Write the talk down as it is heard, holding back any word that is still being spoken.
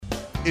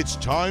It's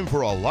time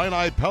for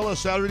Illini Pella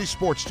Saturday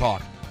Sports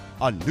Talk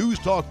on News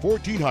Talk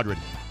 1400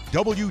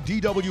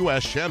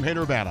 WDWS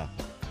Champaign-Urbana,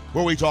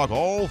 where we talk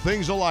all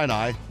things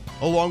Illini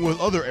along with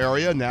other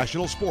area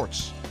national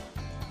sports.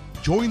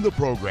 Join the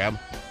program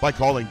by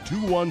calling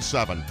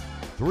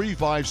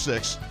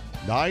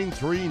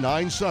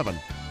 217-356-9397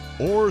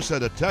 or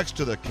send a text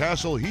to the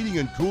Castle Heating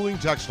and Cooling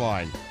text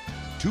line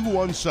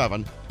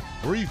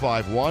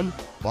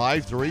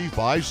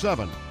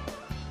 217-351-5357.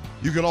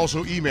 You can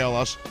also email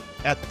us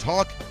at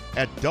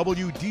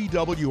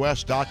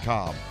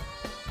talk@wdws.com.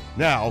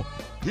 Now,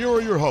 here are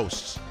your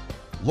hosts,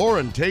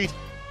 Loren Tate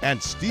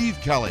and Steve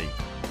Kelly.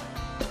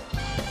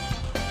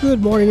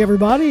 Good morning,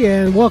 everybody,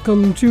 and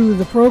welcome to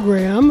the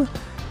program.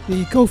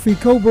 The Kofi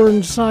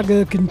Coburn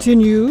saga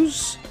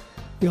continues.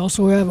 We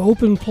also have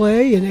open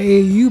play in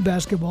AAU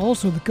basketball,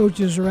 so the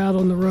coaches are out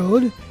on the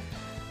road.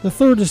 The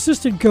third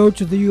assistant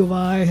coach of the U of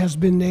I has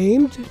been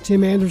named,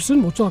 Tim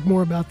Anderson. We'll talk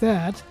more about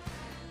that.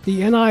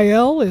 The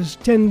NIL is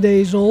 10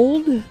 days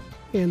old,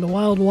 and the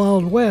Wild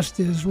Wild West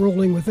is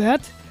rolling with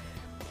that.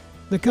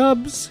 The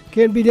Cubs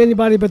can't beat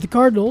anybody but the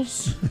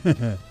Cardinals,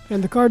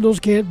 and the Cardinals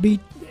can't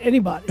beat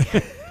anybody.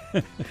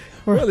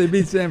 Well, they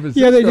beat San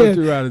Francisco yeah, they did.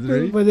 2 out of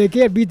 3. But they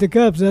can't beat the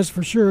Cubs, that's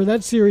for sure.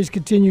 That series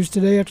continues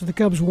today after the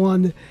Cubs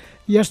won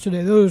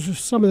yesterday. Those are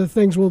some of the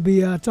things we'll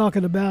be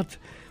talking about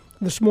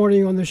this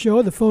morning on the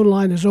show. The phone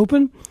line is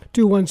open,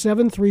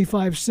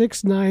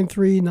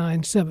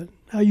 217-356-9397.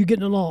 How are you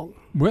getting along?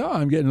 Well,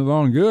 I'm getting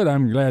along good.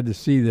 I'm glad to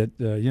see that,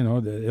 that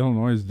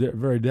Illinois is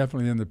very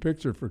definitely in the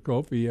picture for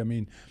Kofi. I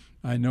mean,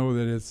 I know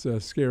that it's a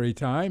scary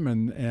time,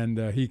 and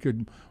he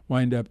could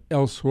wind up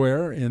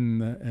elsewhere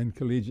in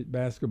collegiate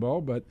basketball,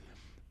 but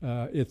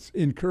it's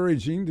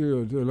encouraging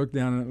to look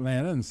down at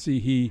Atlanta and see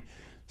him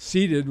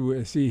seated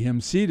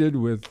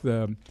with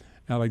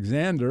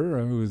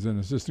Alexander, who is an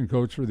assistant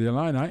coach for the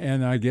Illini,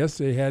 and I guess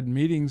they had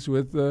meetings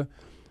with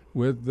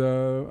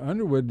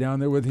Underwood down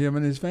there with him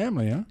and his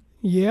family, huh?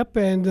 Yep,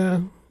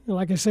 and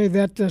like I say,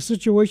 that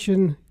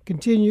situation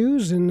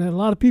continues, and a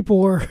lot of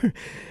people are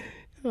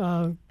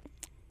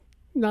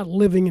not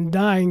living and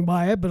dying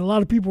by it, but a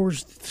lot of people are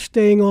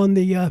staying on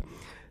the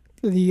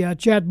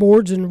chat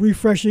boards and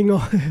refreshing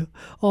all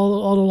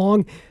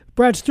along.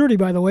 Brad Sturdy,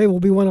 by the way, will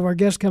be one of our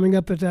guests coming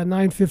up at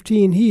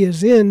 9:15. He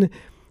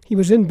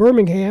was in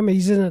Birmingham.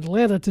 He's in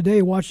Atlanta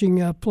today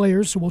watching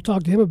players, so we'll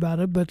talk to him about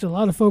it. But a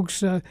lot of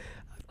folks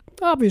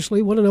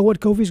obviously want to know what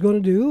Kofi's going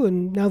to do,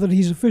 and now that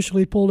he's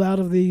officially pulled out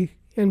of the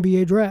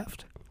NBA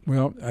draft.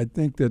 Well, I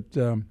think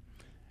that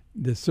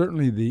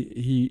certainly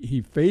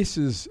he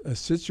faces a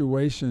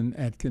situation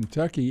at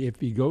Kentucky, if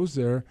he goes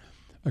there,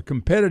 a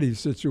competitive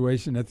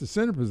situation at the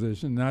center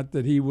position. Not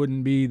that he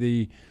wouldn't be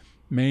the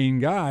main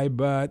guy,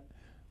 but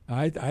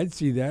I'd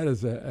see that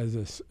as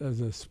a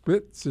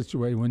split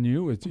situation. When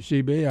you with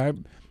Toshibe, I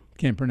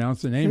can't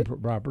pronounce the name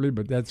properly,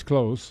 but that's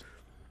close.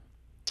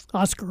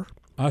 Oscar,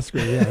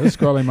 yeah, let's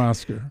call him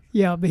Oscar.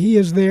 Yeah, but he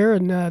is there,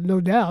 and no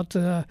doubt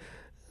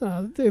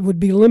it would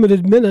be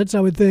limited minutes,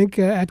 I would think,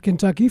 at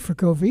Kentucky for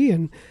Kofi.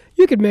 And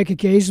you could make a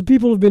case.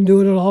 People have been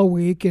doing it all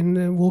week,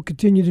 and will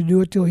continue to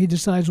do it till he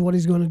decides what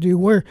he's going to do.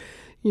 Where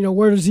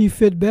does he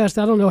fit best?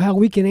 I don't know how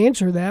we can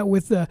answer that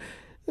with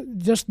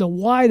just the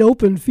wide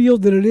open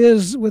field that it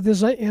is with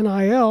this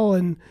NIL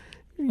and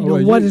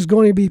what is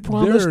going to be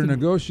promised. There are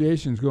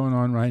negotiations going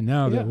on right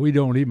now that we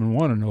don't even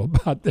want to know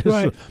about this.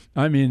 Right.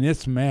 I mean,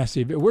 it's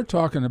massive. We're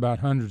talking about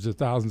hundreds of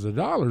thousands of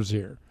dollars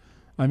here.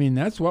 I mean,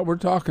 that's what we're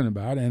talking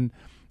about, and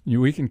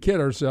we can kid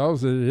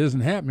ourselves that it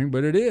isn't happening,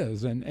 but it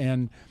is.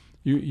 And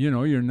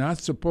you're not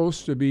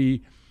supposed to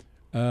be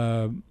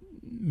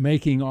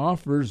making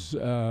offers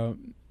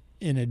in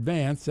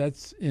advance.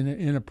 That's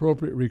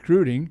inappropriate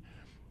recruiting.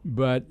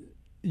 But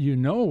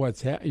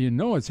it's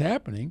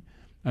happening.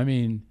 I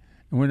mean,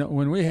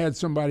 when we had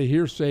somebody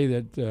here say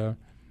that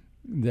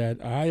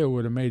Iowa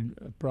would have made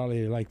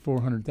probably like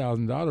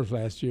 $400,000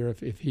 last year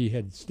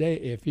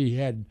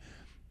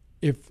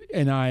if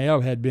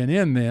NIL had been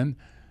in then,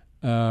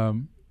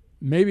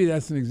 maybe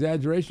that's an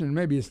exaggeration,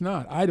 maybe it's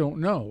not. I don't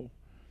know,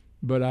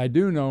 but I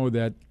do know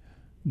that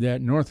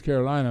North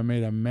Carolina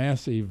made a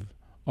massive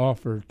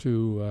offer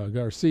to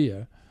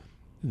Garcia,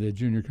 the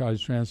junior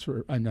college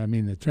transfer. I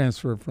mean the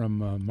transfer from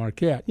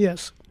Marquette.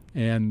 Yes.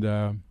 And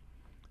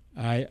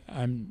I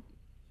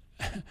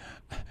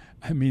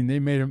mean they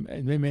made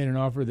an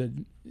offer that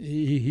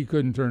he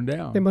couldn't turn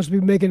down. They must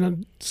be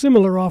making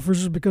similar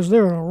offers because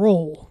they're on a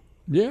roll.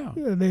 Yeah.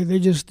 They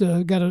just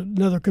got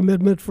another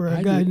commitment for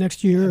a guy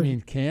next year. I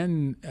mean,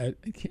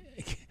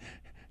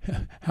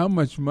 how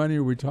much money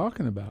are we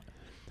talking about?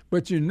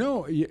 But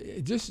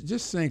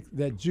just think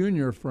that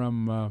junior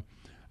from I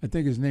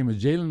think his name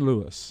was Jalen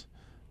Lewis.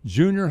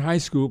 Junior high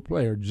school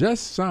player,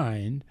 just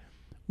signed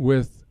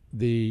with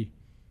the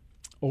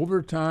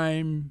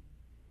overtime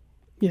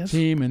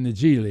team in the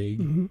G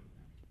League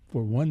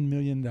for $1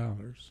 million.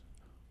 $1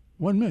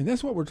 million.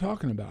 That's what we're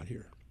talking about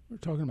here. We're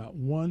talking about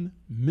 $1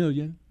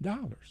 million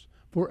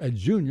for a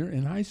junior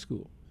in high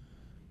school.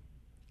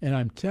 And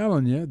I'm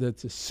telling you that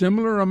the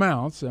similar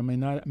amounts, I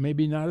mean,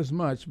 maybe not as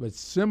much, but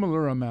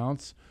similar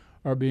amounts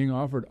are being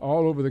offered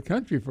all over the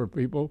country for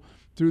people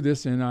through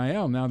this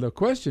NIL. Now, the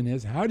question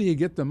is, how do you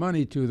get the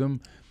money to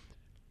them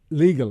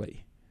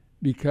legally?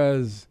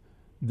 Because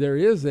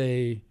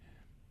it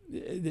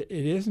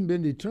hasn't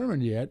been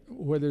determined yet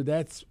whether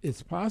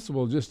it's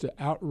possible just to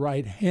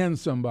outright hand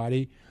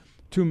somebody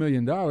 $2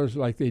 million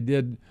like they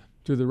did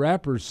to the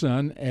rapper's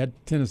son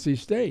at Tennessee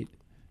State.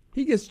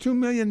 He gets $2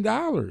 million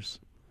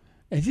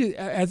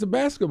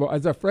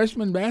as a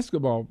freshman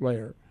basketball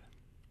player.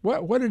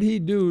 What did he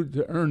do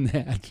to earn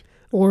that?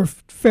 Or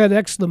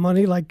FedEx the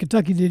money like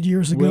Kentucky did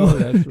years ago. Well,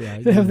 that's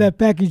right. They have that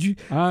package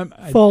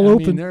fall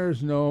open.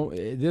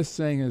 This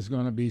thing is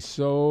going to be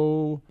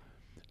so,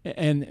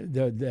 and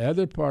the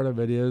other part of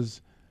it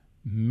is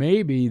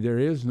maybe there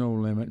is no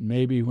limit.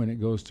 Maybe when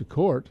it goes to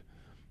court,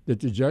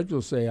 that the judge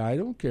will say, I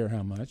don't care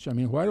how much. I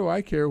mean, why do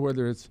I care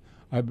whether it's,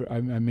 I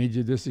made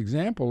you this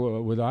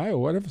example with Iowa.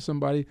 What if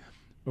somebody,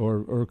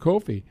 or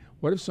Kofi,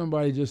 what if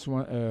somebody just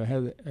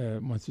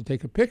wants to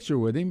take a picture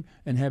with him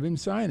and have him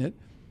sign it?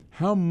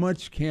 How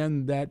much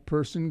can that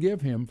person give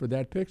him for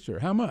that picture?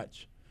 How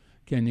much?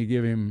 Can you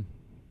give him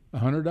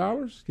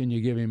 $100? Can you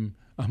give him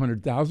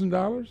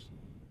 $100,000?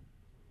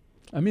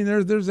 I mean,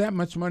 there's that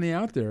much money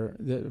out there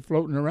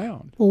floating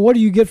around. Well, what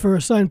do you get for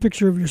a signed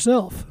picture of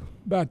yourself?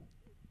 About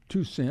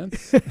 2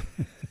 cents.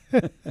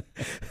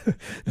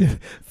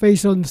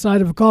 Face on the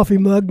side of a coffee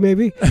mug,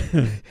 maybe.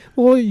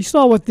 Well, you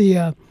saw what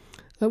a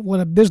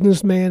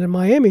businessman in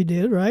Miami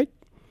did, right?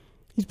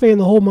 He's paying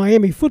the whole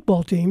Miami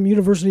football team,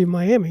 University of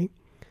Miami,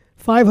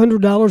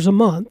 $500 a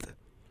month.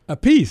 A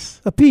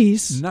piece.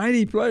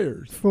 90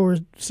 players. For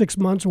 6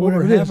 months or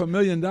whatever it is. Over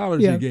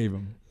 $500,000 he gave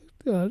them.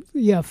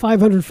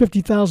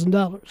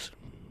 $550,000.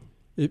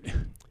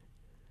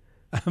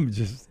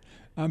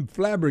 I'm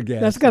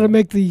flabbergasted. That's got to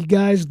make the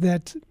guys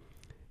that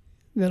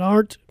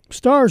aren't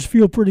stars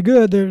feel pretty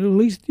good. They're at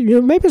least,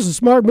 maybe it's a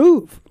smart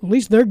move. At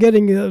least they're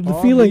getting the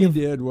feeling of. All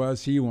he did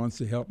was he wants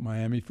to help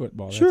Miami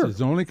football. Sure. That's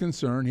his only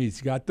concern. He's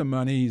got the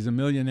money. He's a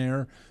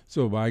millionaire.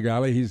 So by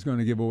golly, he's going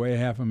to give away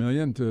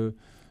 $500,000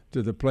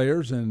 to the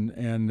players,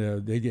 and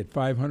they get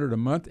 $500 a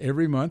month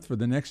every month for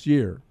the next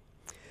year.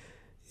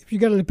 If you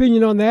got an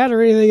opinion on that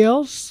or anything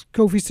else,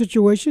 Kofi's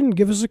situation,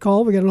 give us a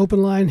call. We got an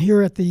open line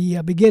here at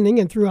the beginning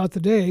and throughout the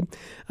day.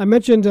 I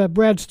mentioned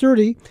Brad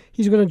Sturdy.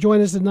 He's going to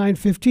join us at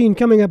 9:15.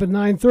 Coming up at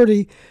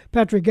 9:30,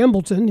 Patrick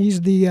Embelton.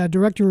 He's the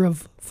director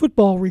of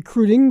football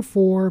recruiting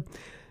for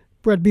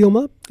Brett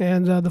Bielema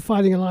and the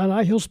Fighting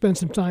Illini. He'll spend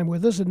some time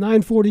with us. At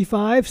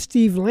 9:45,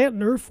 Steve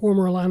Lanter,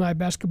 former Illini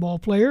basketball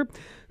player,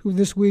 who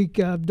this week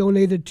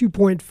donated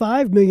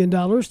 $2.5 million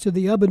to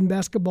the Ubben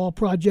Basketball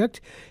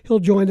Project. He'll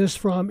join us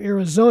from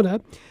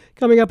Arizona.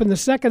 Coming up in the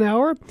second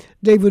hour,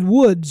 David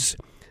Woods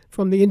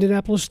from the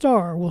Indianapolis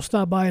Star will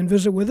stop by and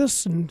visit with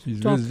us. And he's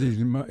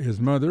visiting his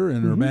mother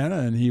in Urbana,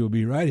 and he will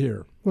be right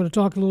here. We're going to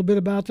talk a little bit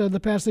about the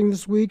passing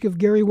this week of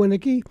Gary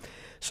Winicki.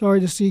 Sorry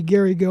to see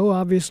Gary go,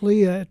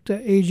 obviously, at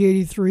age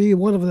 83,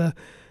 one of the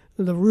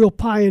real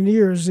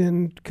pioneers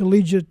in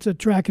collegiate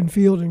track and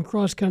field and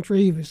cross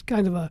country. He was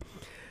kind of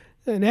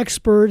an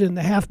expert in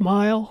the half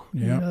mile.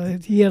 Yeah.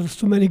 He had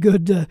so many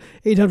good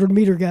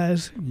 800-meter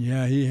guys.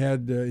 Yeah, he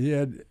had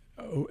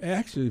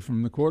actually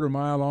from the quarter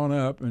mile on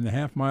up, and the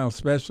half mile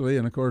especially,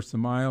 and of course the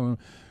mile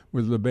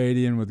with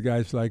Lebady and with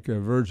guys like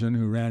Virgin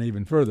who ran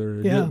even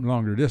further,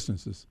 longer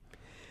distances.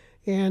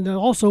 And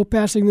also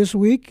passing this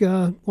week,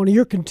 one of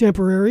your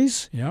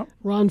contemporaries,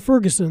 Ron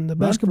Ferguson, the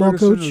basketball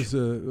coach. Ron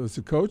Ferguson was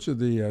the coach of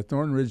the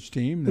Thorn Ridge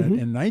team that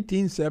in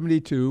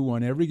 1972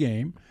 won every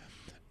game,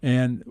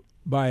 and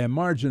by a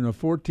margin of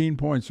 14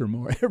 points or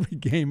more every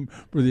game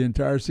for the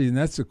entire season.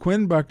 That's the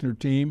Quinn Buckner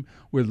team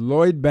with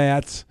Lloyd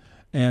Batts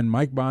and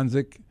Mike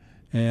Bonzik,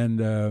 and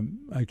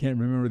I can't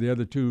remember the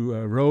other two.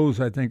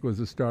 Rose, I think, was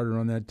the starter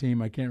on that team.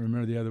 I can't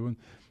remember the other one.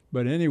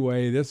 But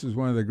anyway, this is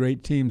one of the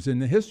great teams in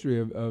the history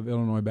of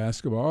Illinois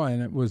basketball,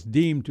 and it was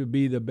deemed to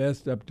be the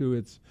best up to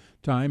its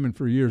time and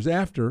for years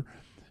after.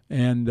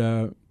 And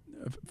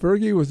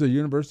Fergie was a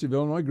University of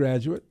Illinois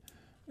graduate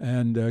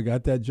and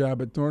got that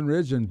job at Thorn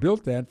Ridge and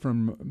built that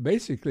from no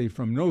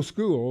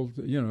school.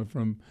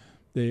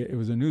 It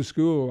was a new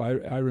school.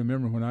 I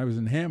remember when I was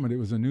in Hammond, it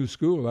was a new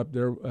school up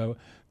there.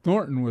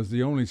 Thornton was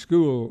the only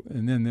school,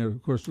 and then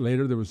of course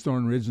later there was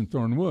Thorn Ridge and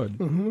Thornwood.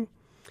 Mm-hmm.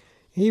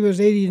 He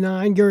was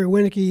 89. Gary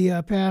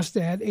Winicki passed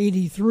at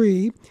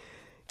 83.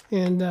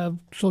 And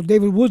so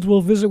David Woods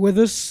will visit with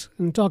us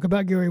and talk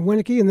about Gary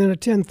Winicki. And then at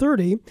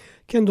 10:30,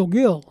 Kendall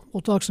Gill.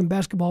 We'll talk some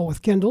basketball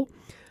with Kendall.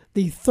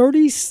 The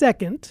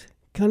 32nd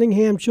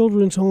Cunningham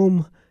Children's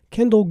Home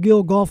Kendall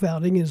Gill golf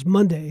outing is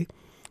Monday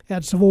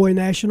at Savoy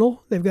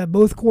National. They've got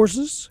both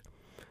courses,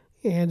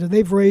 and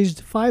they've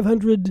raised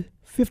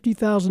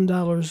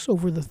 $550,000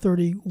 over the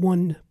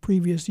 31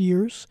 previous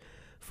years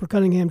for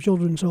Cunningham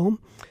Children's Home.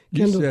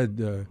 You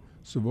said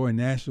Savoy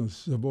National,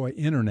 Savoy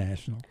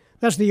International.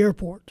 That's the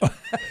airport.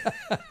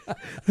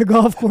 The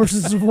golf course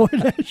is Savoy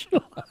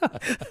National.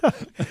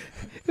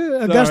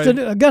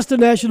 Augusta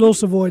National,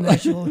 Savoy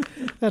National.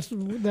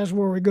 That's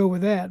where we go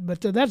with that. But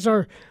that's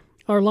our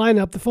our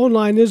lineup. The phone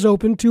line is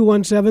open,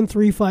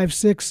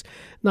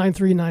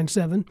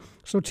 217-356-9397.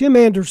 So Tim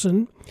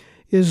Anderson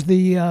is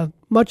the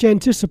much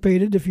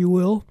anticipated, if you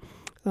will,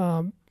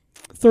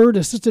 third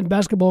assistant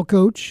basketball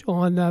coach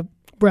on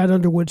Brad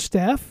Underwood's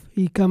staff.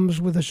 He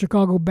comes with a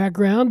Chicago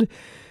background,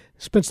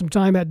 spent some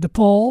time at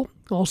DePaul,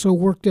 also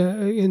worked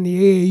in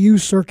the AAU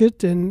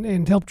circuit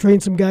and helped train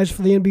some guys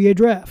for the NBA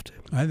draft.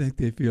 I think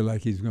they feel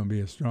like he's going to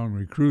be a strong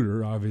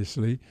recruiter,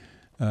 obviously.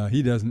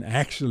 He doesn't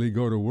actually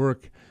go to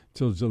work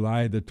till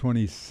July the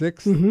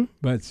 26th,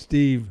 but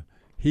Steve,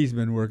 he's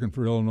been working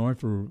for Illinois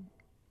for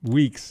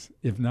weeks,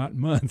 if not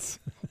months.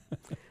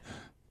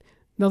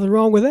 Nothing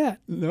wrong with that.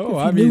 No,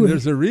 I mean,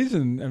 there's a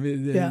reason. I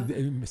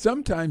mean,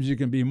 sometimes you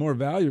can be more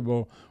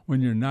valuable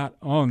when you're not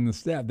on the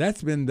staff.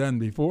 That's been done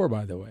before,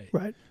 by the way.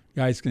 Right.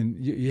 Guys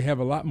you have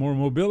a lot more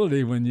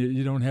mobility when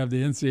you don't have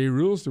the NCAA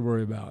rules to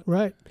worry about.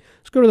 Right.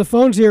 Let's go to the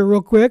phones here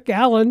real quick.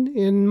 Alan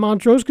in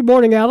Montrose. Good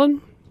morning,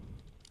 Alan.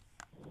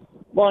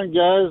 Morning,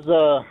 guys.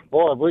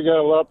 Boy, we got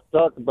a lot to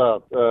talk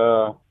about,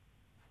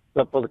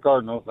 except for the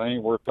Cardinals. They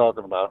ain't worth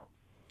talking about.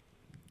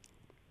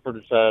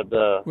 Pretty sad.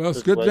 Well,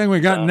 it's a good thing we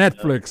got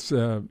Netflix.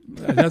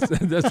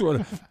 That's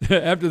what.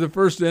 After the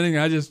first inning,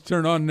 I just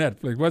turn on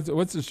Netflix.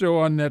 What's the show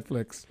on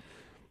Netflix?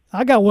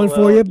 I got one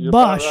for you,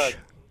 Bosch. Right.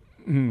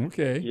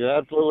 Okay. You're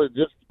absolutely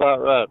just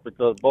about right,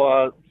 because, boy,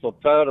 I'm so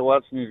tired of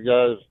watching these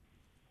guys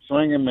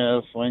swing and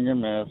miss.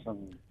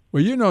 And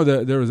well, you know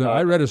that there was.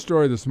 I read a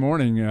story this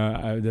morning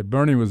that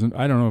Bernie was.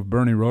 I don't know if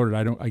Bernie wrote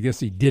it. I guess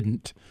he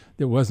didn't.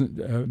 It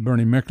wasn't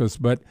Bernie Miklasz,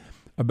 but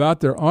about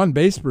their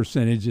on-base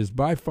percentage is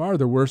by far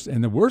the worst.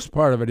 And the worst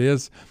part of it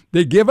is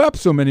they give up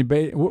so many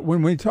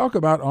when we talk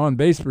about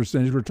on-base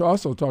percentage, we're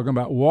also talking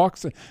about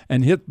walks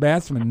and hit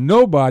batsmen.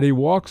 Nobody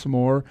walks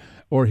more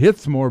or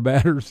hits more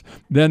batters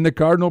than the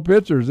Cardinal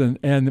pitchers.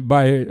 And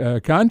by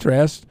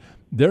contrast,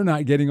 they're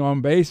not getting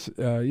on base.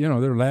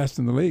 They're last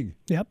in the league.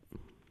 Yep.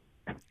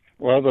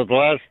 Well, the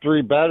last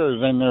three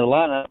batters in their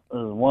lineup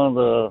is one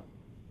of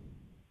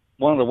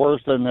the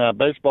worst in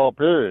baseball,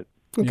 period.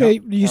 Okay,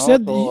 yep.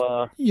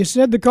 You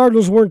said the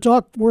Cardinals weren't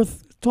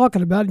worth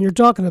talking about, and you're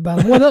talking about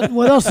them.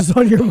 What else is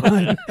on your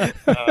mind?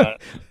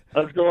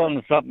 Let's go on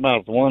to something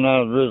else. The one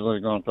I was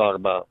originally going to talk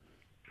about,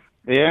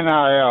 the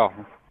NIL.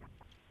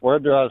 Where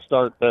do I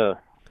start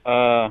there?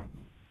 I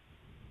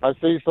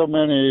see so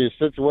many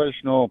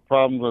situational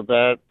problems with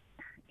that,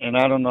 and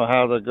I don't know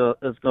how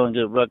it's going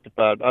to get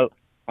rectified.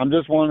 I'm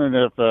just wondering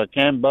if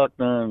Cam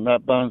Buckner and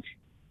that bunch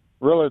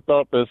really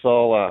thought this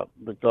all out,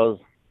 because.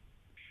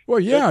 Well,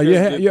 yeah.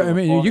 I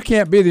mean, you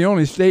can't be the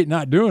only state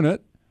not doing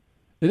it.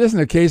 It isn't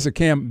a case of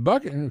Cam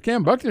Buckner.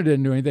 Cam Buckner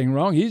didn't do anything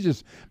wrong. He's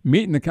just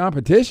meeting the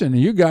competition,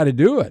 and you got to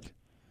do it.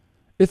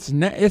 It's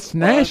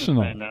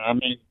national. I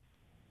mean,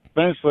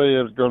 eventually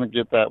it's going to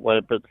get that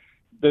way, but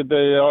did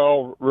they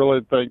all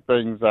really think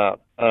things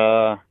out?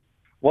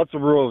 What's the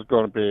rules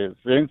going to be? Is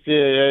the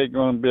NCAA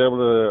going to be able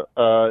to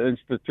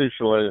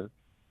institutionalize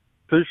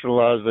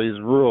these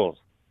rules?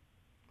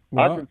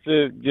 Well, I can see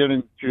it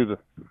getting to the.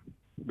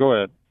 Go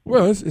ahead.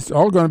 Well, it's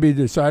all going to be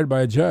decided by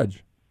a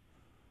judge.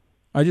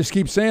 I just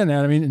keep saying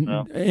that. I mean,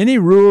 any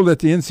rule that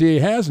the NCAA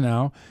has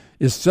now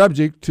is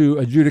subject to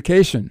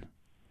adjudication.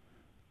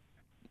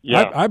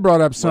 Yeah. I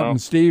brought up something,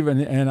 Steve,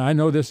 and I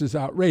know this is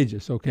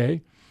outrageous,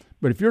 okay?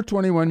 But if you're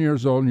 21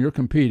 years old and you're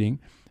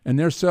competing and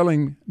they're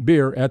selling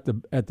beer at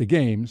the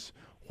games,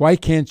 why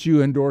can't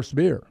you endorse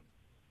beer?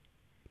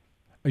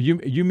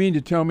 You mean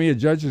to tell me a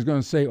judge is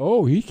going to say,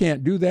 oh, he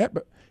can't do that,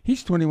 but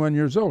he's 21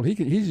 years old. He's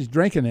his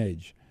drinking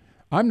age.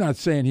 I'm not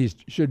saying he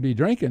should be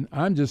drinking.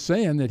 I'm just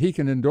saying that he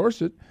can endorse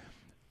it.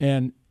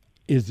 And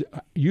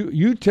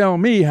you tell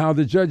me how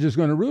the judge is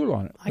going to rule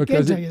on it. I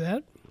can't tell you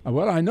that.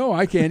 Well, I know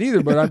I can't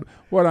either, but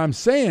what I'm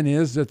saying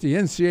is that the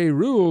NCAA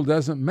rule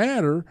doesn't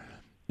matter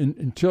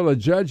until a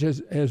judge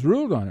has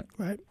ruled on it.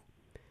 Right.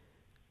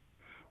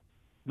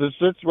 The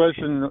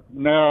situation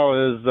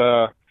now is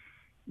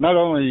not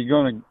only are you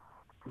going to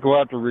go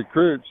after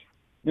recruits,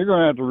 you're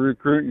going to have to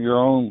recruit your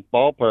own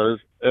ball players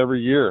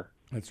every year.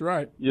 That's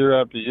right. Year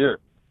after year.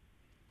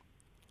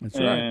 That's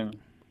right. And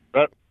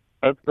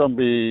that's going to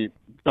be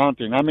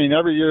daunting. I mean,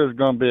 every year is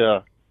going to be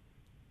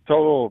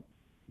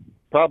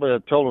probably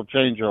a total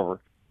changeover.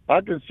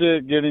 I can see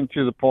it getting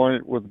to the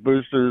point with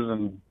boosters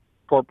and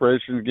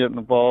corporations getting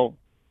involved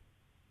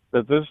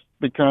that this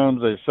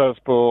becomes a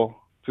cesspool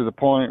to the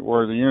point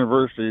where the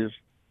universities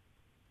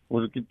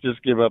will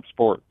just give up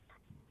sport.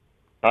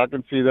 I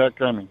can see that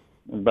coming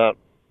in about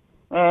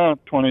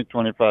 20,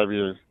 25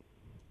 years.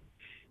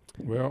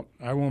 Well,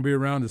 I won't be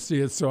around to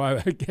see it, so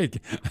well,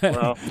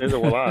 neither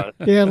will I.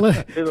 Yeah,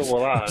 neither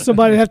will I.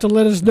 Somebody have to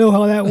let us know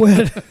how that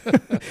went.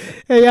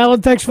 Hey,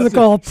 Alan, thanks for the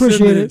call.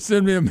 Appreciate it.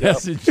 Send me a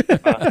message.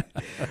 Yep.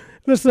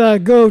 Let's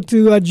go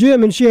to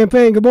Jim in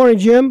Champaign. Good morning,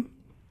 Jim.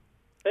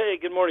 Hey,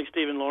 good morning,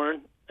 Steve and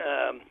Loren.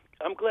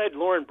 I'm glad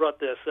Loren brought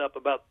this up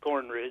about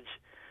Thorn Ridge.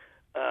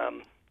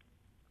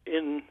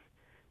 In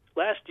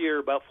last year,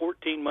 about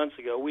 14 months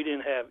ago, we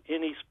didn't have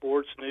any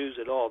sports news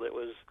at all that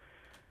was,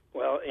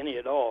 any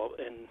at all,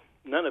 and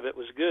none of it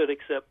was good,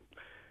 except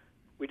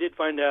we did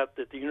find out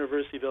that the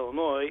University of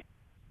Illinois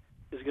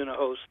is going to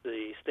host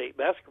the state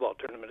basketball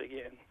tournament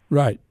again.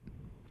 Right.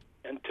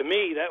 And to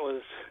me, that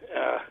was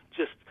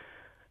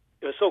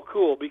it was so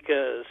cool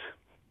because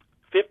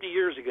 50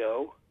 years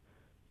ago,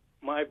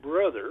 my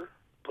brother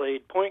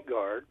played point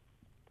guard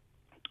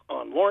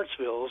on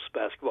Lawrenceville's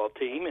basketball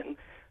team, and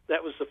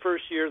that was the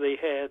first year they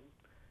had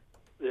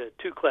the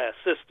two-class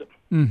system.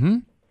 Mm-hmm.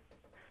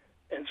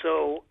 And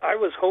so I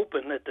was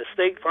hoping that the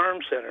State Farm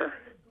Center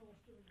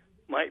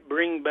might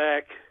bring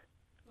back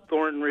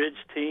Thornton Ridge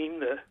team,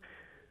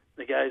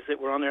 the guys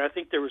that were on there. I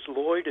think there was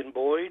Lloyd and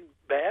Boyd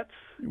Bats.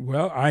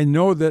 Well, I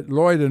know that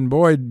Lloyd and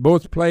Boyd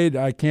both played.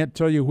 I can't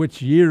tell you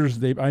which years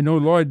I know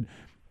Lloyd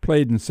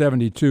played in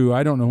 72.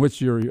 I don't know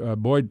which year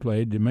Boyd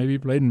played. Maybe he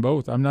played in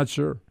both. I'm not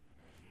sure.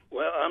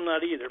 Well, I'm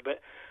not either,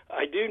 but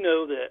I do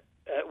know that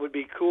it would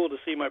be cool to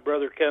see my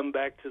brother come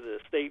back to the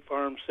State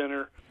Farm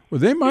Center. Well,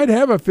 they might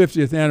have a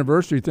 50th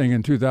anniversary thing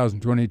in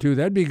 2022.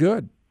 That'd be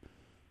good.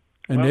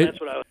 And that's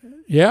what I was.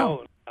 Yeah.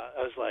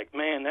 I was like,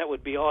 man, that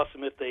would be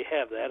awesome if they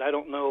have that. I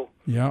don't know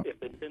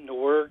if it's in the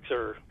works,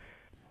 or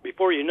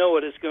before you know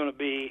it, it's going to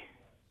be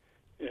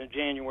in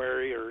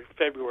January or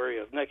February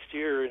of next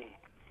year. And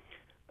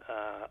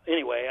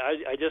anyway,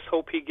 I just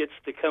hope he gets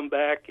to come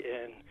back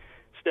and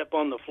step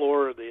on the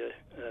floor of the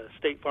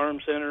State Farm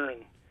Center.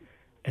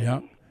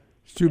 And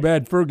it's too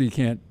bad Fergie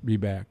can't be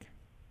back.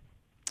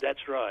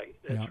 That's right.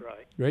 That's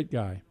right. Great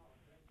guy.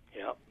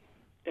 Yeah.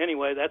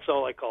 Anyway, that's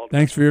all I called.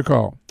 Thanks for your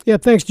call. Yeah,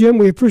 thanks, Jim.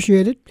 We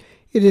appreciate it.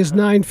 It is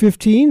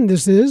 9:15.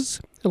 This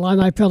is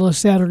Illini Pella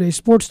Saturday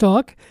Sports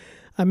Talk.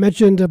 I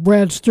mentioned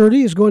Brad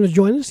Sturdy is going to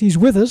join us. He's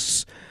with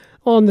us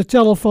on the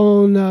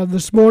telephone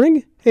this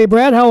morning. Hey,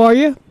 Brad, how are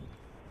you?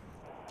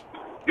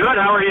 Good.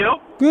 How are you?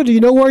 Good. Do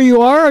you know where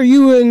you are? Are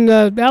you in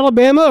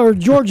Alabama or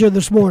Georgia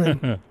this morning?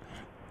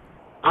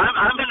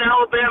 I'm in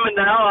Alabama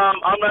now. I'm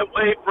on my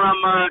way from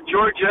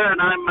Georgia,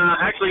 and I'm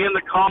actually in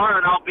the car,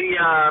 and I'll be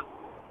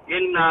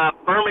in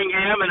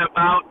Birmingham in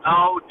about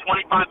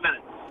 25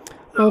 minutes.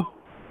 So.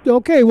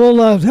 Okay,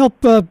 we'll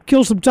help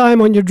kill some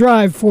time on your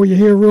drive for you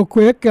here real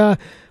quick.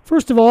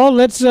 First of all,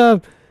 let's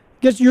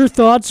get your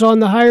thoughts on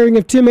the hiring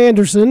of Tim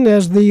Anderson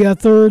as the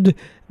third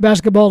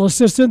basketball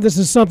assistant. This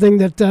is something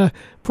that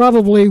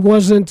probably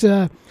wasn't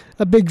a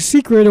big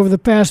secret over the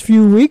past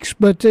few weeks,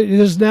 but it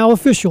is now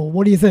official.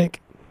 What do you think?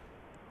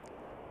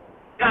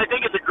 Yeah, I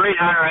think it's a great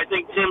hire. I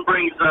think Tim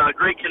brings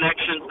great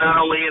connections not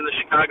only in the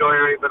Chicago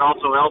area but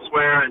also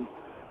elsewhere, and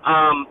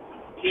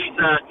he's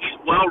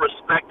well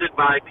respected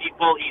by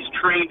people. He's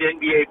trained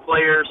NBA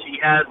players. He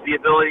has the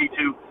ability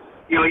to,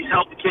 he's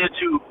helped kids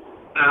who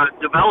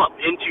develop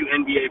into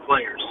NBA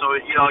players. So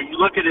you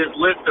look at his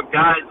list of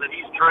guys that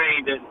he's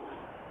trained, and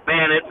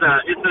man, it's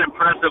an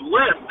impressive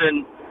list,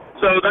 and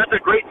so that's a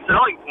great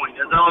selling point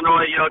as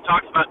Illinois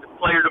talks about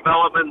player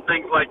development and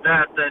things like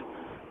that. That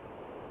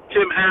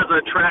Tim has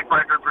a track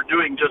record for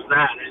doing just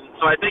that, and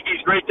so I think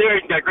he's great there.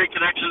 He's got great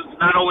connections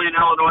not only in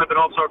Illinois but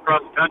also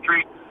across the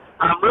country.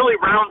 Really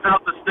rounds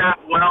out the staff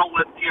well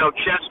with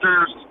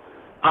Chester's,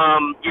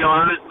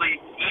 obviously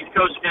East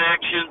Coast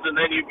connections, and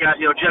then you've got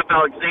Jeff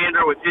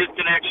Alexander with his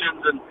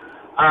connections, and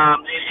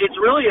it's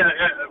really a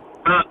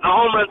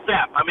home run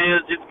staff. I mean,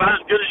 it's about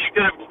as good as you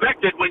could have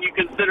expected when you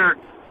consider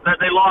that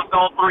they lost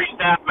all three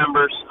staff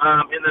members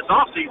in this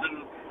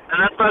offseason. And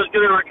that's about as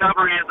good a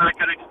recovery as I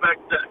could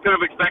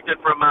have expected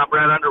from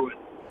Brad Underwood.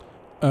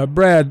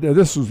 Brad,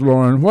 this is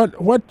Loren.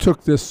 What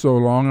took this so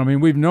long? I mean,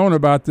 we've known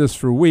about this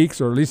for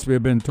weeks, or at least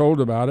we've been told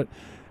about it.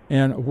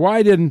 And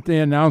why didn't they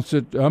announce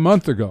it a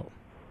month ago?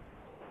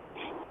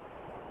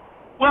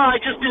 Well, I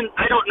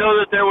don't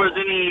know that there was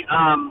any.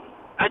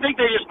 I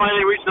think they just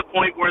finally reached the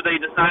point where they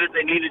decided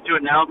they needed to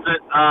announce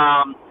it.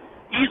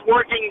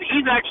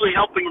 He's actually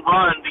helping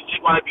run the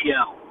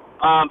EYBL.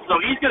 So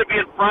he's going to be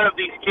in front of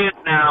these kids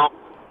now.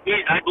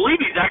 I believe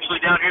he's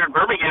actually down here in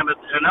Birmingham at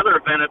another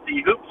event at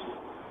the Hoops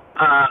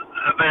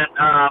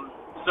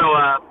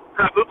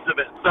Prep Hoops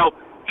event. So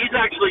he's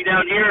actually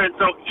down here, and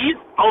so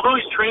although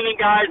he's training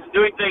guys and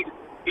doing things,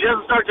 he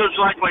doesn't start till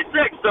July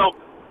 26th. So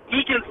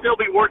he can still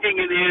be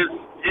working in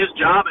his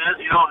job as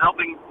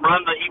helping run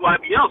the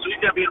EYBL. So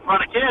he's going to be in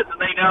front of kids, and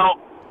they know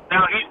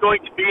now he's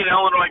going to be an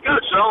Illinois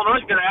coach. So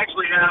Illinois is going to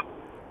actually have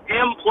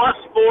him plus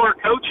 4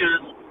 coaches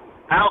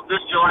out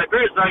this July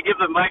period. So I give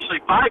them actually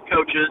 5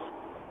 coaches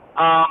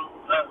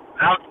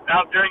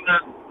out during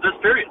this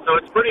period. So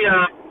it's pretty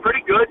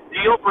good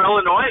deal for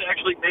Illinois, and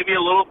actually maybe a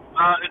little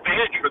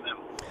advantage for them.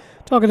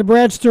 Talking to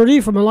Brad Sturdy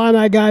from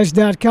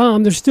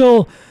IlliniGuys.com, there's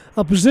still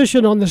a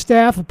position on the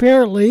staff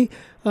apparently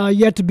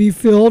yet to be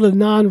filled, a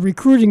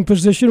non-recruiting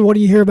position. What do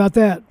you hear about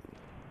that?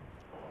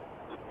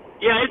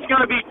 Yeah, it's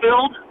going to be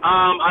filled.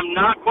 I'm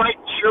not quite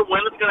sure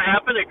when it's going to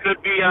happen. It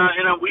could be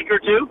in a week or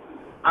two.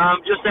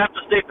 Just have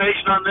to stay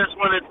patient on this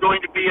one. It's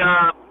going to be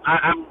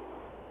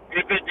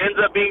if it ends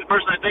up being the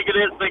person I think it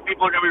is, I think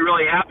people are going to be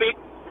really happy.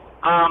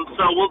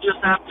 So we'll just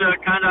have to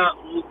kind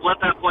of let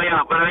that play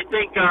out. But I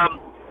think,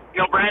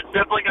 Brad's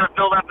definitely going to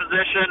fill that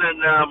position,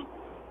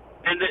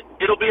 and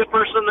it'll be a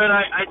person that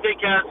I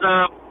think has,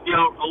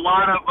 a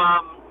lot of,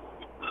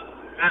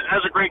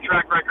 has a great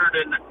track record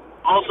and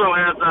also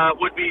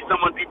would be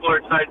someone people are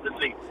excited to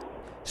see.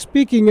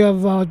 Speaking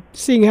of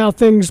seeing how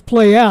things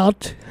play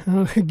out,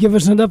 give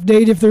us an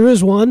update if there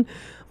is one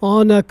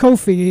on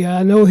Kofi.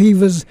 I know he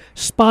was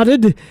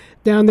spotted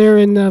down there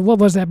in, what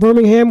was that,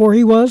 Birmingham where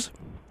he was?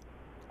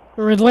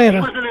 Or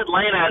Atlanta? He was in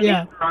Atlanta at the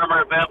Under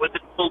Armour event with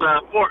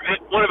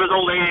one of his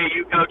old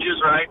AAU coaches,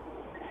 right?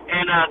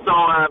 And so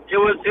it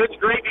was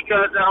great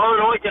because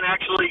Illinois can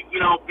actually,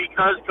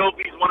 because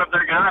Kofi's one of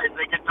their guys,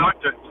 they can talk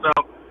to him. So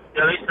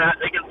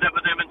they can sit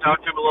with him and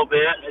talk to him a little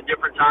bit at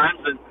different times.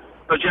 And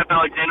so Jeff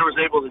Alexander was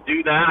able to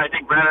do that. I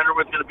think Brad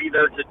Underwood's going to be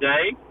there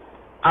today.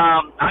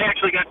 I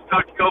actually got to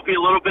talk to Kofi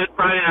a little bit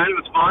Friday night. It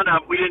was fun.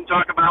 We didn't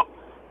talk about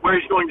where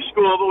he's going to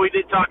school, but we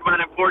did talk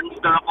about important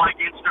stuff like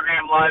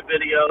Instagram live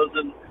videos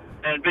and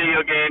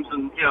video games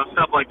and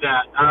stuff like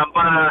that.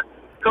 But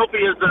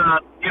Kofi is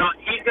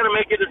he's going to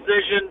make a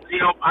decision.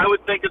 I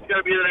would think it's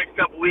going to be the next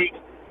couple weeks.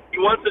 He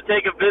wants to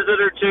take a visit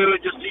or two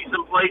and just see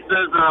some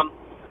places.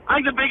 I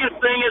think the biggest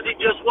thing is he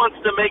just wants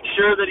to make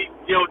sure that he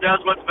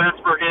does what's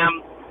best for him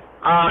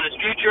in his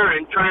future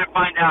and try to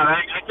find out.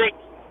 I think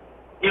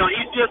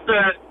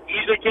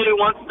he's a kid who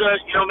wants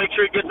to make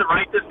sure he gets it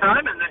right this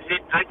time, and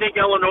I think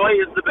Illinois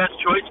is the best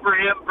choice for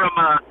him from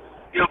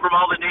from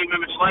all the name,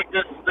 image,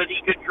 likeness that he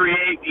could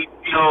create.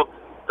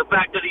 The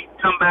fact that he'd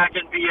come back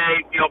and be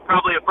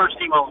probably a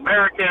first-team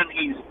All-American,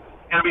 he's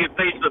going to be a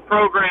face of the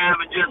program,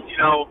 and just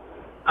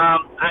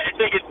I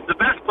think it's the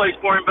best place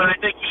for him, but I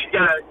think he's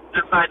got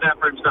to decide that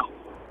for himself.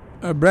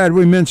 Brad,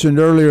 we mentioned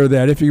earlier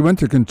that if he went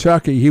to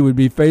Kentucky, he would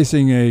be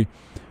facing a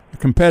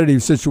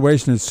competitive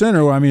situation at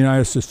center. I mean, I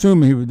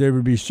assume there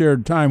would be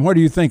shared time. What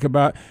do you think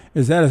about?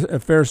 Is that a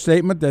fair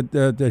statement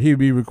that he'd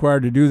be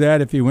required to do that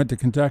if he went to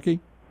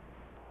Kentucky?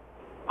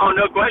 Oh,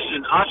 no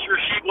question. Oscar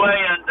Shibwe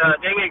and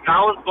Damian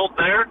Collins both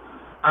there.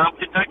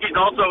 Kentucky's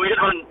also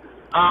in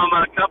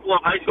on a couple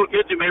of high school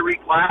kids who may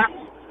reclass.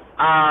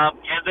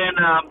 And then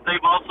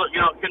they've also,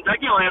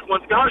 Kentucky only has one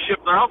scholarship.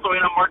 They're also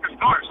in on Marcus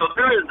Carr. So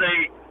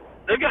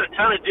they've got a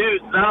ton of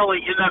dudes not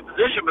only in that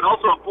position, but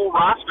also a full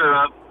roster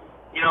of,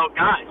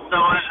 guys. So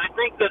I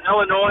think that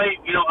Illinois,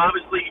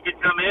 obviously he could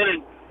come in, and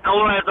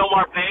Illinois has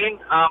Omar Payne,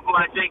 who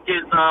I think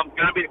is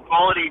going to be a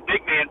quality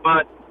big man,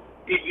 but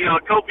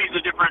Kofi's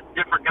a different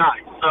guy.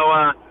 So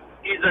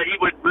he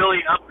would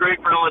really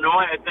upgrade for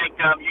Illinois. I think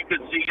you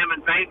could see him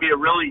and Payne be a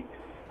really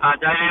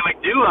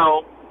dynamic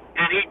duo,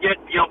 and he'd get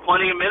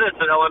plenty of minutes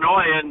at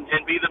Illinois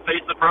and be the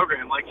face of the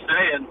program, like you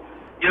say. And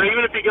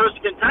even if he goes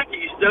to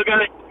Kentucky, he's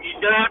gonna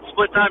have to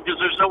split time because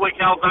there's no way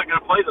Cal's not going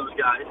to play those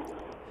guys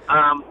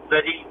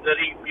that he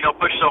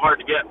pushed so hard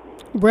to get.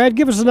 Brad,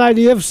 give us an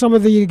idea of some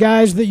of the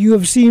guys that you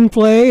have seen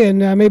play and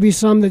maybe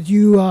some that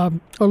you are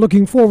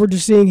looking forward to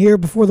seeing here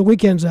before the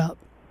weekend's out.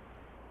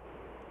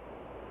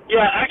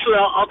 Yeah, actually,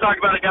 I'll talk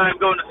about a guy I'm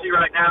going to see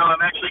right now.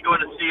 I'm actually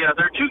going to see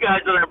there are two guys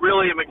that I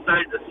really am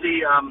excited to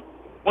see.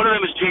 One of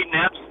them is Jaden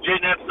Epps.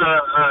 Jaden Epps,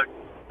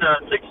 a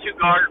 6'2"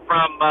 guard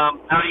from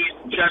out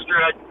east. Chester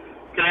had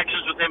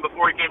connections with him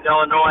before he came to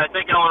Illinois. I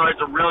think Illinois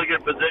is a really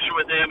good position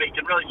with him. He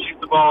can really shoot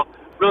the ball,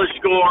 really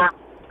score.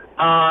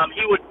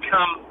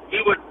 He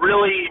would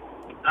really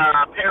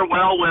pair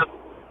well with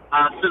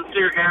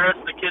Sincere Harris,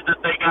 the kid that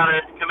they got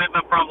a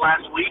commitment from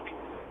last week,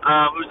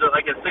 who's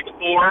like a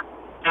 6'4"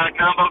 kind of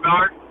combo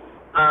guard.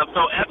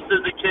 So Epps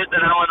is a kid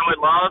that Illinois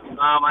loves.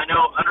 I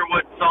know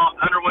Underwood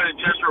and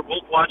Chester were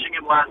both watching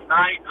him last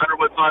night.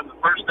 Underwood saw him the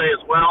first day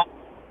as well.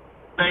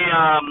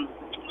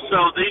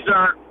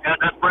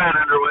 That's Brad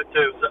Underwood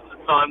too.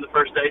 Saw him the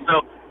first day.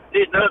 So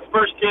the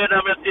first kid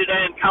I'm going to see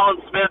today, and Colin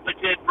Smith, the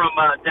kid from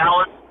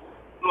Dallas,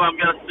 who I'm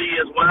going to see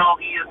as well.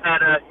 He has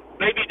had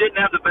maybe didn't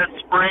have the best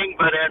spring,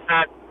 but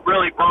has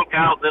really broke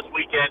out this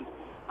weekend.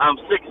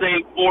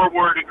 6'8"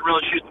 forward who can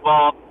really shoot the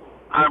ball,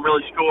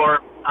 really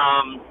score.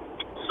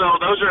 So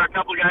those are a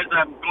couple of guys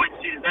that I'm going to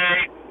see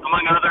today,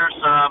 among others.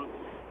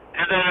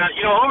 And then,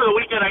 over the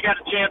weekend I got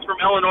a chance from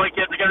Illinois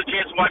kids. I got a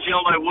chance to watch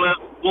Illinois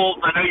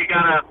Wolves. I know you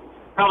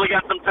probably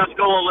got some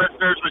Tuscola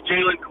listeners with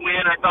Jalen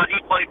Quinn. I thought he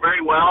played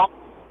very well.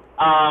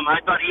 I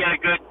thought he had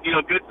a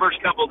good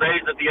first couple of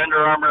days at the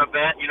Under Armour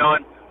event.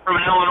 And from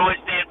an Illinois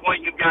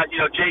standpoint, you've got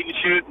Jaden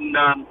Shute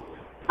and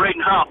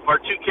Braden Huff are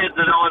two kids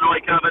that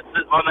Illinois covets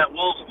on that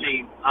Wolves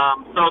team.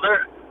 So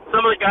they're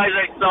some of the guys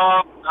I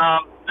saw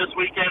this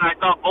weekend. I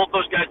thought both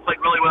those guys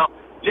played really well.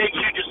 Jaden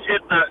Shute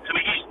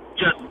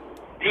just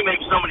he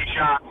makes so many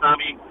shots. I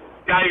mean,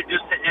 guy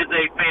just is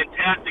a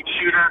fantastic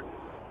shooter,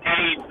 and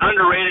he's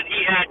underrated.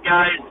 He had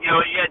guys,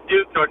 he had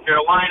Duke, North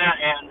Carolina,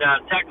 and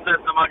Texas,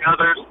 among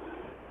others.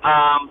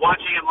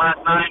 Watching him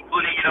last night,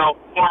 including,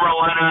 former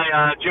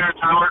Illini, Jarrett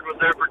Howard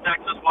was there for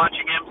Texas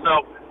watching him.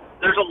 So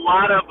there's a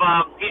lot of,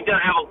 he's going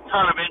to have a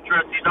ton of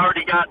interest. He's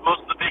already got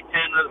most of the Big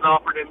Ten that has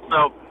offered him.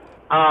 So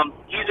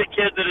he's a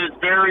kid that is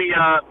very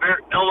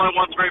Illinois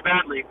wants very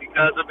badly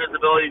because of his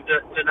ability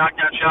to knock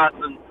down shots.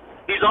 And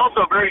he's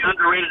also very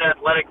underrated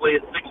athletically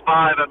at 6'5".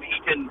 I mean,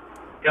 he can,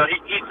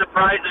 he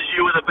surprises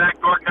you with a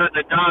backdoor cut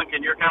and a dunk,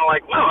 and you're kind of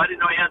like, wow, I didn't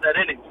know he had that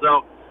in him.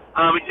 So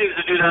he seems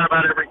to do that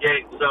about every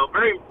game. So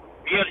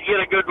he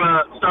had a good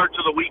start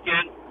to the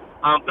weekend.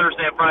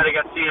 Thursday and Friday.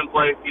 Got to see him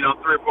play, 3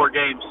 or 4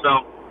 games.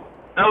 So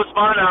that was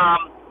fun.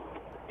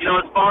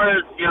 As far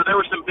as, there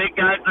were some big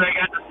guys that I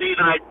got to see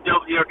that I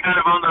don't, kind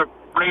of on the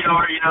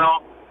radar,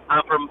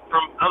 from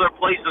other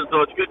places.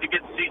 So it's good to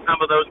get to see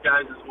some of those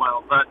guys as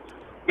well. But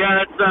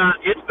yeah,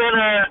 it's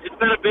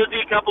been a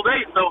busy couple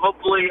days. So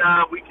hopefully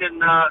we can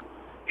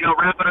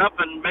wrap it up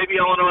and maybe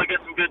Illinois get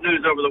some good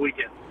news over the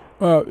weekend.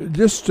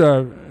 Just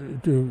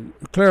to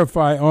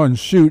clarify on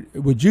Shoot,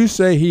 would you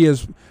say he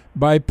has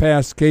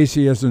bypassed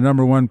Casey as the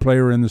number 1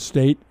 player in the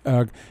state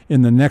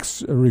in the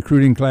next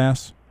recruiting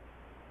class?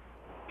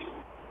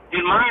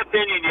 In my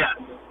opinion, yes.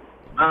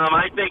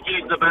 I think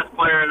he's the best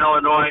player in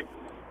Illinois.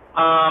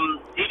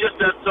 He just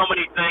does so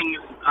many things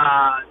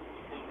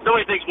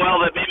well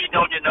that maybe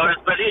don't get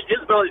noticed, but his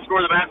ability to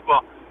score the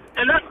basketball.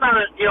 And that's not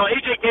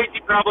A.J.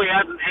 Casey probably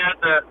hasn't had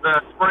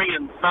the spring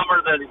and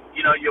summer that,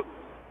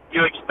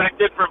 you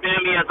expected from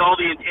him. He has all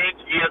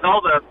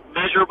the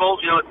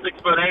measurables, at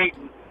 6'8",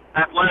 and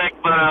athletic,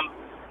 but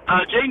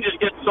Jaden just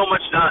gets so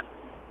much done.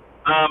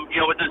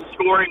 With his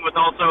scoring, with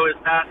also his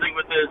passing,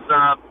 with his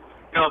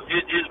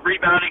his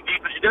rebounding,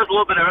 defense. He does a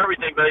little bit of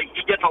everything, but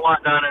he gets a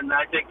lot done, and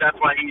I think that's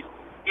why he's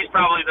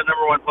probably the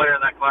number 1 player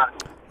in that class.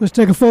 Let's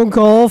take a phone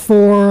call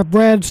for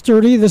Brad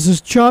Sturdy. This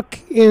is Chuck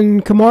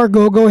in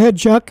Camargo. Go ahead,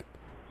 Chuck.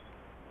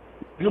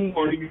 Good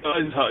morning,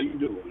 guys. How you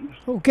doing?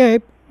 Okay.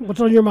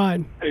 What's on your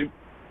mind? Hey,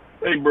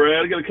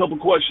 Brad, I got a couple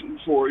questions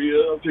for you.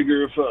 I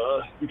figure if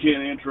you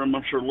can't answer them,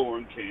 I'm sure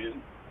Loren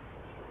can.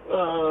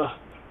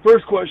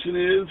 First question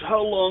is,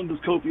 how long does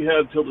Kofi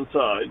have till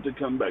decide to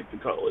come back to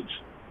college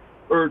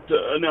or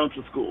to announce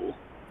a school?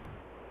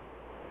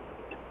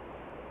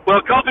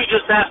 Well, Kofi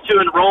just has to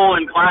enroll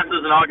in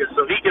classes in August,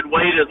 so he could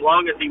wait as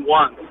long as he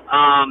wants.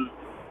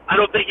 I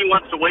don't think he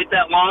wants to wait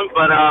that long,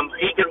 but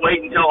he could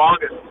wait until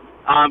August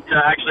to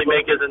actually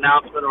make his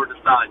announcement or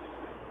decide.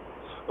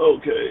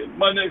 Okay.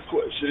 My next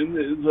question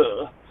is,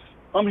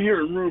 I'm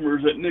hearing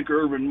rumors that Nick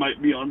Irvin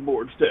might be on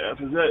board staff.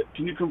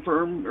 Can you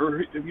confirm,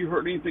 or have you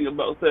heard anything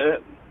about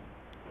that?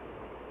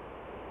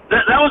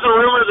 That was a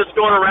rumor that's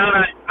going around.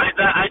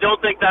 I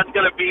don't think that's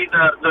going to be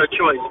the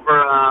choice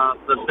for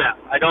the staff.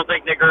 I don't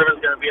think Nick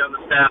Irvin's going to be on the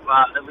staff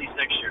at least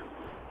next year.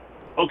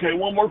 Okay,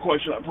 one more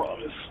question, I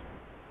promise.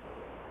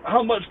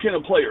 How much can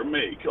a player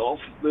make off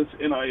this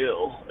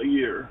NIL a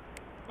year?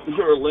 Is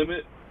there a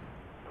limit?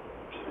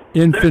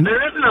 There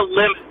isn't a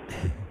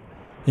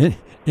limit.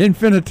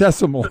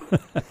 Infinitesimal.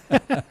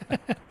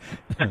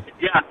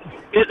 Yeah,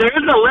 there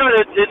isn't a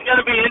limit. It's going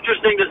to be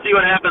interesting to see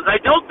what happens. I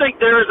don't think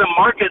there is a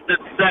market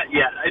that's set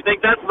yet. I think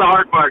that's the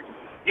hard part.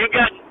 You've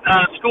got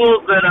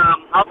schools that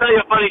I'll tell you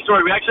a funny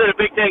story. We actually had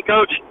a Big Ten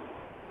coach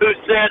who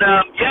said,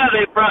 a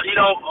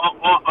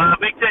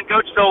Big Ten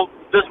coach told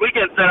this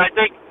weekend said, I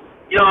think,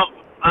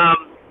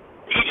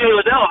 E.J.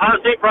 Liddell, Ohio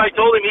State probably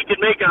told him he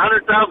could make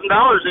 $100,000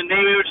 in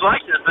name, image,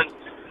 likeness,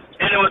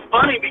 and it was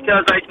funny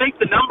because I think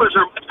the numbers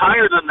are much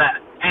higher than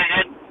that,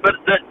 but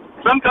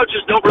some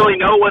coaches don't really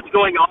know what's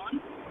going on,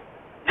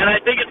 and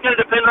I think it's going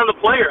to depend on the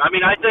player. I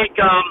mean, I think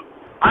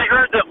I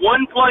heard that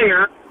one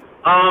player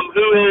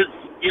who is,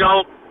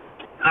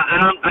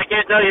 I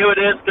can't tell you who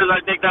it is because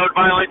I think that would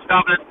violate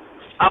confidence.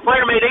 A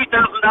player made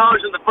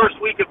 $8,000 in the first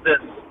week of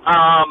this,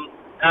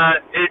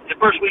 the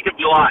first week of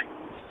July.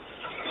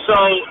 So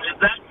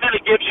that kind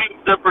of gives you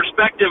the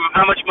perspective of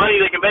how much money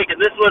they can make, and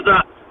this was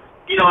a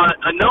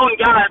known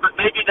guy, but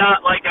maybe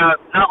not like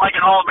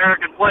an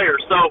All-American player.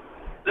 So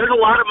there's a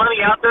lot of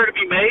money out there to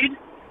be made.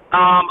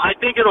 I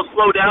think it'll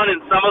slow down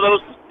in some of those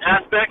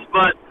aspects,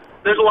 but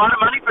there's a lot of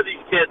money for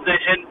these kids.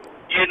 And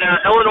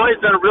Illinois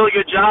has done a really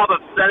good job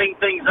of setting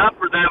things up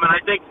for them, and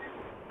I think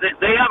that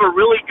they have a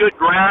really good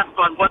grasp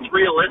on what's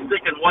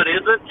realistic and what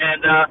isn't.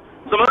 And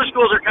some other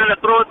schools are kind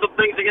of throwing some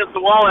things against the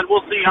wall, and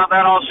we'll see how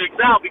that all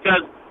shakes out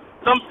because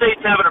some states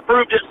haven't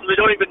approved it, so they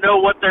don't even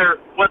know what their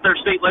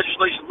state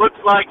legislation looks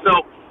like.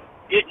 So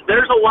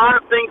there's a lot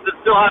of things that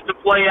still have to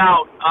play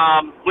out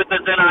with this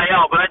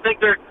NIL. But I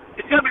think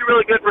it's going to be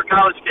really good for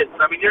college kids.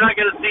 I mean, you're not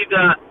going to see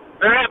they're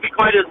not going to be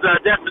quite as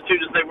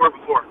destitute as they were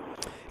before.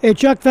 Hey,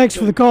 Chuck, thanks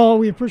for the call.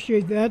 We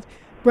appreciate that.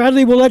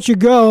 Bradley, we'll let you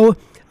go.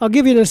 I'll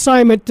give you an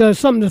assignment,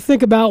 something to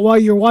think about while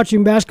you're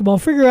watching basketball.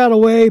 Figure out a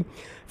way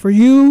for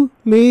you,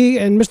 me,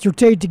 and Mr.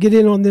 Tate to get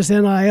in on this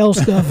NIL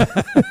stuff.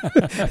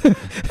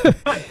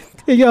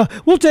 Yeah,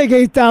 we'll take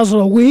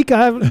 $8,000 a week.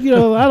 I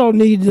don't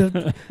need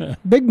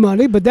big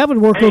money, but that would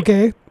work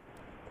okay.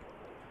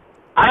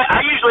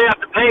 I usually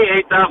have to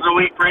pay $8,000 a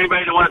week for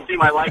anybody to want to see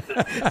my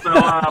likeness. So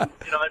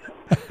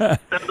it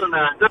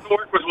doesn't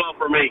work as well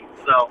for me.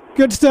 So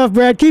good stuff,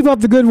 Brad. Keep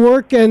up the good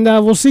work, and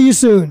we'll see you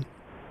soon.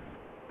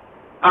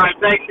 All right,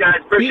 thanks,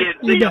 guys. Appreciate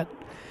it. See you.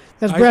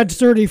 That's Brad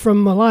Sturdy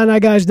from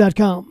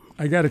IlliniGuys.com.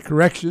 I got a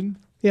correction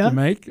to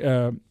make.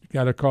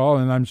 Got a call,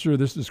 and I'm sure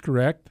this is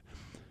correct.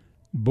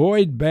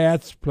 Boyd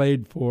Batts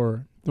played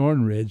for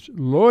Thornridge.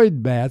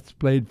 Lloyd Batts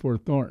played for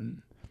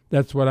Thornton.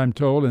 That's what I'm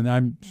told, and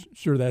I'm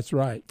sure that's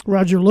right.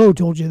 Roger Lowe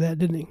told you that,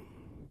 didn't he?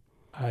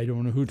 I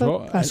don't know who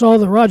told. I saw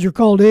that Roger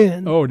called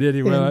in. Oh, did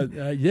he? Well,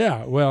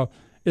 yeah. Well,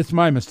 It's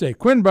my mistake.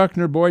 Quinn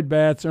Buckner, Boyd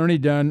Batts, Ernie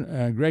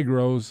Dunn, Greg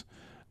Rose,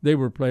 they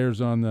were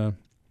players on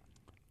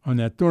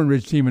that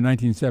Thornridge team in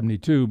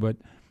 1972, but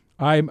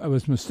I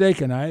was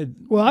mistaken. I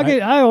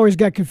always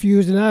got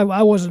confused, and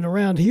I wasn't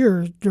around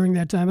here during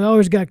that time. I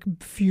always got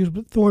confused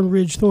with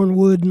Thornridge,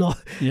 Thornwood, and all.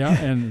 Yeah,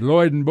 and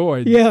Lloyd and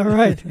Boyd. Yeah,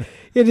 right.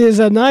 It is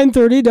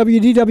 9:30,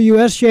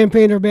 WDWS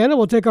Champaign-Urbana.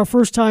 We'll take our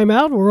first time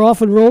out. We're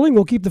off and rolling.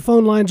 We'll keep the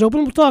phone lines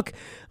open. We'll talk a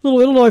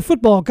little Illinois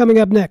football coming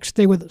up next.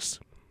 Stay with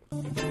us.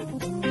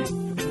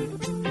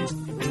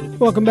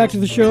 Welcome back to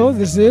the show.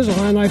 This is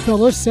Illini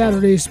Pella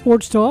Saturday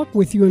Sports Talk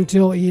with you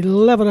until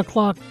 11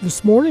 o'clock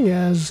this morning.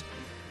 As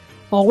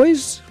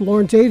always,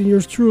 Loren Tate and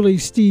yours truly,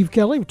 Steve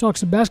Kelly. We'll talk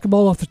some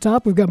basketball off the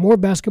top. We've got more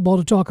basketball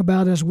to talk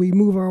about as we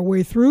move our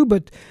way through,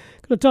 but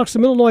going to talk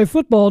some Illinois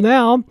football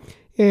now.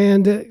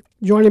 And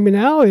joining me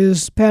now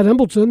is Pat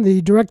Embelton,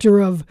 the Director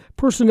of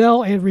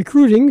Personnel and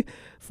Recruiting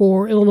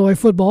for Illinois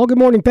football. Good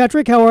morning,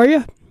 Patrick. How are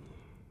you?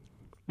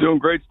 Doing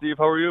great, Steve.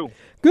 How are you?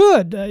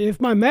 Good.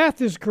 If my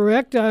math is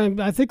correct,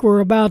 I think we're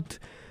about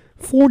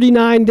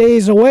 49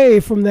 days away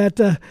from that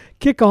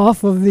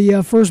kickoff of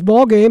the first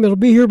ball game. It'll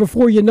be here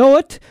before you know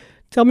it.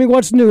 Tell me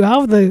what's new.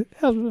 How have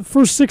the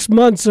first 6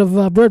 months of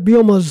Brett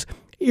Bielema's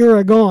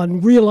era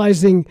gone?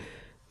 Realizing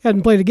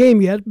hadn't played a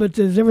game yet, but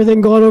has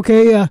everything gone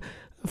okay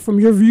from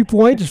your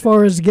viewpoint as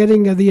far as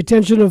getting the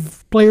attention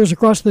of players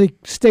across the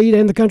state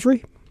and the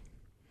country?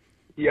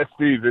 Yes,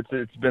 Steve.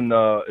 It's been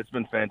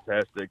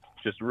fantastic.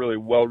 Just really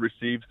well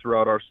received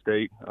throughout our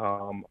state.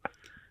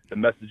 The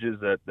messages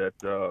that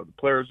the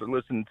players are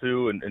listening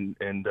to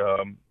and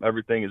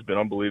everything has been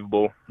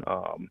unbelievable.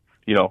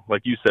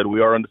 Like you said, we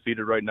are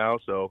undefeated right now,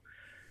 so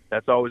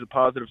that's always a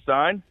positive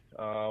sign.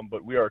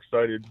 But we are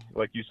excited.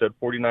 Like you said,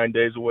 49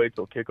 days away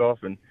till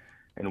kickoff, and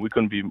we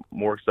couldn't be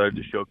more excited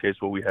to showcase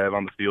what we have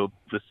on the field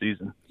this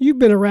season. You've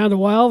been around a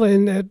while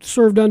and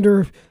served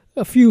under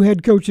a few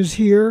head coaches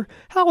here.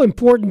 How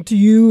important to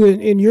you,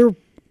 in your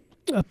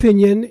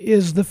opinion,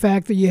 is the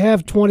fact that you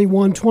have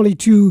 21,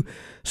 22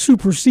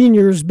 super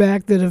seniors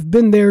back that have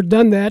been there,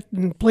 done that,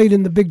 and played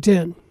in the Big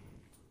Ten?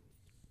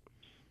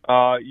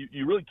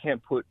 You really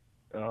can't put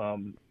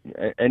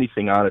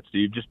anything on it,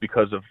 Steve, just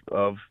because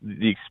of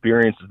the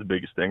experience is the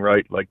biggest thing,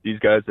 right? Like, these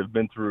guys have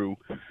been through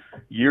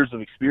years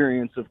of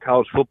experience of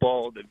college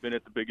football. They've been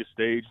at the biggest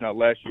stage. Now,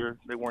 last year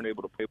they weren't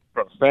able to play in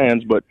front of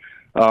fans, but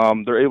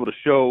they're able to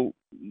show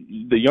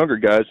the younger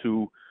guys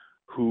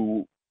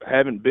who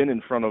haven't been in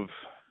front of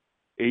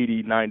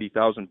 80,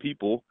 90,000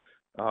 people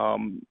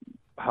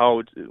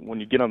how when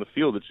you get on the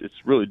field, it's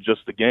really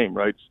just a game,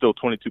 right? Still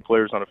 22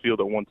 players on a field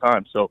at one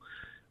time. So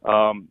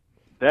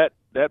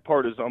that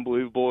part is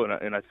unbelievable,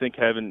 and I think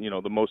having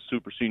the most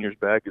super seniors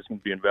back is going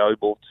to be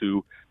invaluable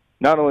to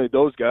not only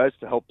those guys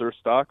to help their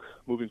stock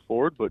moving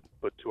forward, but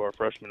to our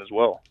freshmen as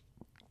well.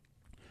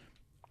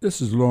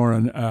 This is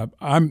Loren.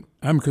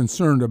 I'm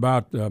concerned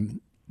about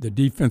the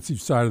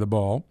defensive side of the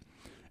ball,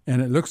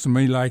 and it looks to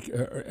me like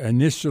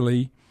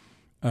initially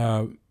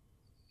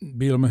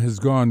Bielema has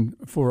gone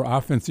for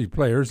offensive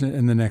players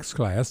in the next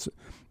class,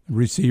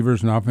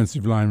 receivers and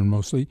offensive linemen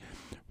mostly.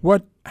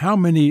 How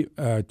many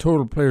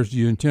total players do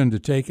you intend to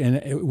take,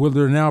 and will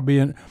there now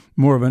be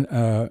more of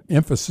an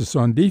emphasis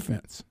on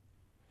defense?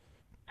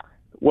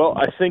 Well,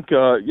 I think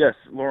yes,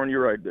 Loren,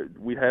 you're right.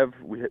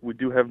 We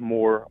do have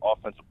more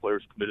offensive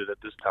players committed at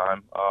this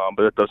time,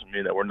 but that doesn't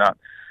mean that we're not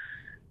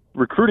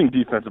recruiting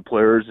defensive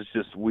players. It's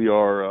just we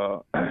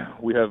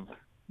have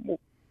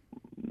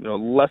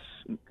less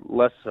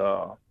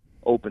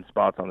open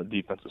spots on the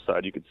defensive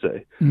side, you could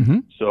say. Mm-hmm.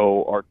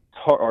 So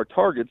our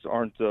targets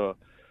aren't.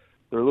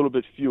 They're a little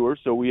bit fewer,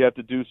 so we have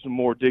to do some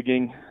more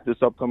digging this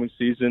upcoming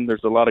season.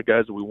 There's a lot of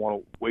guys that we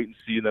want to wait and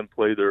see them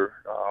play their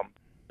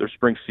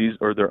spring season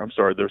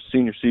their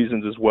senior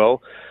seasons as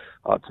well,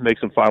 to make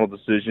some final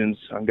decisions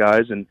on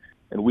guys. And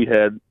we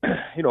had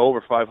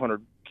over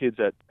 500 kids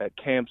at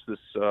camps this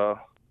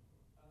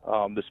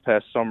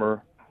past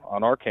summer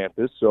on our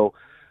campus. So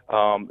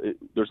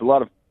there's a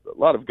lot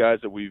of guys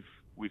that we've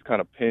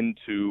kind of pinned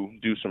to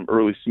do some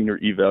early senior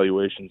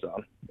evaluations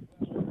on.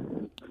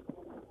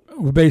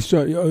 Based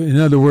on, in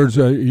other words,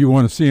 you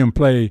want to see them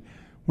play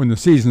when the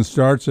season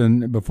starts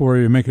and before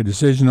you make a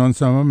decision on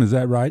some of them. Is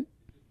that right?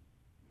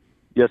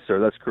 Yes, sir.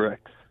 That's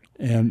correct.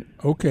 And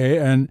okay.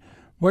 And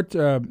what?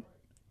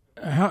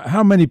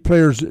 How many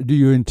players do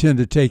you intend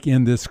to take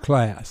in this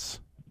class?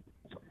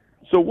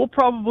 So we'll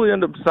probably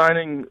end up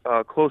signing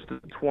close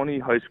to 20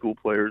 high school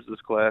players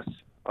this class,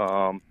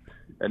 and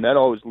that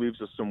always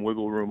leaves us some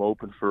wiggle room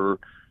open for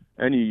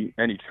any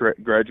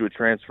graduate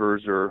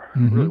transfers or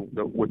really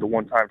with the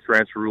one-time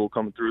transfer rule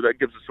coming through. That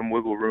gives us some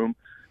wiggle room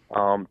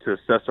to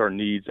assess our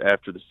needs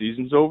after the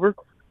season's over,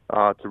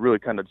 to really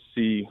kind of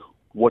see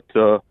what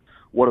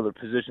other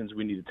positions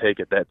we need to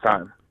take at that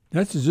time.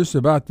 That's just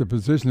about the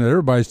position that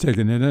everybody's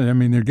taking in it. I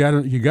mean, you got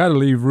to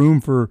leave room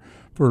for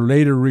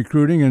later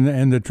recruiting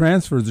and the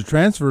transfers. The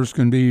transfers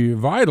can be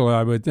vital,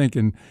 I would think,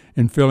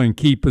 in filling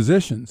key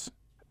positions.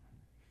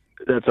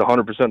 That's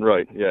 100%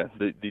 right. Yeah,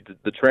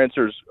 the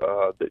transfers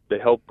they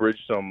help bridge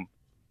some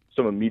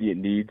some immediate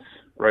needs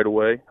right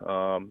away.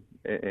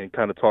 And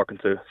kind of talking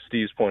to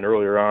Steve's point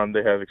earlier on,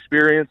 they have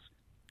experience.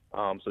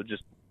 So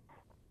just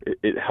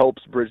it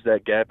helps bridge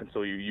that gap, and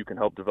so you can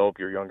help develop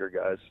your younger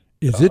guys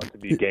to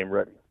be game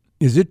ready.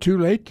 Is it too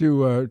late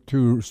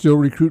to still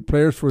recruit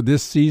players for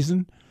this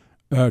season?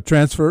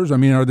 Transfers? I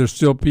mean, are there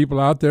still people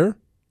out there?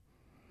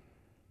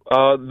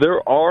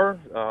 There are.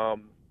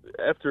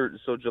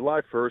 So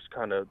July 1st,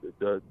 kind of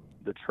the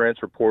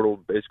transfer portal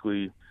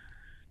basically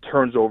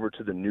turns over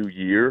to the new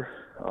year,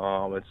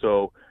 and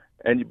so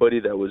anybody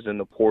that was in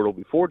the portal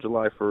before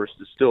July 1st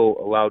is still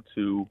allowed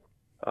to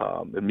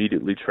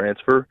immediately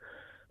transfer.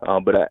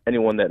 But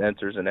anyone that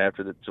enters in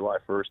after the July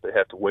 1st, they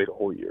have to wait a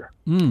whole year.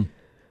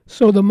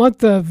 So the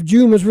month of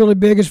June was really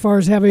big as far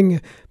as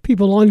having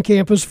people on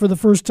campus for the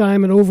first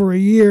time in over a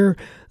year.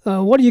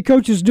 What are you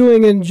coaches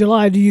doing in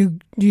July? Do you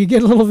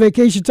get a little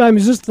vacation time?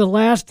 Is this the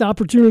last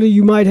opportunity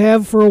you might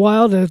have for a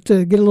while to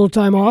get a little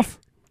time off?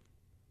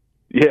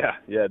 Yeah,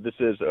 this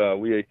is.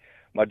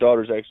 My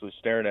daughter's actually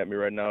staring at me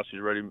right now.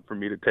 She's ready for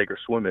me to take her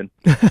swimming.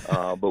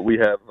 But we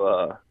have,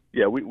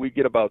 we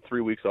get about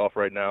 3 weeks off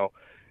right now.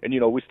 And,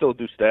 we still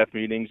do staff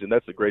meetings, and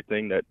that's a great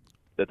thing that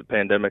the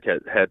pandemic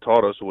had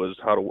taught us was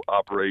how to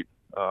operate,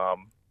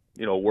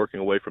 working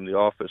away from the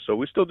office. So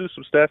we still do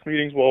some staff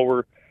meetings while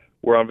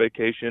we're on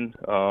vacation.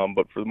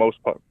 But for the most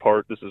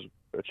part, this is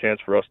a chance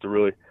for us to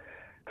really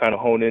kind of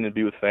hone in and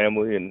be with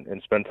family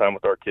and spend time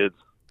with our kids.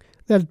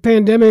 That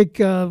pandemic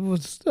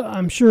was,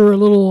 I'm sure, a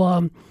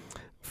little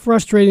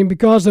frustrating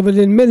because of it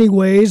in many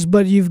ways,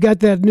 but you've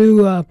got that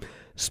new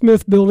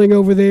Smith building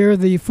over there,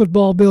 the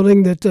football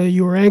building that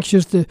you were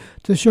anxious to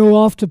show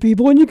off to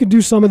people, and you can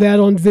do some of that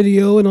on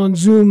video and on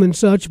Zoom and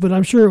such, but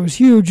I'm sure it was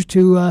huge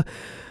to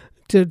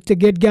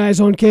get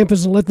guys on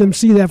campus and let them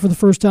see that for the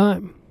first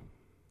time.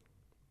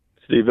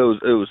 Steve, it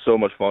was so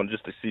much fun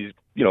just to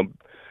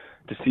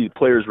see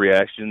players'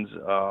 reactions,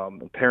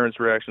 and parents'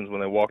 reactions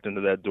when they walked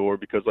into that door,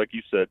 because like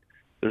you said,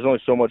 there's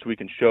only so much we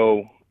can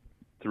show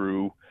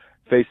through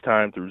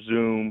FaceTime, through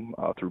Zoom,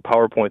 through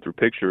PowerPoint, through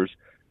pictures,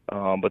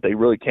 but they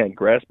really can't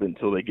grasp it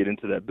until they get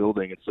into that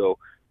building. And so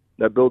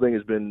that building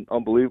has been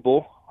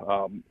unbelievable,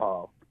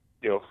 for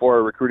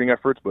our recruiting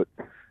efforts, but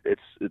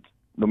it's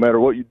no matter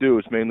what you do,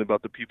 it's mainly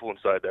about the people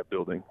inside that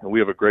building. And we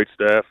have a great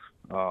staff,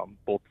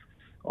 both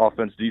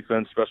offense,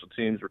 defense, special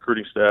teams,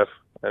 recruiting staff,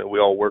 and we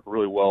all work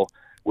really well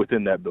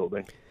within that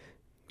building.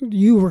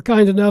 You were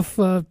kind enough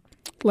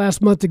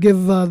last month to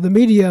give the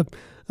media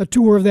a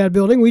tour of that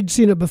building. We'd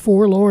seen it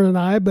before, Loren and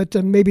I, but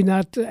maybe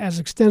not as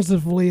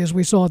extensively as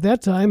we saw at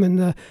that time.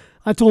 And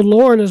I told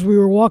Loren as we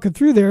were walking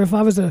through there, if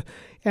I was an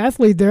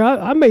athlete there,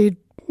 I may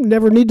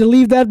never need to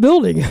leave that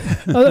building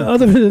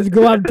other than to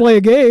go out and play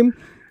a game.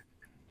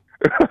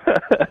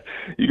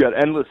 You got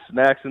endless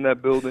snacks in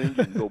that building.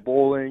 You can go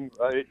bowling,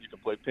 right? You can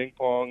play ping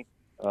pong.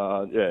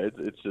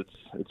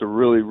 It's a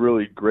really,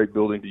 really great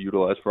building to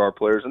utilize for our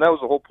players. And that was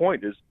the whole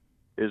point is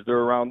they're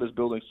around this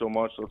building so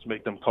much, so let's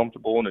make them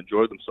comfortable and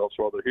enjoy themselves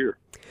while they're here.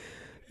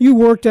 You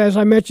worked, as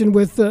I mentioned,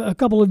 with a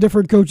couple of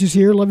different coaches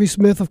here, Lovie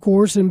Smith, of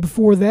course, and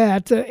before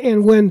that.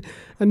 And when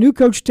a new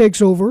coach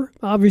takes over,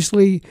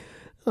 obviously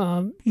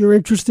you're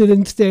interested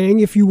in staying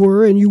if you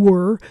were, and you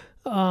were.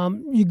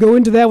 You go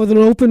into that with an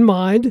open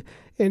mind,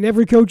 and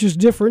every coach is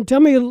different.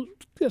 Tell me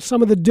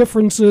some of the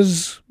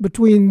differences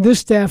between this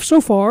staff so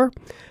far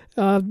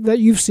that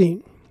you've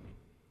seen.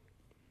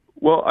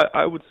 Well,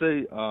 I would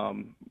say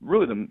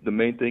really the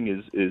main thing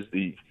is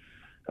the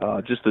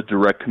just the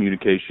direct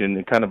communication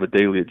and kind of a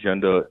daily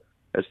agenda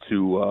as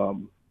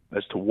to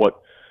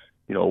what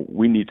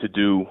we need to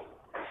do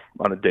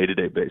on a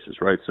day-to-day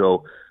basis, right?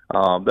 So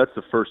that's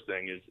the first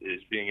thing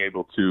is being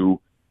able to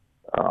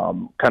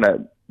kind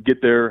of get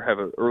there, have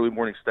an early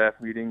morning staff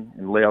meeting,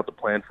 and lay out the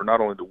plan for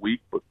not only the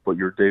week but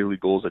your daily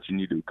goals that you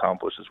need to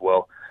accomplish as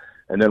well.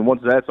 And then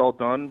once that's all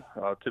done,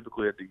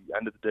 typically at the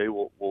end of the day,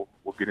 we'll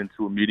get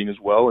into a meeting as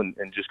well and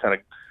just kind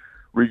of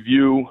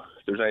review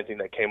if there's anything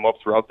that came up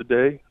throughout the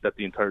day that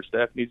the entire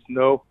staff needs to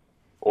know,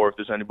 or if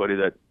there's anybody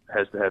that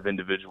has to have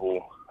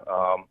individual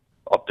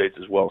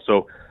updates as well.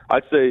 So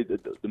I'd say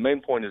that the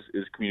main point is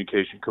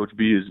communication. Coach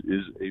B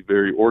is a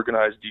very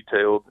organized,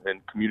 detailed,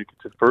 and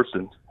communicative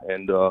person,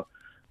 and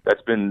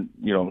that's been,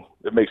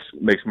 it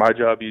makes my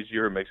job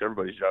easier. It makes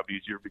everybody's job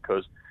easier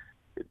because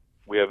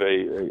we have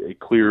a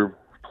clear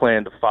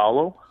plan to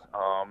follow,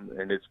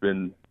 and it's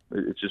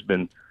just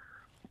been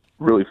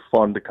really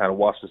fun to kind of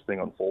watch this thing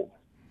unfold.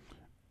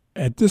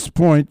 At this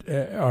point,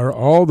 are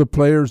all the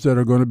players that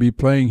are going to be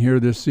playing here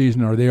this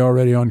season, are they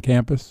already on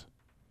campus?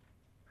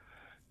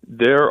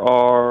 There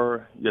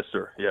are, yes,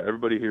 sir. Yeah,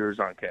 everybody here is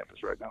on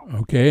campus right now.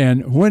 Okay,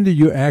 and when do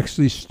you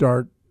actually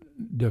start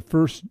the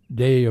first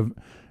day of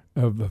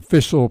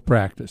official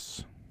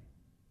practice?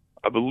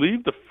 I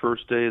believe the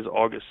first day is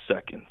August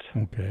 2nd.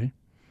 Okay.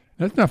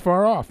 That's not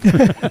far off.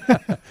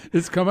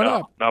 It's coming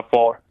up. Not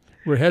far.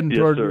 We're heading yes,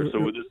 toward. Sir.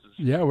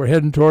 So we're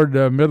heading toward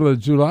the middle of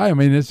July. I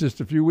mean, it's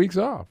just a few weeks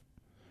off.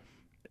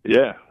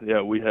 Yeah.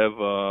 We have.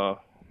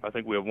 I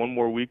think we have one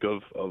more week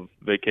of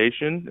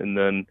vacation, and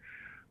then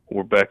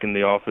we're back in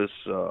the office,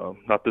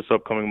 not this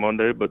upcoming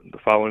Monday, but the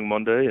following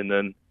Monday. And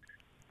then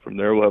from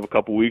there, we'll have a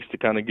couple weeks to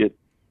kind of get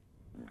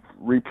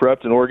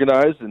re-prepped and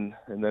organized, and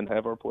then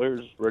have our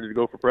players ready to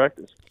go for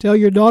practice. Tell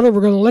your daughter we're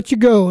going to let you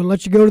go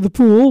to the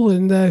pool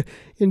and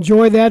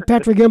enjoy that.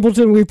 Patrick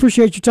Embelton, we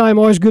appreciate your time.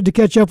 Always good to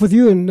catch up with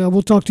you, and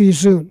we'll talk to you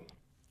soon.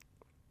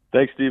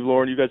 Thanks, Steve,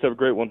 Lauren. You guys have a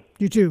great one.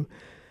 You too.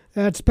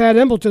 That's Pat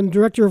Embelton,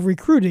 Director of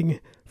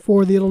Recruiting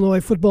for the Illinois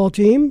football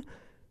team,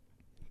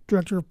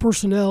 Director of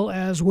Personnel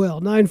as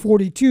well.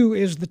 9:42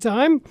 is the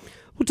time.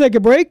 We'll take a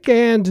break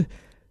and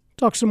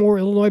talk some more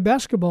Illinois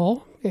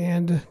basketball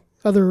and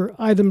other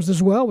items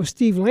as well with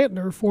Steve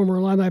Lanter, former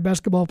Illini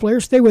basketball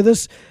player. Stay with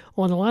us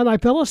on Illini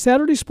Pella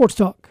Saturday Sports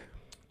Talk.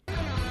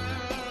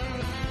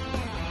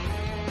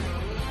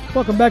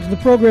 Welcome back to the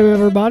program,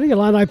 everybody.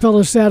 Illini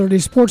Pella Saturday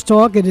Sports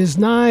Talk. It is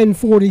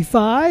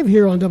 9:45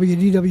 here on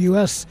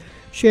WDWS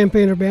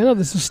Champaign-Urbana.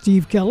 This is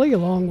Steve Kelly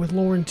along with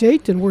Loren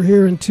Tate, and we're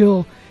here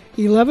until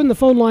 11. The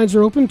phone lines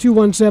are open,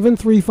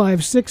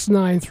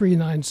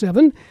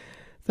 217-356-9397.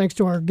 Thanks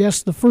to our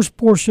guest, the first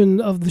portion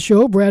of the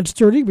show, Brad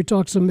Sturdy. We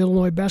talked some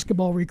Illinois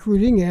basketball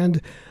recruiting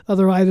and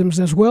other items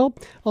as well.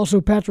 Also,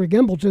 Patrick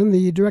Embelton,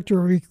 the Director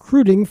of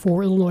Recruiting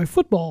for Illinois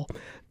football,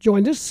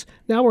 joined us.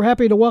 Now we're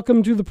happy to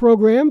welcome to the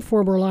program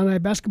former Illini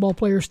basketball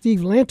player Steve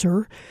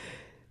Lanter,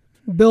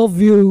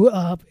 Bellevue,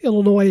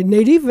 Illinois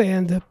native,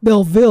 and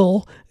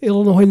Belleville,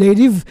 Illinois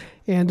native,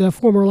 and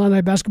former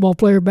Illini basketball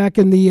player back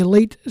in the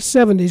late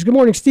 70s. Good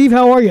morning, Steve.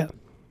 How are you?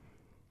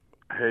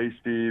 Hey,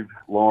 Steve,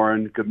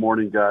 Lauren. Good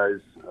morning, guys.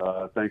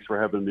 Thanks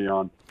for having me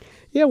on.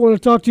 Yeah, I want to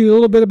talk to you a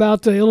little bit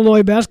about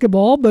Illinois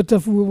basketball, but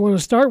if we want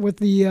to start with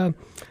the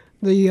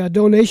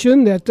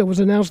donation that was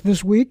announced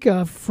this week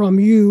from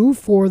you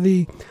for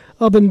the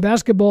Embelton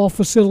basketball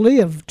facility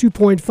of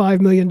 $2.5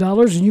 million,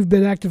 and you've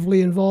been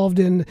actively involved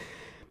in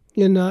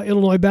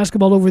Illinois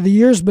basketball over the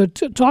years. But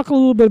talk a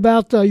little bit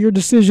about your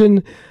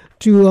decision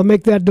to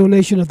make that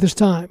donation at this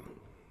time.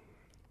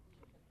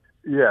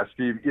 Yeah,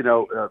 Steve,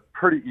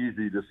 pretty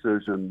easy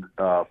decision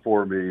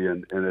for me,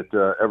 and it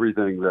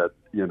everything that,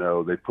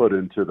 they put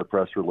into the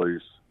press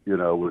release,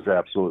 was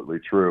absolutely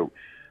true.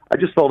 I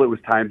just felt it was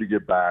time to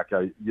give back.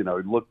 I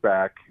look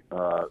back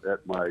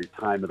at my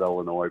time at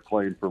Illinois,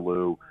 playing for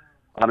Lou,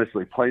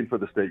 honestly, playing for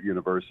the State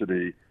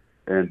University,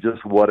 and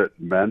just what it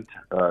meant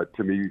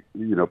to me,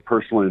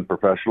 personally and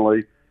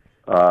professionally.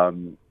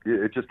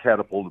 It just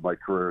catapulted my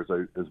career,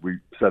 as we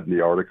said in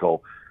the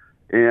article.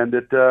 And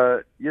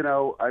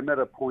I'm at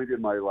a point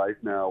in my life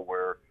now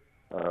where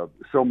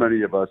so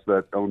many of us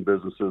that own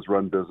businesses,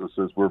 run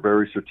businesses, we're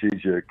very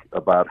strategic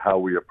about how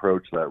we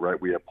approach that, right?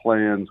 We have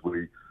plans,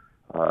 we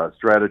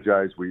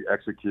strategize, we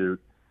execute.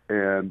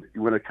 And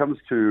when it comes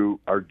to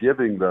our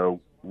giving, though,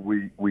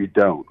 we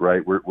don't,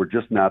 right? We're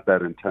just not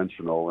that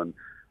intentional. And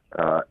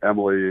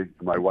Emily,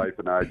 my wife,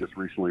 and I just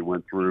recently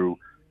went through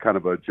kind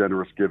of a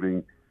generous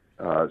giving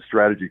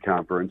strategy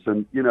conference,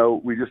 and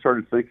we just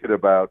started thinking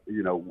about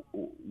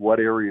what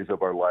areas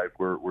of our life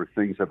where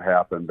things have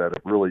happened that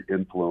have really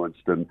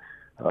influenced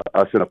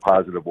us in a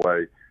positive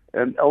way.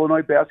 And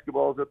Illinois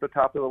basketball is at the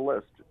top of the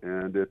list,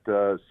 and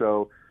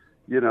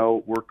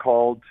we're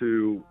called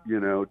to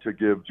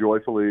give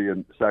joyfully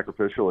and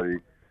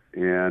sacrificially,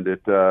 and this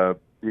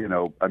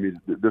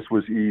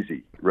was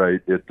easy,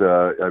 right?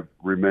 I've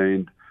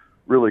remained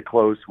really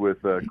close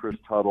with Chris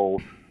Tuttle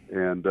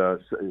and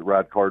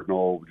Rod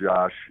Cardinal,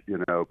 Josh,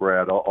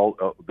 Brad,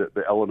 all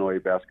the Illinois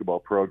basketball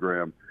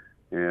program.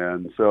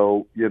 And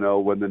so,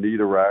 when the need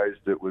arose,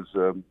 it was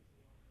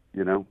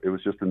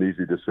just an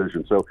easy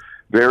decision. So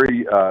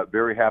very,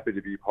 very happy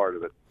to be part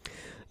of it.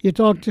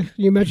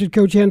 You mentioned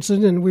Coach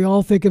Henson, and we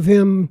all think of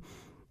him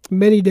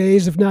many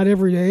days, if not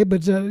every day,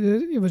 but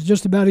it was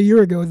just about a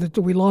year ago that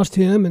we lost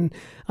him, and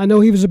I know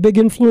he was a big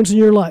influence in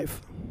your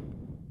life.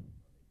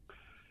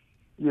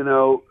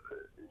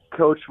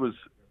 Coach was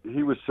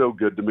so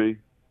good to me,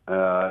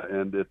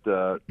 and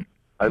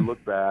I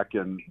look back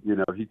and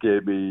he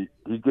gave me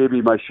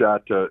my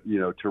shot to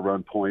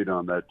run point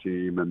on that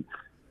team, and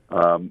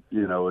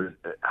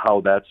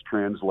how that's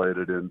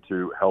translated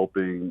into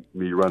helping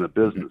me run a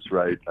business,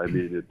 right? I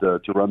mean, to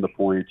run the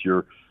point,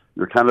 you're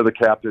kind of the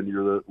captain,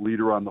 you're the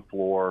leader on the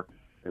floor,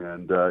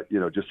 and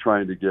just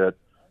trying to get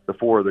the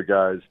four of the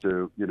guys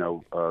to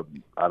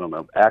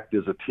act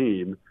as a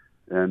team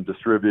and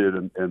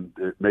distribute and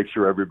make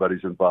sure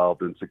everybody's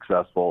involved and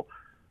successful.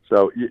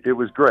 So it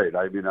was great.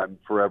 I mean, I'm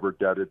forever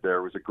indebted there.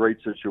 It was a great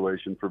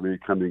situation for me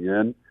coming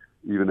in,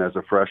 even as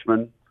a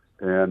freshman,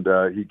 and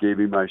he gave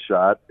me my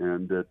shot,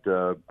 and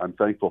I'm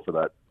thankful for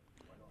that.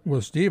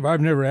 Well, Steve,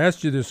 I've never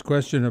asked you this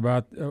question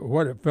about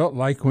what it felt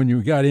like when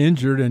you got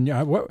injured, and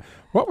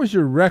what was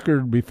your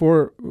record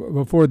before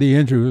the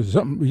injury? Was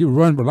something you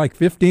run for like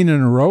 15 in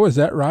a row? Is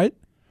that right?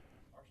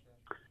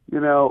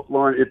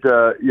 Lauren, it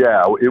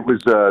was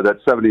that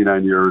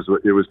 79 years.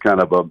 It was kind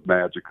of a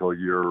magical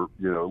year,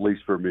 at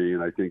least for me,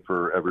 and I think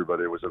for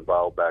everybody that was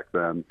involved back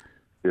then.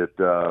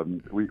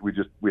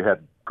 We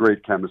had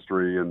great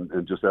chemistry,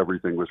 and just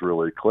everything was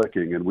really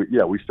clicking. And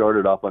we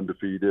started off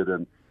undefeated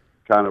and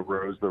kind of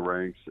rose the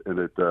ranks, and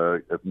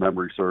if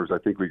memory serves, I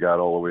think we got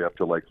all the way up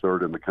to like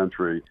third in the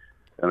country.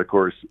 And of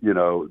course,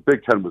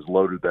 Big Ten was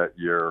loaded that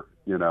year.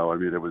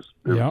 It was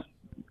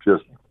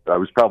just, I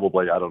was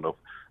probably, I don't know,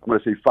 I'm going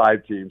to say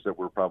 5 teams that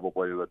were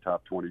probably in the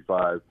top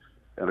 25.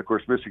 And of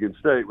course, Michigan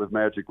State with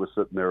Magic was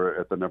sitting there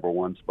at the number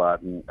 1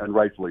 spot, and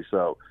rightfully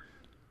so.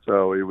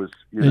 So it was,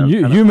 and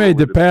you made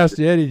the pass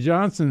to Eddie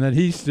Johnson that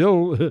he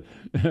still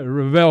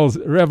revels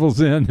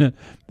in,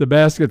 the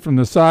basket from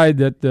the side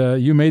that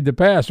you made the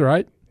pass,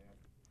 right?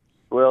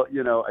 Well,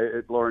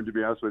 Loren, to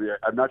be honest with you,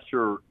 I'm not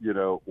sure,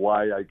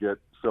 why I get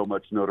so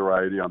much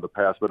notoriety on the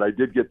pass, but I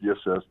did get the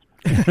assist,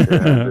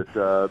 and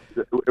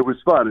it was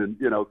fun.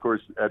 And of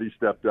course, Eddie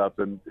stepped up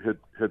and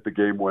hit the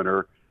game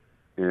winner,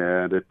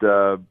 and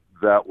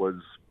that was,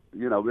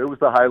 it was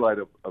the highlight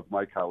of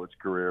my college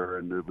career,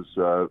 and it was,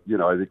 I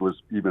think it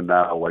was even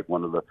now like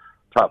one of the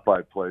top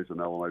 5 plays in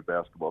Illinois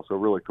basketball. So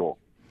really cool.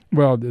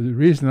 Well, the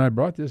reason I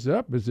brought this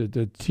up is that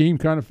the team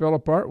kind of fell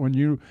apart when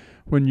you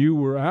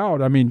were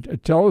out. I mean,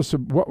 tell us,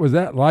 what was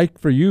that like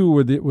for you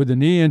with the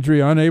knee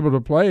injury, unable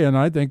to play? And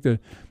I think the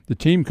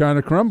team kind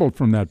of crumbled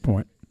from that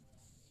point.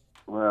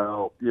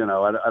 Well,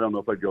 I don't know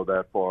if I'd go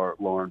that far,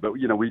 Loren, but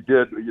we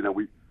did.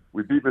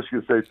 We beat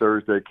Michigan State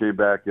Thursday, came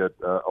back at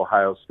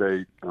Ohio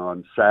State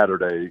on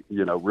Saturday.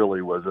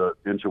 Really was an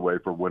inch away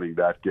from winning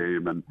that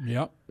game. And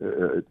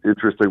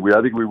interesting,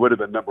 I think we would have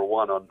been number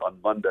 1 on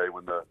Monday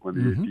when the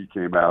AP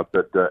came out.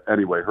 But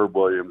anyway, Herb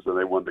Williams, and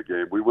they won the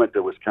game. We went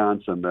to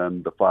Wisconsin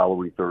then the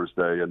following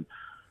Thursday, and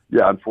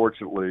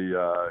unfortunately,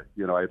 I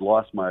had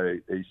lost my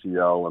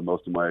ACL and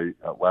most of my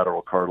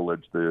lateral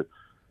cartilage the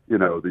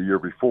year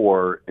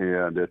before,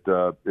 and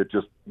it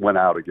just went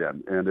out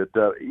again. And it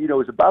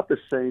was about the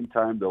same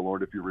time, though,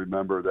 Lord, if you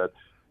remember that,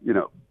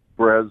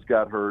 Brez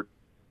got hurt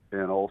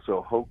and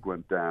also Hoke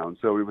went down.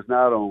 So it was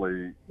not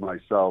only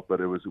myself, but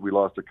we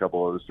lost a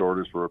couple of the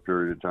starters for a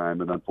period of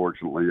time, and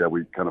unfortunately,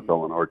 we kind of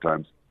fell in hard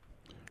times.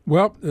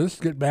 Well, let's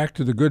get back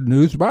to the good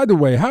news. By the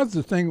way, how's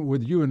the thing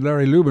with you and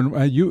Larry Lubin?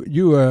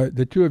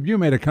 The two of you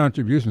made a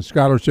contribution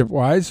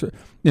scholarship-wise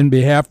in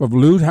behalf of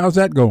Lou. How's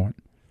that going?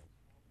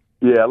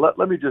 Yeah,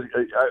 let me just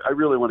 – I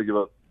really want to give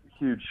a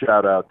huge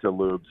shout-out to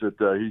Lubes.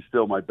 He's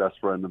still my best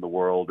friend in the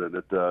world, and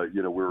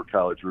we were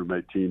college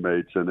roommate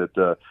teammates, and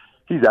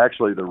he's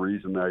actually the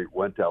reason I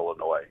went to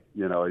Illinois.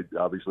 I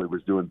obviously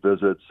was doing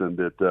visits, and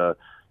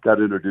got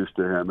introduced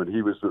to him, and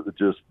he was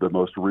just the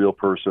most real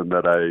person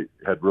that I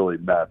had really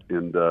met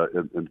in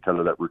kind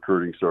of that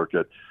recruiting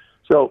circuit.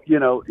 So,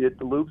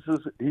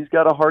 Lubes he's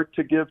got a heart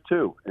to give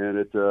too, and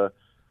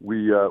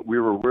we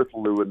were with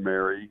Lou and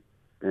Mary.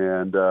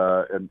 And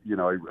I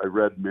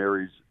read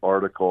Mary's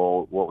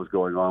article, what was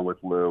going on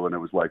with Lou, and it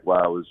was like,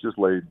 wow, it was just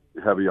laid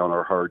heavy on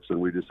our hearts, and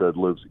we just said,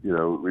 Lou,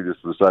 we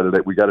just decided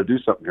that we got to do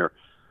something here.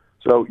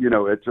 So,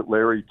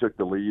 Larry took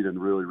the lead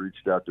and really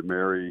reached out to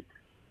Mary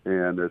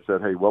and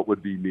said, hey, what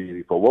would be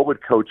meaningful? What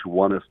would Coach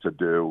want us to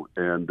do?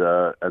 And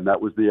that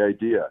was the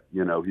idea.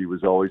 He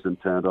was always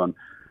intent on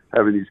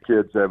having these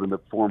kids, having the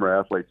former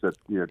athletes that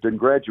didn't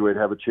graduate,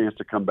 have a chance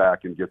to come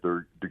back and get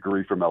their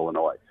degree from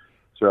Illinois.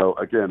 So,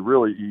 again,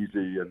 really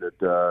easy in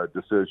that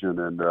decision,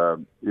 and,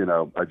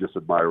 I just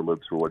admire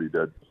Libs for what he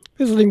did.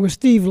 Visiting with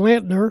Steve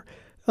Lanter.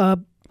 Tell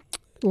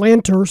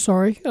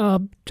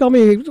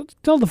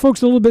the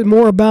folks a little bit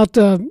more about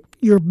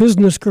your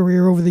business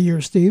career over the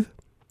years, Steve.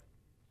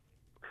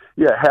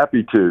 Yeah,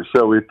 happy to.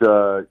 So,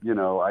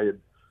 I had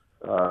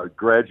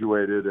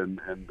graduated,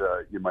 and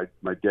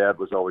my dad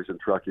was always in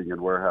trucking and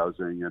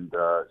warehousing, and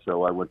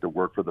so I went to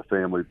work for the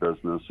family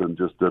business and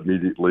just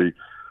immediately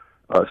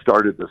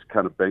started this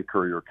kind of bank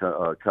courier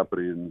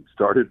company and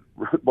started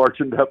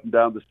marching up and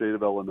down the state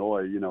of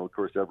Illinois. Of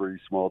course,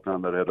 every small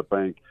town that had a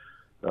bank,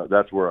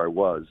 that's where I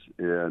was,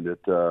 and it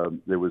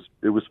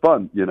was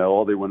fun.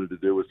 All they wanted to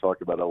do was talk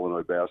about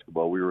Illinois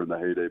basketball. We were in the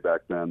heyday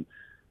back then,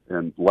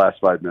 and last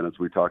 5 minutes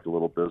we talked a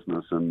little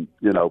business, and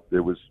it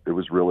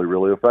was really,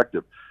 really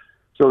effective.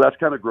 So that's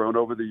kind of grown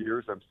over the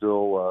years. I'm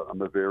still I'm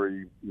a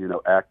very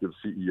active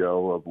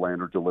CEO of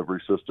Lanter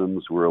Delivery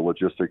Systems. We're a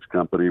logistics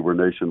company. We're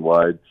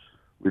nationwide.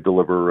 We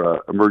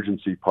deliver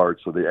emergency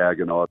parts of the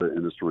ag and auto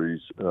industries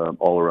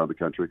all around the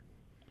country.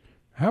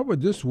 How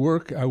would this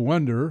work, I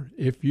wonder,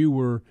 if you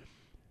were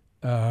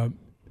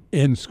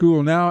in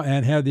school now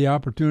and had the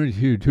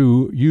opportunity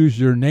to use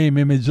your name,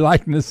 image,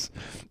 likeness?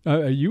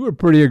 You were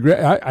pretty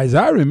aggressive. As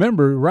I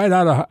remember, right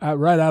out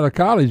of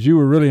college, you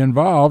were really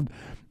involved.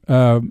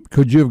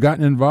 Could you have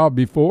gotten involved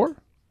before?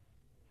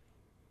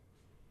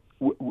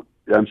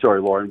 I'm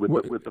sorry, Loren,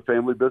 with the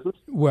family business?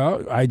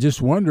 Well, I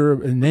just wonder,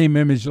 name,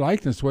 image,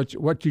 likeness, what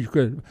you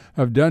could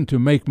have done to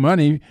make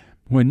money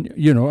when,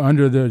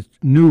 under the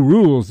new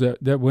rules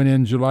that went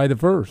in July the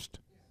 1st.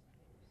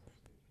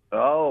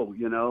 Oh,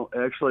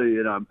 actually,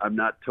 I'm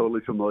not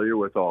totally familiar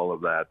with all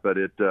of that, but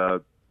I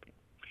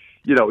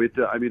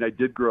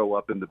did grow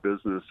up in the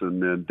business,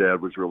 and then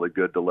Dad was really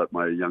good to let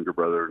my younger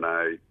brother and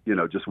I,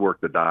 just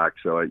work the dock.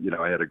 So I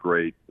had a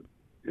great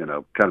kind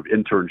of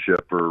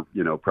internship for,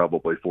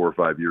 probably 4 or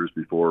 5 years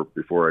before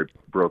I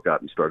broke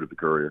out and started the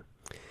Courier.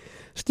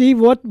 Steve,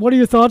 what are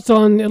your thoughts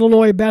on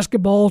Illinois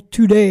basketball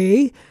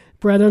today?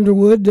 Brad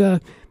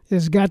Underwood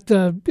has got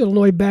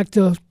Illinois back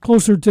to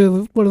closer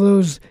to one of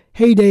those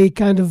heyday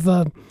kind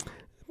of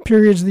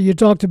periods that you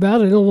talked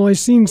about, and Illinois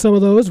seen some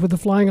of those with the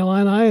Flying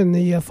Illini and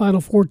the Final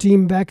Four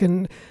team back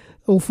in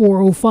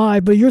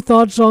 04-05. But your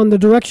thoughts on the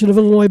direction of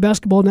Illinois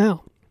basketball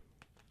now?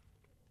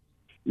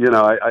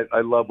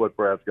 I love what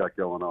Brad's got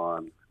going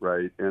on,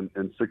 right? And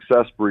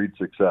success breeds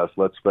success.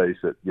 Let's face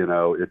it.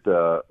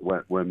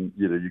 When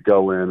you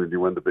go in and you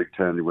win the Big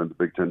Ten, you win the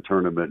Big Ten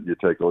tournament, you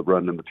take a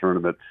run in the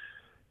tournament.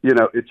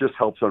 It just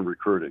helps on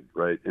recruiting,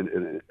 right?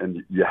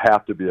 And you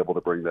have to be able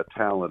to bring that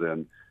talent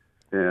in.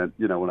 And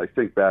when I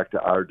think back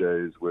to our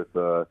days with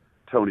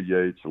Tony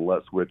Yates and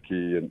Les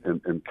Whitkey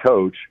and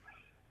Coach,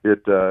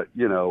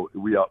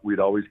 we'd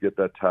always get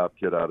that top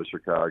kid out of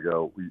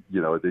Chicago.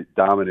 They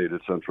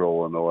dominated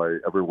Central Illinois.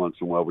 Every once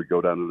in a while, we'd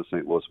go down to the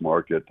St. Louis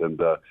market and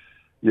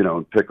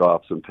pick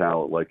off some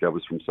talent. Like I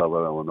was from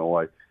Southern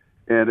Illinois,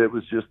 and it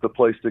was just the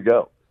place to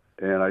go.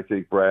 And I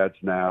think Brad's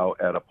now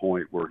at a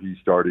point where he's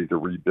starting to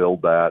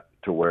rebuild that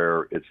to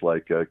where it's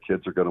like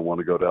kids are going to want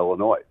to go to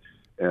Illinois.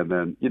 And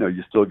then,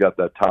 you still got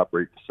that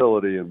top-rate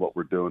facility, and what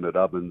we're doing at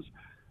Ovens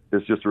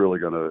is just really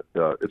going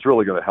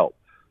to help.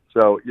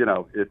 So,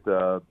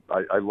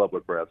 I love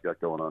what Brad's got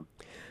going on.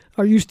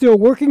 Are you still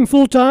working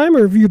full-time,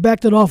 or have you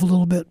backed it off a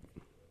little bit?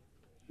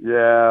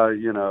 Yeah,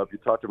 if you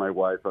talk to my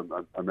wife,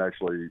 I'm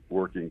actually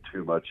working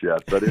too much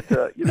yet. But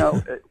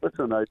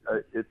listen,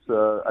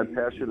 I'm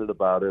passionate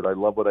about it. I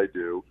love what I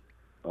do.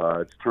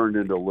 It's turned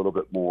into a little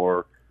bit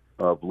more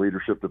of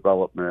leadership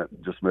development,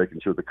 and just making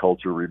sure the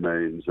culture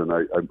remains. And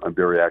I'm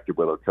very active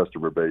with our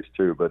customer base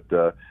too. But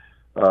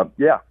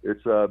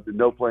it's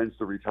no plans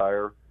to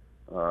retire.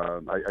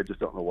 I just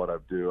don't know what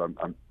I'd do.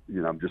 I'm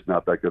just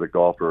not that good a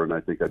golfer, and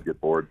I think I'd get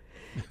bored.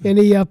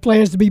 Any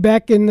plans to be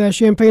back in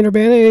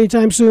Champaign-Urbana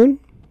anytime soon?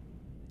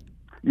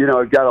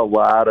 I've got a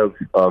lot of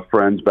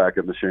friends back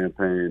in the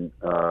Champaign,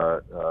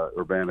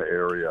 Urbana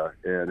area,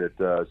 and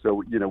I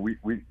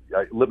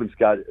live in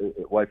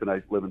wife and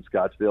I live in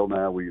Scottsdale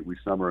now. We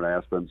summer in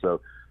Aspen, so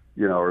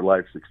our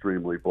life's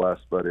extremely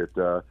blessed. But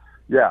I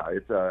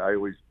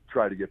always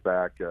try to get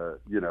back, at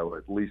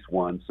least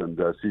once and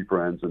see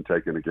friends and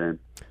take in a game.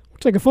 We'll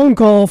take a phone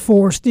call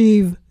for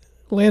Steve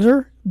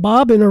Lanter.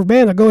 Bob in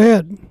Urbana, go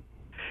ahead.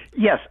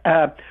 Yes,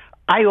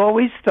 I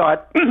always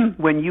thought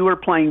when you were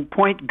playing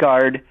point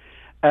guard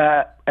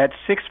at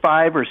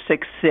 6'5" or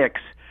 6'6",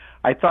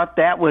 I thought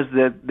that was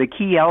the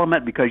key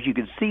element, because you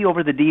could see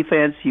over the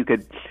defense, you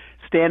could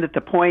stand at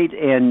the point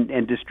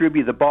and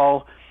distribute the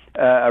ball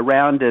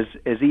around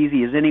as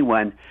easy as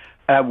anyone.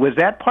 Was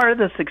that part of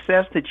the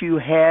success that you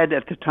had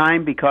at the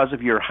time because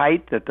of your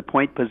height at the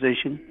point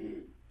position?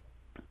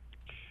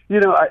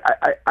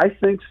 I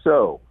think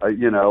so.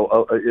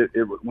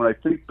 When I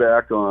think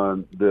back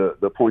on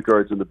the point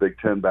guards in the Big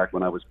Ten back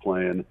when I was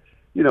playing,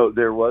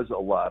 there was a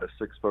lot of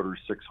 6-footers,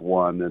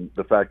 6'1", and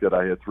the fact that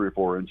I had 3 or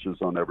 4 inches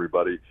on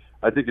everybody,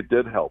 I think it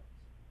did help.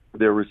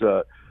 There was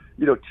it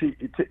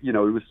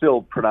was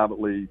still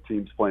predominantly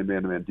teams playing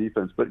man-to-man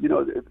defense, but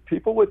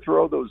people would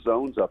throw those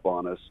zones up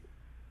on us,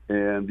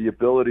 and the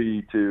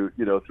ability to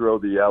throw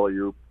the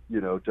alley-oop,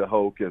 to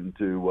Hoke and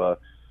to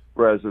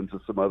Brez and to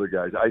some other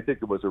guys, I think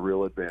it was a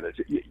real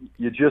advantage.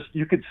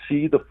 You could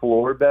see the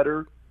floor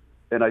better,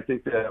 and I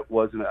think that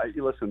wasn't.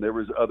 Listen, there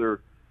was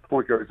other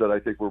point guards that I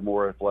think were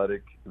more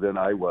athletic than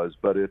I was,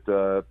 but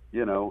I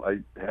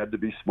had to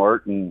be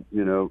smart and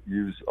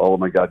use all of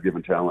my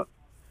God-given talent.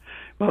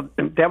 Well,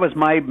 that was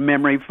my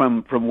memory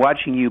from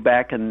watching you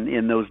back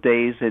in those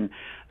days, and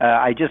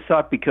I just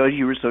thought because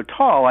you were so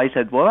tall, I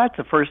said, well, that's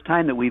the first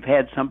time that we've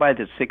had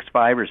somebody that's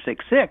 6'5" or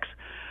 6'6"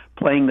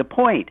 playing the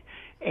point.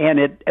 And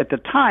at the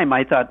time,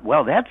 I thought,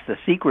 well, that's the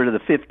secret of the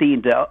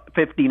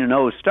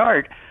 15-0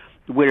 start,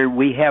 where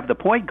we have the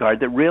point guard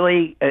that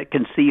really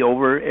can see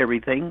over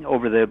everything,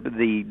 over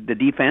the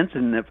defense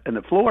and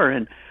the floor.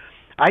 And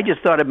I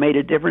just thought it made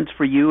a difference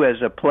for you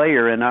as a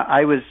player, and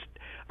I was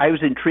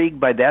intrigued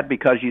by that,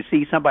 because you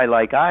see somebody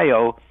like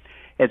Io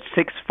at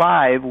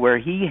 6'5", where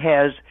he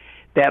has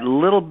that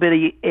little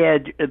bitty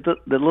edge, the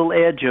little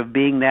edge of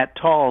being that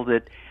tall,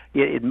 that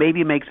it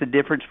maybe makes a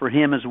difference for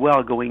him as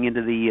well going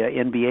into the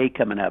NBA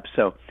coming up.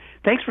 So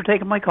thanks for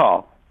taking my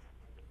call.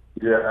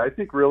 Yeah, I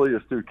think really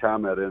astute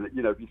comment. And,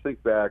 if you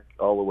think back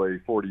all the way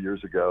 40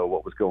 years ago,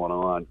 what was going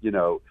on,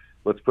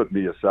 let's put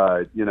me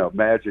aside.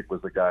 Magic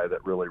was the guy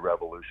that really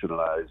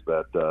revolutionized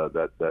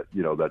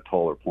that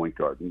taller point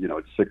guard. And,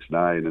 it's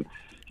 6'9", and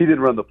he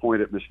didn't run the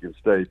point at Michigan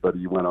State, but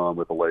he went on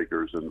with the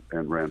Lakers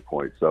and ran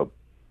point. So,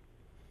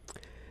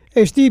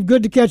 hey, Steve,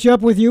 good to catch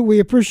up with you. We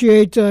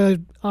appreciate,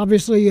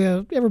 obviously,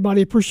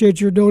 everybody appreciates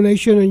your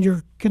donation and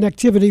your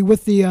connectivity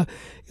with the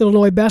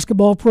Illinois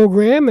basketball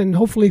program. And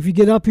hopefully, if you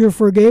get up here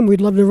for a game,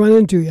 we'd love to run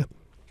into you.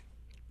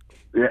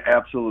 Yeah,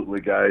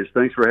 absolutely, guys.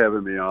 Thanks for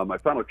having me on. My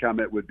final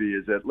comment would be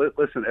is that,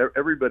 listen,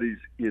 everybody's,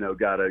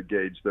 got to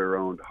gauge their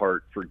own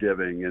heart for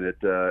giving. And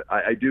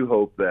I do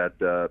hope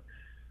that,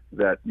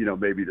 that,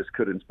 maybe this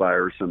could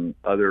inspire some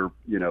other,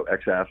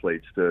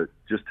 ex-athletes to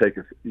just take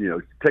a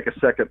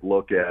second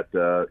look at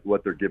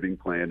what their giving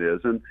plan is.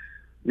 And,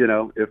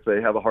 if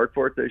they have a heart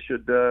for it, they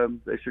should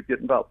get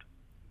involved.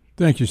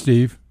 Thank you,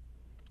 Steve.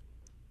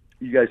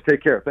 You guys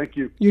take care. Thank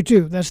you. You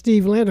too. That's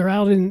Steve Lanter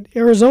out in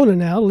Arizona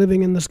now,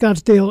 living in the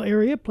Scottsdale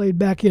area, played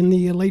back in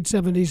the late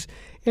 70s,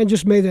 and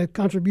just made a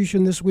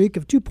contribution this week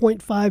of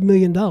 $2.5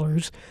 million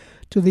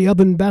to the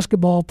Embelton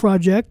basketball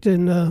project.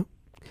 And I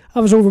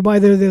was over by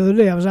there the other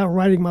day. I was out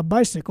riding my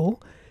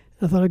bicycle.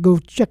 I thought I'd go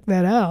check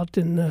that out,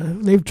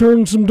 and they've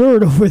turned some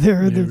dirt over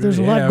there. There's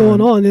a lot going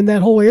on in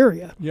that whole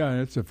area.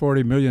 Yeah, it's a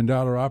 $40 million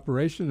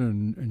operation,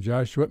 and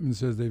Josh Whitman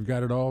says they've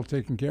got it all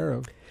taken care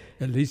of.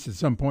 At least at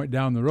some point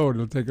down the road.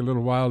 It'll take a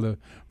little while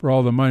for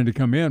all the money to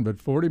come in,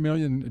 but 40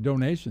 million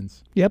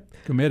donations. Yep.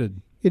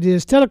 Committed. It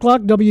is 10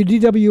 o'clock,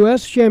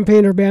 WDWS,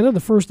 Champaign-Urbana.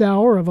 The first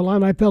hour of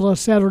Illini Pella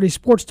Saturday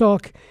Sports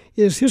Talk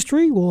is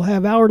history. We'll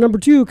have hour number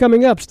 2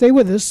 coming up. Stay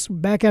with us.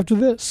 Back after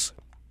this.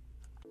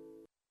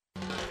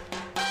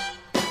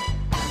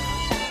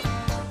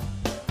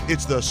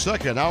 It's the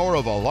second hour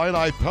of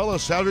Illini Pella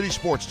Saturday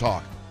Sports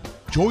Talk.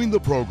 Join the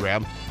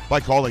program by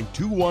calling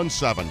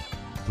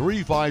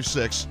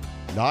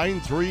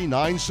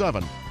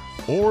 217-356-9397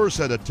 or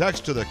send a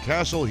text to the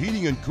Castle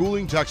Heating and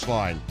Cooling text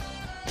line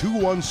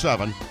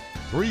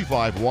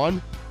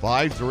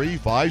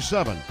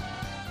 217-351-5357.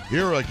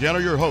 Here again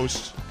are your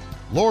hosts,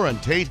 Loren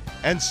Tate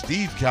and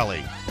Steve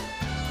Kelly.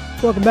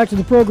 Welcome back to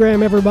the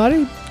program,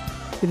 everybody.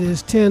 It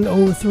is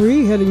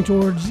 10:03, heading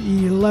towards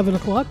 11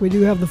 o'clock. We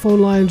do have the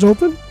phone lines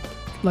open. If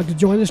you'd like to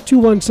join us,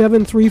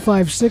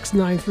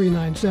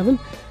 217-356-9397.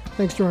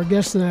 Thanks to our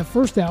guests in that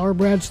first hour,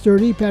 Brad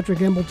Sturdy,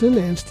 Patrick Embelton,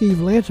 and Steve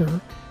Lanter.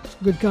 It's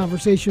a good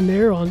conversation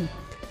there on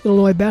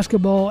Illinois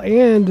basketball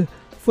and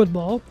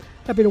football.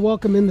 Happy to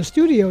welcome in the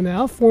studio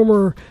now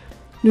former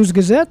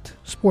News-Gazette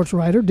sports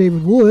writer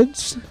David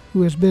Woods,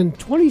 who has been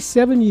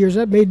 27 years.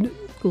 That made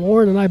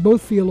Lauren and I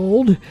both feel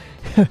old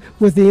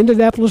with the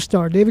Indianapolis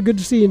Star. David, good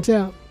to see you in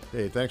town.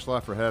 Hey, thanks a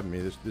lot for having me.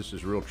 This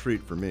is a real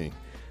treat for me.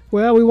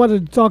 Well, we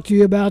wanted to talk to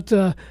you about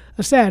a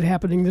sad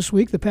happening this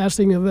week, the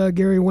passing of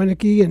Gary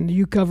Wenneke, and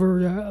you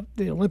cover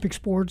the Olympic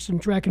sports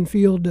and track and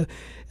field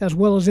as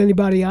well as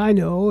anybody I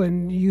know,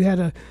 and you had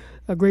a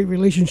great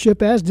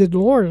relationship, as did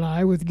Lauren and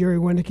I, with Gary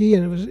Wenneke,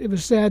 and it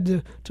was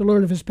sad to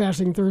learn of his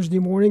passing Thursday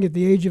morning at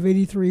the age of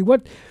 83.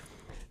 What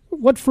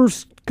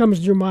first comes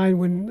to your mind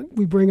when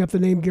we bring up the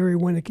name Gary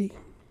Wenneke?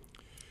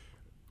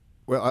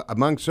 Well,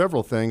 among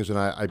several things, and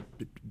I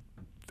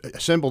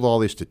assembled all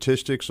these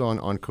statistics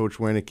on Coach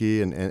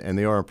Wenneke, and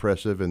they are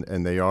impressive,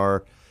 and they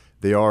are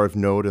of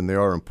note, and they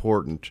are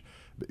important.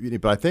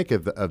 But I think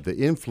of the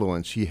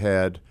influence he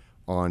had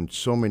on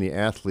so many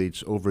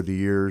athletes over the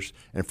years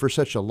and for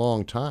such a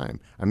long time.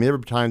 I mean,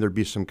 every time there'd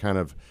be some kind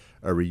of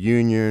a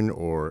reunion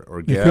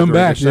or gathering come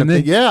back, or something,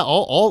 didn't they? Yeah,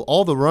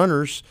 all the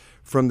runners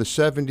from the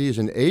 70s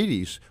and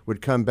 80s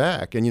would come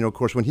back. And, of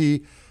course, when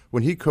he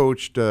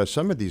coached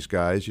some of these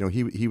guys,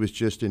 he was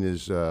just in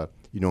his,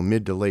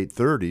 mid to late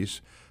 30s,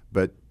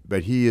 but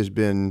he has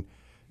been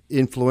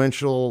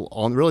influential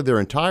on really their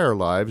entire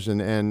lives.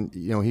 And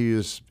he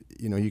is,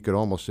 you could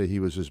almost say he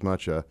was as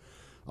much a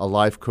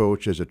life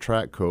coach as a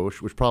track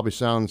coach, which probably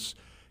sounds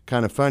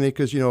kind of funny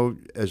because,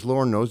 as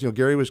Lauren knows,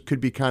 Gary could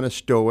be kind of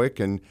stoic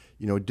and,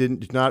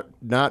 not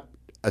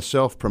a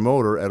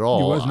self-promoter at all.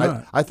 He was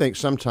not. I think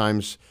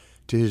sometimes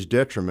to his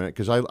detriment,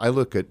 because I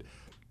look at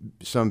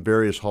some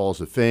various halls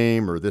of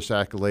fame or this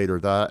accolade or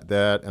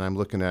that, and I'm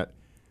looking at,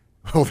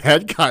 well,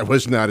 that guy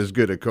was not as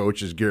good a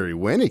coach as Gary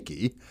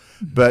Wenneke,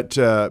 but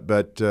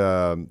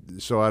so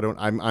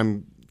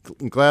I'm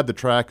glad the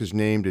track is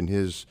named in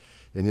his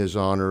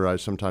honor.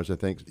 Sometimes I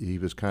think he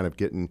was kind of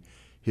getting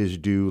his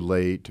due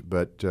late,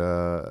 but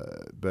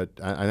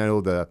I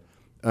know the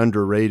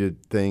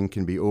underrated thing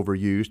can be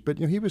overused, but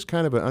he was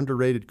kind of an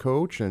underrated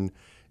coach, and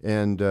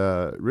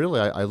really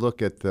I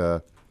look at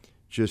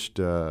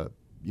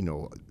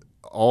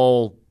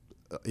all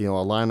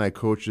Illini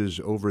coaches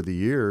over the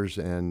years,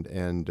 and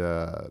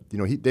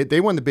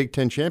they won the Big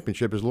Ten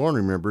championship, as Lauren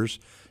remembers,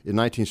 in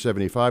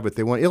 1975. But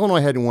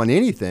Illinois hadn't won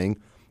anything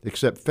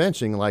except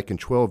fencing in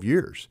 12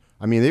 years.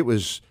 I mean, it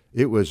was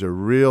a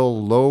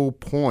real low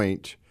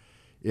point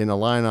in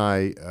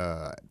Illini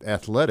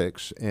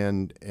athletics,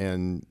 and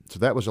so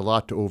that was a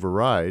lot to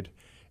override.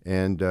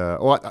 And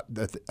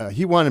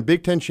he won a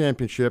Big Ten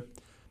championship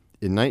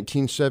in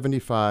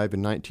 1975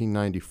 and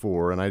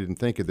 1994, and I didn't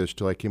think of this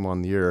till I came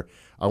on the air.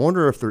 I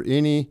wonder if there are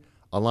any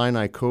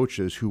Illini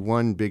coaches who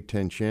won Big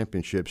Ten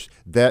championships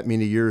that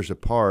many years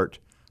apart.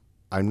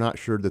 I'm not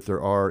sure that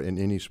there are in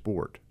any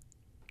sport.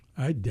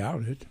 I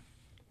doubt it.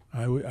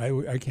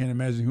 I can't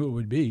imagine who it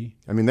would be.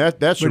 I mean,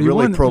 that's a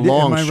really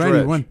prolonged stretch. Am I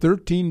right? He won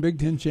 13 Big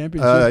Ten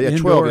championships? Yeah,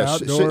 indoor,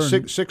 12. Outdoor,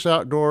 six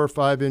outdoor,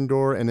 5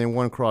 indoor, and then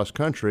 1 cross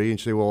country. And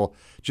you say, well,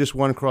 just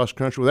 1 cross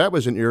country. Well, that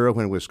was an era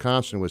when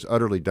Wisconsin was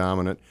utterly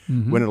dominant,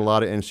 winning a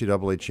lot of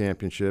NCAA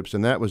championships,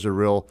 and that was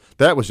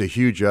a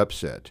huge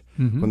upset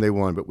when they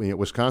won. But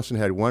Wisconsin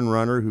had one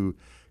runner who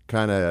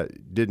kind of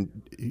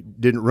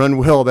didn't run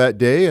well that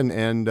day,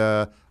 and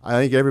I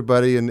think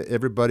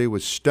everybody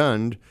was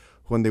stunned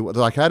when they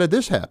like, how did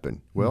this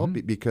happen? Well,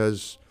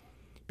 because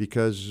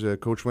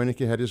Coach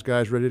Weineke had his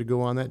guys ready to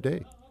go on that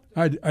day.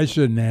 I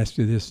shouldn't ask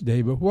you this,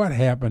 Dave, but what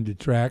happened to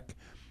track?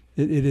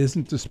 It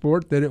isn't the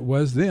sport that it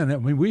was then. I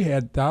mean, we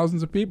had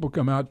thousands of people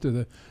come out to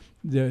the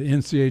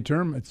NCAA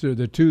tournaments,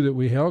 the two that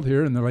we held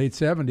here in the late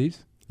 70s.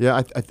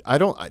 Yeah, I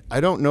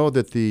don't know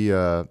that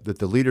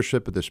the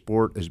leadership of the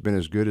sport has been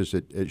as good as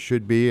it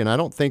should be, and I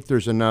don't think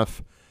there's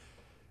enough.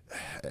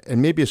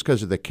 And maybe it's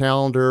because of the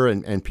calendar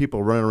and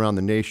people running around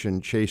the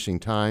nation chasing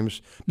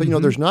times. But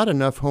there's not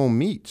enough home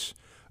meets.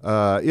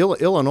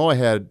 Illinois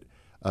had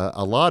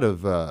a lot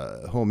of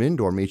home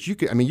indoor meets. You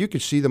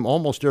could see them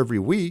almost every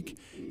week,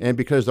 and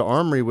because the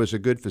Armory was a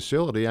good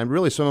facility,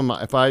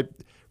 if I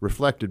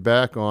reflected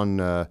back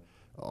on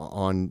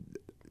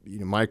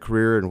my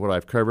career and what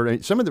I've covered,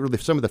 and some of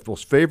the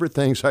most favorite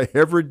things I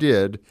ever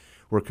did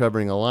were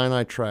covering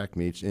Illini track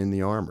meets in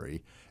the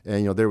Armory.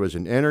 And there was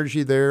an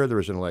energy there, there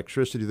was an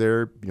electricity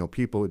there.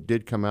 People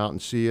did come out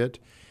and see it,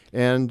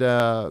 and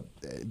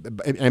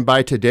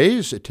by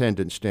today's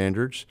attendance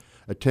standards,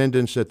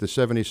 attendance at the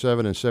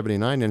 77 and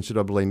 79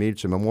 NCAA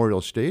meets at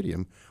Memorial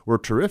Stadium were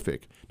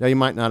terrific. Now, you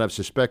might not have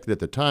suspected at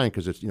the time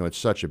because it's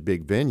such a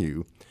big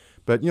venue,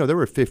 but there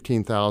were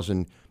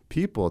 15,000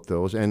 people at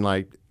those, and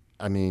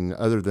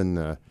other than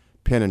the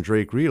Penn and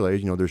Drake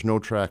relays, there's no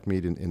track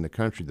meet in the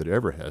country that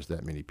ever has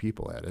that many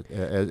people at it.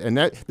 And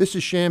this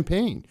is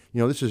Champaign.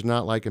 This is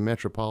not like a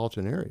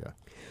metropolitan area.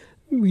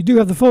 We do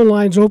have the phone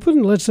lines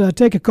open. Let's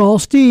take a call.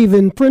 Steve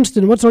in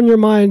Princeton, what's on your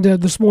mind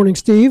this morning,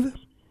 Steve?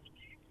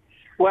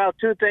 Well,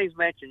 two things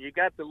mentioned. You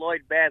got the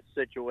Lloyd Bass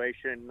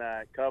situation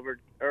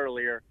covered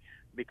earlier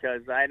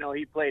because I know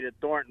he played at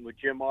Thornton with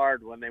Jim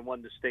Ard when they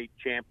won the state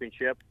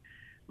championship.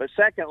 But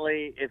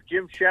secondly, if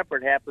Jim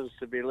Shepard happens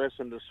to be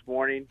listening this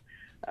morning,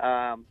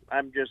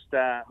 I'm just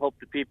hope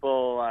the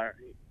people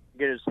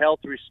get his health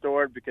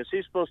restored because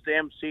he's supposed to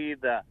MC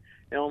the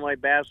Illinois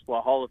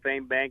Basketball Hall of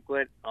Fame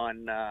banquet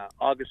on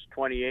August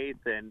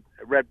 28th in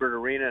Redbird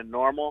Arena in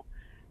Normal.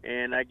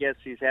 And I guess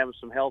he's having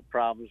some health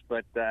problems,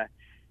 but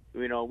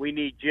we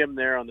need Jim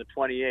there on the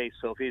 28th.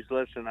 So if he's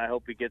listening, I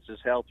hope he gets his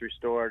health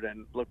restored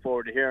and look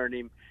forward to hearing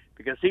him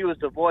because he was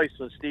the voice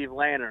when Steve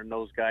Lanter and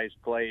those guys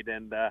played,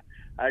 and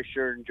I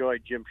sure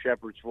enjoyed Jim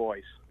Shepard's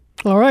voice.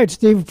 All right,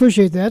 Steve,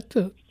 appreciate that.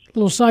 A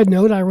little side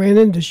note, I ran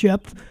into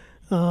Shep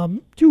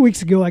 2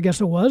 weeks ago, I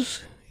guess it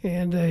was,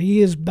 and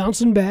he is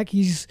bouncing back.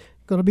 He's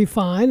going to be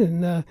fine,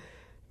 and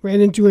ran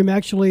into him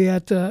actually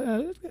at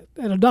a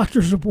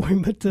doctor's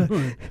appointment.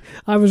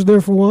 I was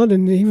there for one,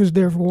 and he was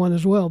there for one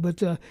as well,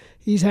 but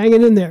he's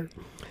hanging in there.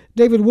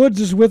 David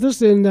Woods is with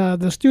us in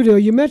the studio.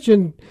 You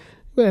mentioned,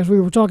 as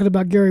we were talking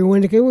about Gary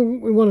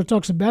Weineke, we want to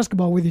talk some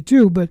basketball with you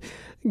too, but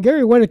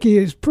Gary Weineke,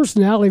 his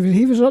personality,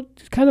 he was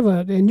kind of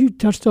and you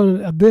touched on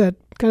it a bit,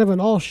 kind of an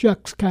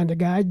all-shucks kind of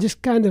guy,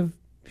 just kind of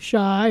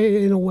shy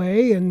in a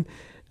way, and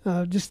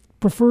just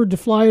preferred to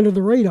fly under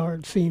the radar,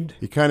 it seemed.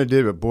 He kind of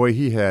did, but boy,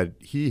 he had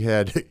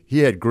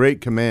great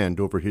command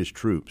over his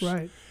troops.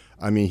 Right.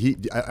 I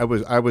mean,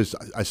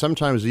 I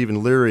sometimes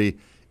even leery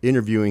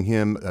interviewing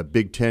him a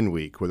Big Ten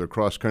week, whether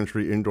cross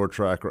country, indoor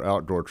track, or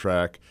outdoor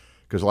track,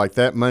 because like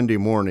that Monday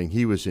morning,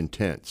 he was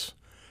intense,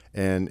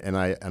 and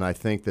I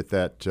think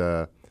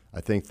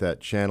that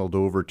channeled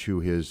over to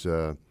his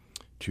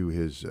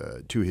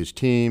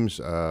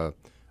teams.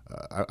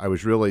 I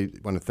was really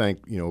want to thank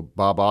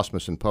Bob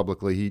Osmussen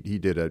publicly. He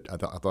did I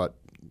thought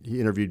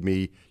he interviewed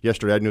me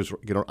yesterday.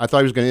 I thought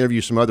he was going to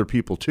interview some other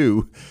people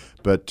too,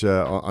 but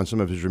on some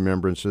of his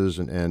remembrances,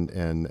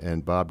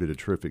 and Bob did a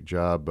terrific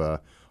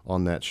job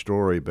on that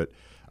story. But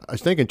I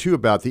was thinking too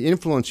about the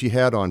influence he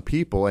had on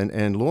people,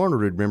 and Loren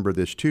would remember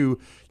this too.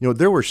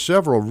 There were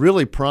several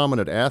really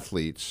prominent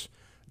athletes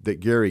that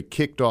Gary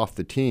kicked off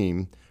the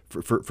team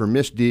for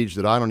misdeeds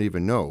that I don't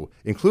even know,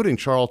 including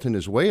Charlton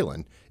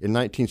Iswalen in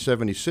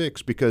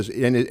 1976, because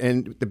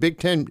and the Big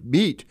Ten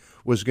meet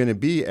was going to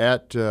be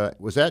at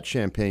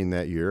Champaign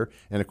that year,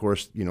 and of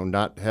course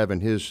not having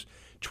his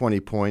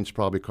 20 points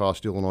probably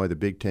cost Illinois the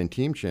Big Ten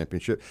team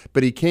championship.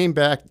 But he came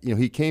back.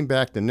 He came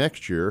back the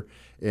next year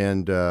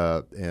and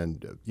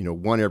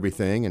won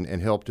everything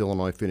and helped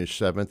Illinois finish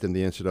 7th in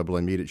the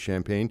NCAA meet at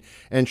Champaign.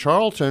 And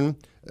Charlton,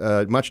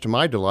 much to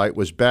my delight,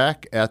 was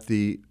back at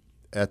the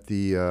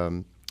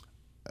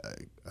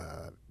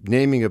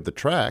naming of the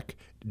track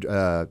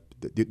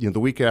the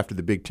week after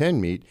the Big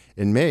Ten meet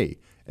in May.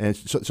 And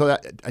so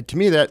that, to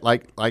me, that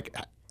like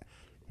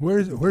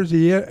where's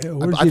he at?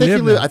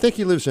 I think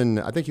he lives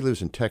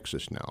in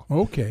Texas now.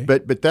 Okay.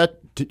 But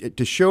that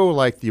to show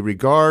like the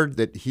regard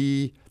that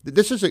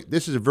this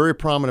is a very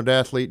prominent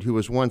athlete who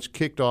was once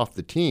kicked off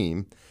the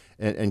team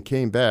and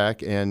came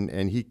back,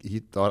 and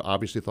he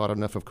obviously thought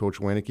enough of Coach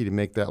Weineke to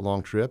make that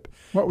long trip.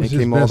 All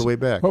the way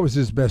back. What was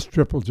his best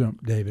triple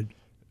jump, David?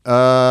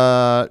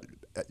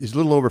 He's a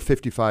little over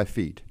 55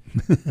 feet.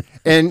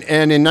 and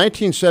in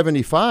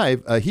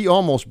 1975, he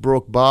almost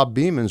broke Bob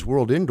Beeman's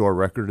world indoor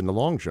record in the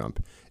long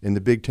jump in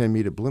the Big Ten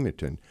meet at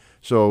Bloomington.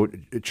 So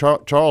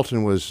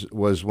Charlton was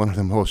one of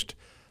the most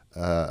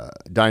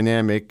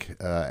dynamic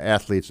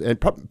athletes, and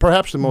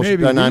perhaps the most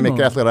dynamic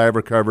athlete I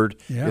ever covered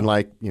in,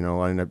 like,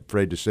 I'm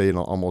afraid to say, in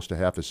almost a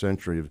half a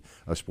century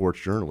of sports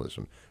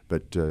journalism.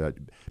 But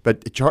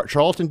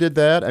Charlton did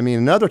that. I mean,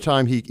 another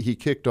time he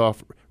kicked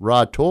off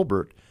Rod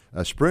Tolbert,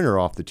 a sprinter,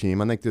 off the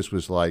team. I think this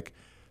was like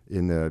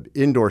in the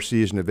indoor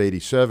season of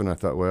 '87. I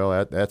thought,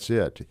 well, that's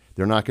it.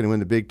 They're not going to win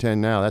the Big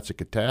Ten now. That's a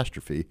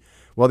catastrophe.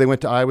 Well, they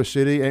went to Iowa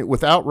City, and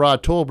without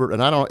Rod Tolbert,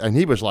 and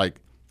he was like,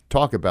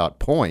 talk about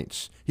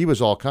points. He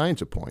was all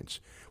kinds of points.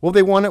 Well,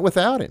 they won it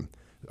without him,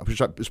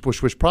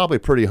 which was probably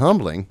pretty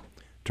humbling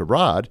to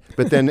Rod.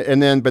 But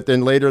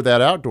then later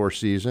that outdoor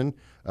season,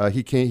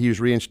 he was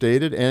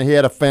reinstated, and he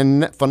had a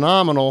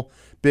phenomenal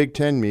Big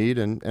Ten meet.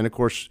 And of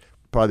course,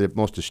 probably the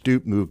most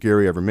astute move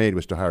Gary ever made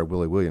was to hire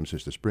Willie Williams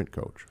as the sprint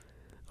coach.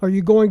 Are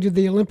you going to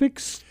the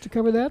Olympics to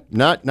cover that?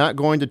 Not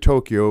going to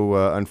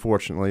Tokyo,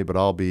 unfortunately, but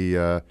I'll be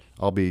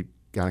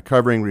kind of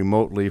covering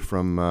remotely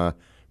from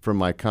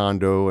my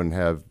condo, and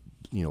have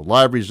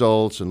live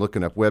results and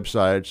looking up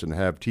websites and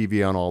have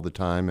TV on all the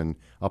time, and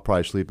I'll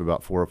probably sleep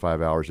about 4 or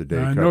 5 hours a day.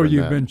 I know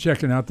you've been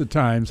checking out the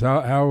times.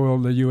 How will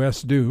the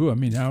U.S. do? I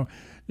mean, how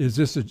is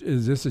this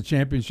a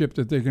championship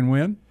that they can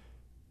win?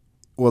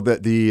 Well,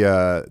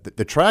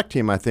 the track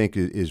team, I think,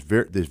 is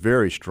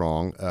very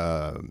strong,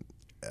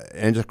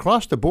 and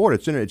across the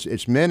board.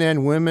 It's men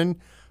and women.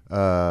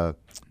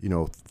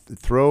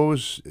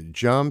 Throws,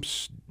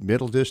 jumps,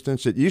 middle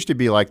distance. It used to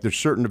be like there's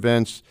certain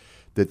events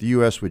that the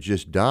U.S. would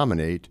just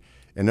dominate,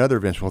 and other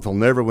events, well, they'll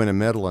never win a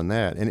medal in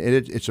that. And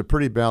it's a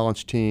pretty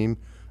balanced team.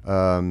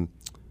 The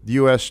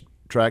U.S.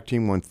 track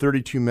team won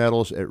 32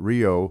 medals at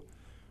Rio,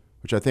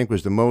 which I think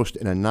was the most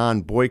in a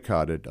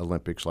non-boycotted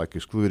Olympics, like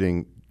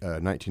excluding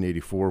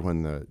 1984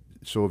 when the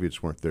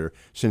Soviets weren't there,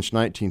 since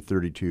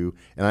 1932.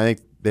 And I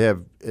think they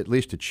have at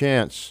least a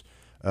chance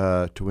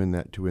to win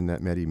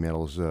that many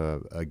medals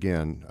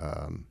again.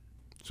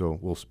 So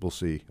we'll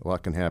see. A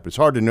lot can happen. It's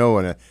hard to know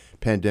in a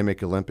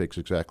pandemic Olympics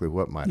exactly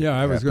what might happen.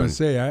 I was going to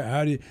say,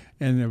 how do you,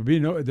 and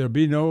there'll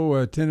be no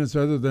attendance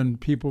other than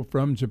people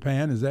from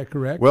Japan. Is that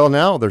correct? Well,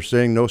 now they're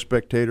saying no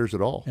spectators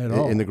at all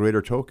in the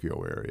greater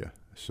Tokyo area.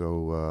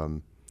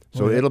 So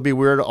it'll be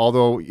weird.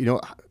 Although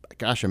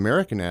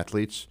American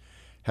athletes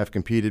have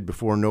competed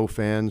before no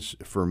fans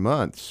for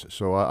months.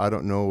 So I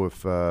don't know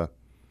if. So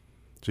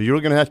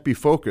you're going to have to be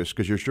focused,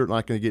 because you're sure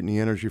not going to get any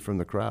energy from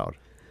the crowd.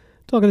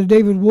 Talking to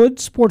David Wood,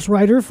 sports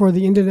writer for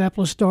the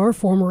Indianapolis Star,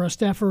 former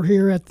staffer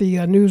here at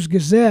the News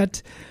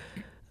Gazette.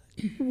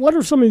 What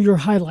are some of your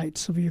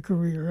highlights of your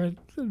career?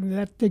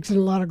 That takes in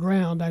a lot of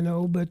ground, I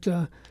know, but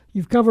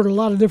you've covered a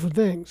lot of different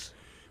things.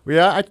 Well,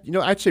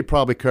 yeah, I'd say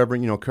probably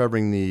covering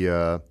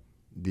the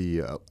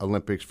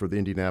Olympics for the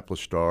Indianapolis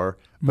Star.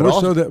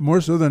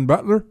 More so than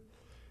Butler?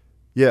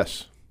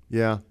 Yes.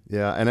 Yeah,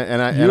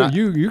 and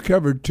you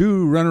covered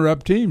 2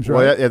 runner-up teams,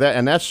 right? Well,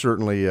 and that's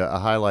certainly a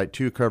highlight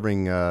too.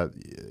 Covering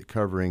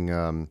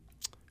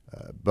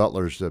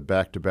Butler's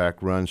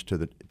back-to-back runs to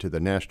the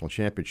national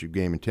championship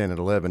game in 10 and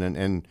 11,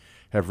 and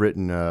have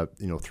written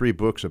 3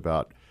 books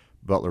about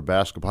Butler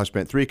basketball. I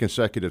spent 3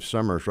 consecutive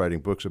summers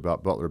writing books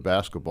about Butler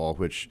basketball,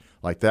 which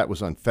that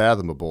was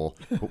unfathomable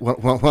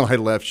when I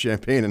left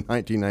Champaign in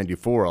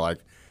 1994.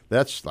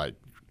 That's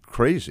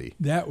crazy.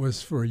 That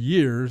was for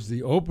years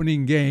the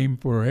opening game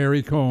for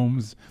Harry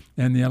Combs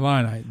and the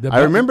Illini. I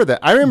remember that.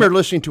 I remember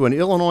listening to an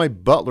Illinois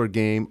Butler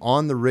game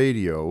on the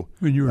radio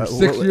when you were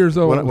 6 years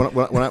old.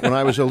 When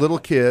I was a little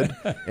kid,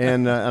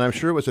 and I'm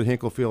sure it was at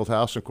Hinkle Field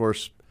House. Of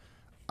course,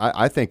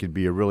 I think it'd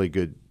be a really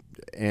good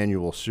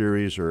annual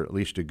series, or at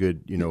least a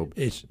good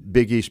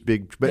Big East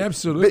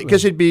absolutely,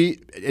 because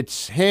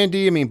it's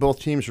handy. I mean, both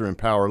teams are in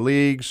power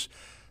leagues.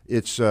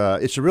 It's a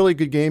really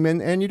good game,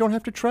 and you don't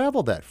have to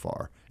travel that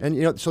far.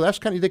 And so that's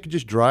they could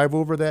just drive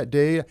over that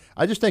day.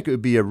 I just think it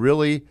would be a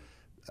really.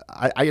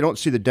 I don't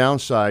see the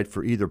downside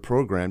for either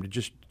program to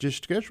just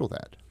schedule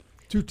that.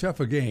 Too tough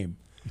a game.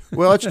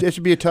 Well, it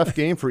should be a tough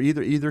game for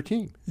either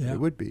team. Yeah.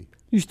 It would be.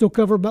 You still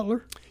cover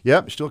Butler?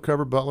 Yep, still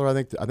cover Butler. I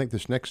think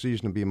this next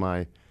season will be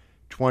my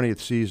 20th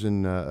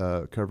season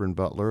covering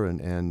Butler,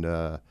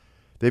 and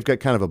they've got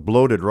kind of a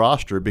bloated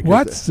roster. Because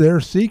what's their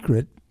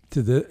secret?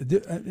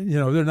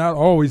 They're not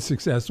always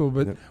successful,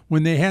 but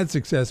when they had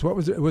success, what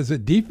was it? Was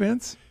it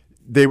defense?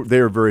 They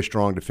were very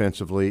strong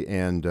defensively,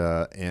 and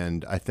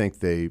I think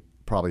they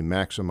probably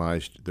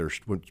maximized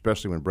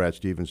especially when Brad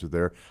Stevens was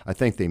there. I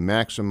think they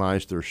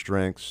maximized their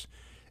strengths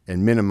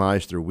and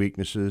minimized their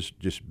weaknesses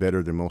just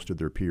better than most of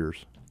their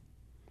peers.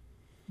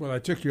 Well, I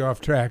took you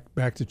off track,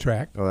 back to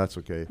track. Oh, that's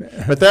okay.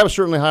 But that was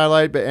certainly a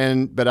highlight. But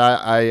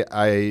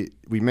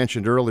we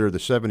mentioned earlier the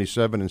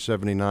 77 and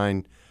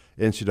 79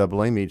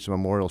 NCAA meets at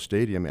Memorial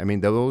Stadium. I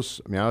mean, I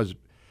was a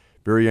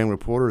very young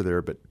reporter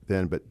there, but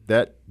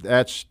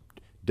that's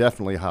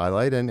definitely a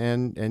highlight.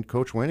 And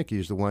Coach Weineke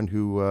is the one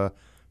who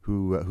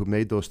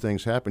made those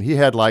things happen. He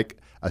had like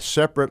a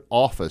separate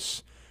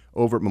office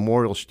over at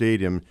Memorial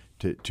Stadium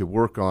to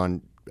work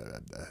on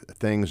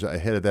things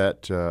ahead of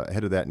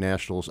that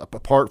Nationals,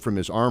 apart from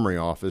his Armory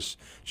office,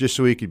 just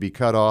so he could be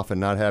cut off and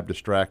not have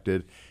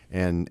distracted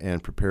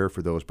and prepare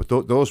for those. But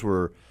those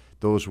were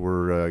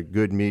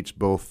good meets,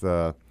 both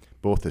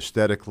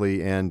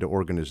aesthetically and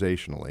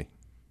organizationally.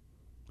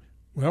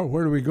 Well,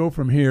 where do we go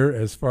from here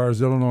as far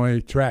as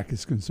Illinois track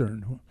is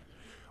concerned?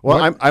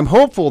 Well, I'm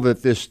hopeful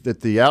that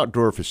the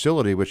outdoor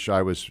facility, which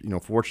I was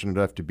fortunate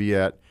enough to be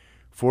at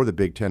for the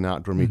Big Ten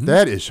outdoor meet,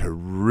 that is a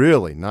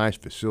really nice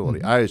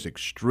facility. I was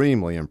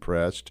extremely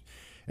impressed,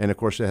 and of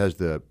course it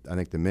has I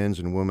think the men's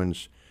and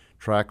women's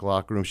track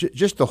locker rooms.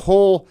 Just the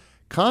whole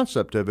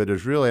concept of it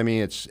is really, I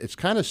mean, it's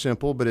kind of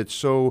simple, but it's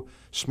so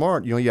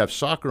smart. You have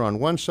soccer on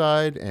one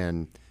side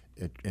and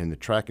the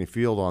track and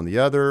field on the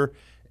other,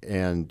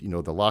 and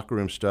the locker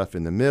room stuff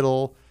in the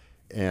middle,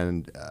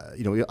 and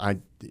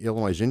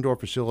Illinois' indoor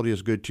facility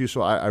is good too.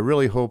 So I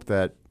really hope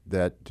that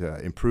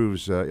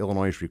improves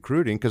Illinois'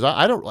 recruiting, because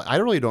I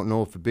really don't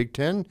know if a Big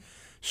Ten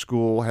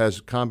school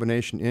has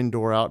combination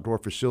indoor-outdoor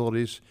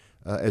facilities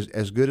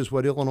as good as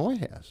what Illinois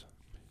has.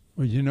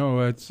 Well,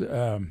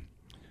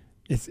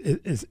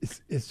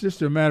 it's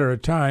just a matter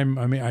of time.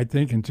 I mean, I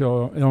think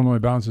until Illinois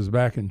bounces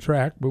back in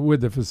track, but with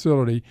the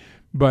facility.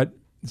 But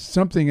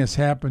something has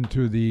happened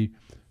to the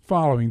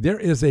following. There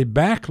is a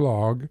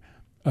backlog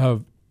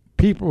of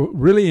people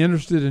really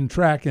interested in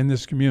track in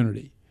this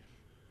community,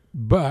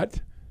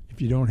 but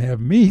if you don't have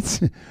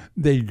meets,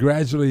 they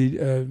gradually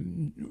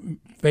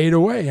fade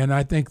away, and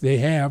I think they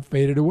have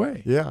faded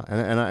away. Yeah,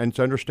 and it's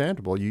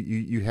understandable.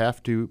 You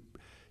have to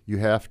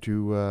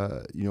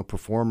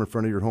perform in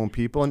front of your home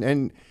people,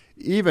 and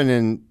even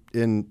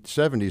in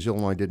 70s,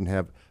 Illinois didn't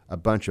have a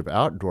bunch of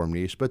outdoor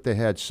meets, but they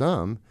had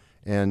some,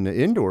 and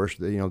indoors,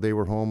 they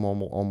were home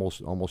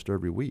almost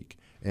every week,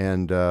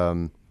 and.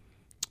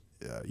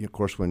 Of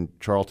course, when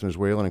Charlton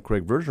Iswalen and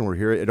Craig Virgin were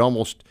here, it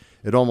almost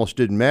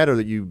didn't matter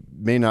that you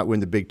may not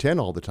win the Big Ten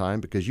all the time,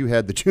 because you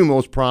had the two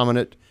most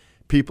prominent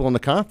people in the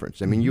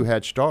conference. I mean, you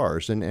had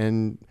stars,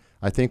 and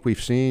I think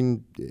we've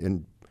seen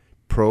in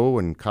pro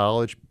and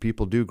college,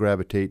 people do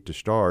gravitate to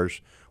stars,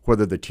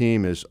 whether the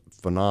team is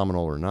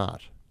phenomenal or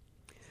not.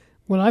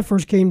 When I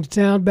first came to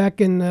town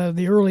back in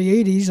the early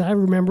 80s, I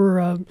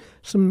remember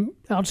some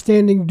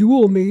outstanding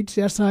dual meets,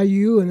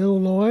 SIU and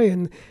Illinois,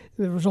 and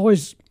there was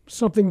always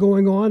something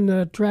going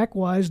on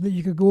track-wise that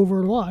you could go over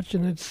and watch,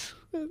 and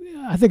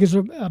I think it's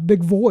a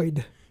big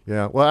void.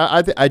 Yeah, well,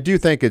 I do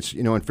think it's,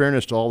 in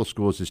fairness to all the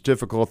schools, it's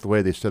difficult the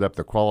way they set up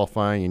the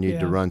qualifying. You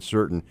need to run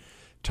certain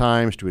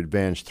times to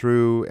advance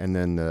through, and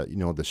then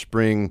the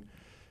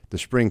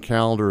spring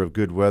calendar of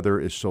good weather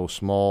is so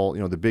small.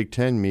 The Big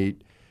Ten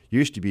meet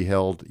used to be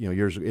held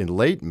years in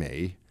late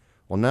May.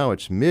 Well, now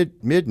it's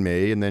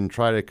mid-May, and then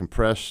try to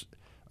compress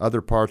other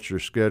parts of your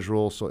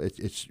schedule. So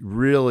it's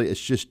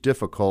just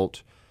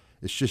difficult.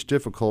 It's just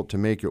difficult to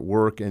make it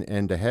work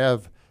and to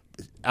have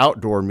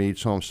outdoor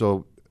meets home.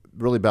 So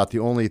really about the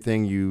only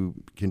thing you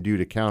can do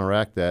to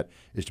counteract that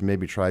is to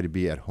maybe try to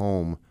be at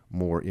home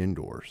more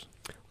indoors.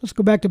 Let's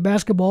go back to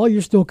basketball.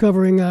 You're still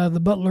covering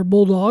the Butler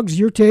Bulldogs.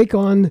 Your take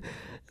on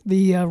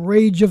the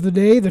rage of the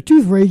day, the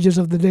two rages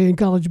of the day in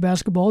college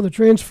basketball, the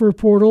transfer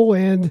portal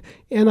and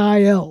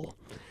NIL.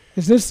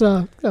 Is this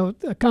a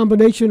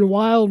combination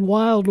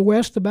Wild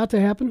West about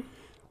to happen?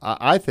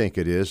 I think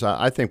it is.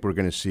 I think we're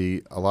going to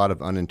see a lot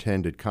of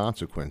unintended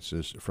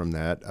consequences from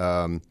that.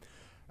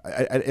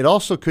 It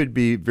also could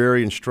be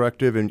very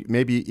instructive and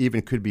maybe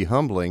even could be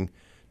humbling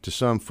to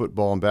some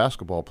football and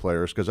basketball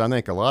players, because I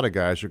think a lot of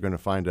guys are going to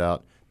find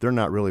out they're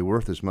not really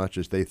worth as much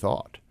as they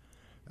thought.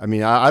 I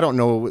mean, I don't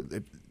know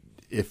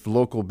if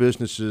local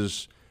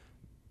businesses,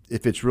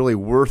 if it's really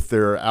worth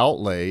their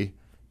outlay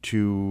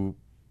to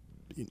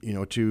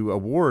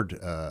award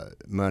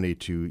money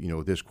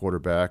to, this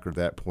quarterback or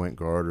that point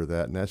guard or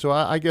that and that. So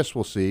I guess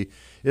we'll see.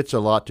 It's a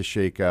lot to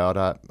shake out.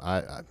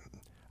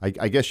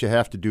 I guess you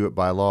have to do it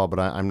by law, but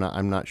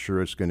I'm not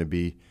sure it's going to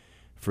be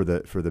for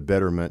the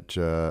betterment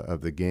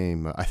of the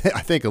game. I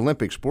think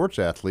Olympic sports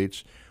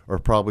athletes are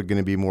probably going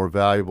to be more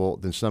valuable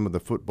than some of the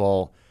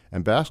football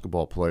and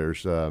basketball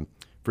players.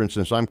 For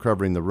instance, I'm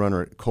covering the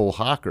runner Cole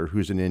Hocker,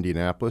 who's in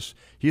Indianapolis.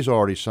 He's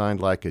already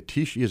signed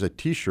he has a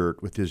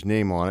T-shirt with his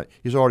name on it.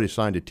 He's already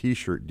signed a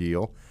T-shirt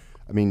deal.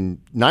 I mean,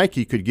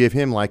 Nike could give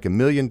him like $1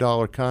 million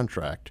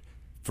contract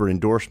for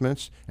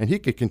endorsements, and he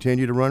could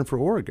continue to run for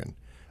Oregon.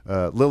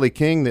 Lily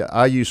King, the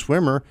IU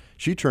swimmer,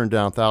 she turned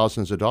down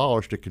thousands of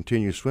dollars to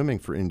continue swimming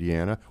for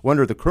Indiana.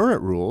 Under the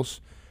current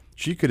rules,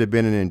 she could have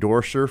been an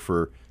endorser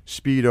for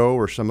Speedo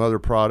or some other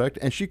product,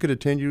 and she could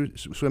continue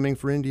swimming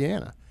for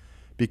Indiana.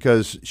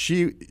 Because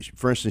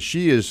for instance,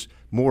 she is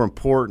more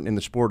important in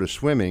the sport of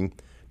swimming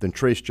than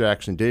Trace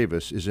Jackson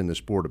Davis is in the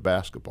sport of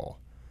basketball.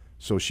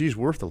 So she's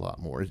worth a lot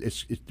more.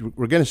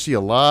 We're going to see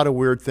a lot of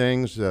weird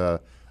things. I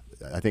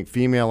think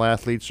female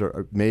athletes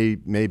may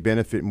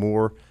benefit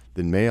more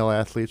than male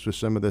athletes with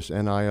some of this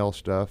NIL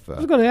stuff. I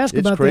was going to ask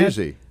about that. It's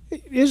crazy.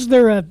 Is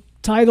there a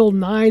Title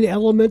IX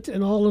element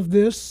in all of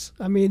this?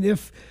 I mean,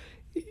 if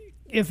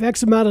if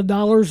X amount of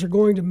dollars are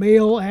going to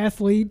male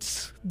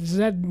athletes, does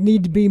that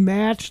need to be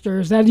matched, or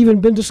has that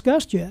even been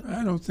discussed yet?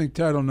 I don't think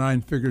Title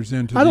IX figures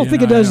into. I don't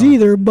think it does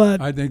either,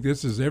 but I think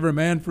this is every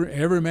man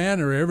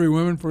or every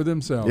woman for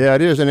themselves. Yeah,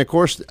 it is, and of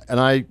course,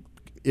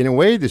 in a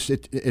way,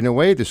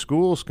 the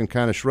schools can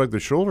kind of shrug their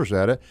shoulders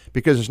at it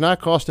because it's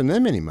not costing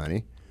them any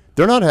money.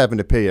 They're not having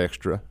to pay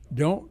extra.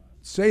 Don't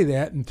say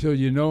that until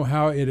you know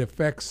how it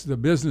affects the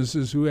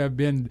businesses who have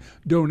been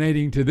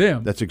donating to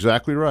them. That's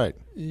exactly right.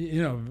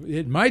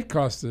 It might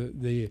cost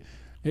it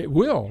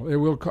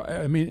will.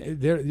 I mean,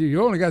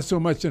 you only got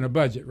so much in a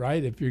budget,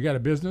 right? If you got a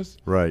business,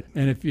 right?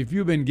 And if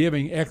you've been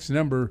giving X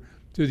number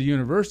to the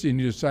university and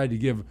you decide to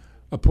give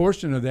a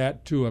portion of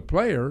that to a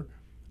player,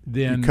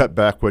 then you cut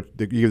back what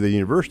you give the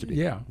university.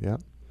 Yeah.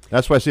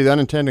 That's why I say the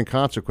unintended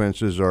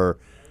consequences are.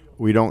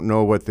 We don't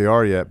know what they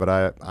are yet, but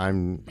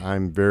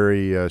I'm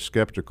very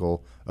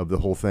skeptical of the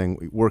whole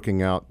thing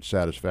working out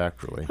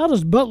satisfactorily. How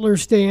does Butler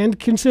stand,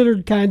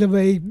 considered kind of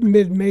a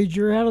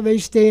mid-major? How do they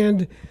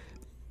stand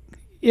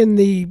in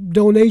the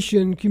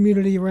donation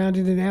community around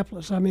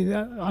Indianapolis? I mean,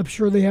 I'm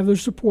sure they have their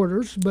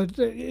supporters, but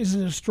is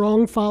it a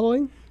strong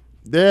following?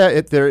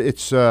 Yeah,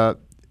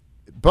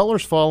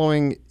 Butler's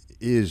following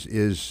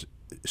is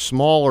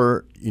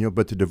smaller,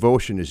 but the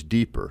devotion is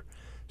deeper.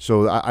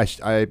 So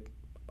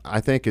I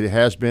think it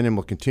has been and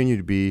will continue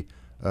to be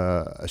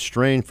a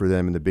strain for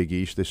them in the Big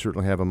East. They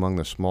certainly have among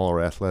the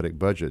smaller athletic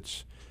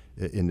budgets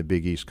in the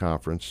Big East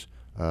Conference,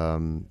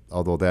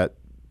 although that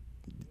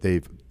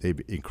they've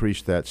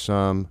increased that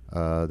some.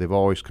 They've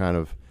always kind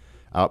of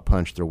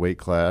outpunched their weight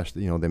class.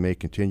 They may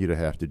continue to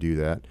have to do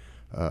that.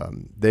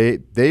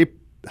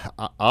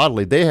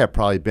 Oddly, they have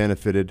probably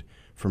benefited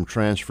from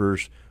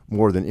transfers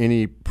more than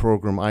any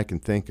program I can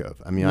think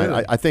of. I mean,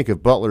 really? I think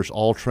of Butler's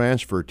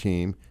all-transfer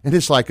team, and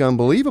it's like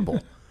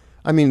unbelievable.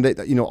 I mean,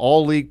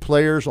 all league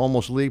players,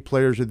 almost league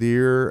players of the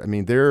year. I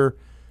mean, they're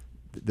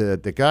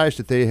the guys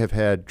that they have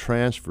had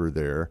transfer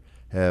there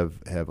have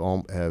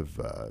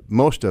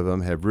most of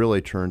them have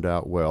really turned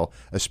out well.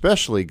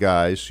 Especially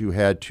guys who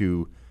had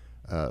to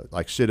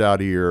sit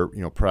out a year,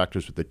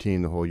 practice with the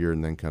team the whole year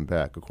and then come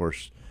back. Of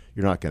course,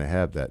 you're not going to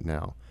have that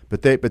now.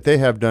 But they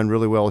have done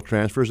really well with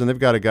transfers, and they've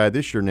got a guy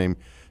this year named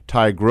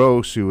Ty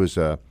Gross, who was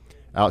a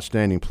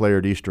outstanding player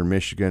at Eastern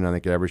Michigan. I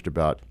think averaged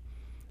about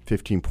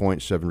 15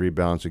 points, 7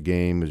 rebounds a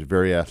game. Is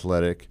very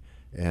athletic,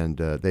 and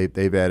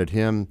they've added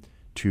him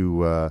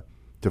to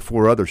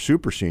 4 other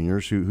super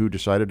seniors who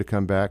decided to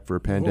come back for a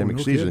pandemic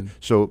season.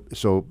 Kidding.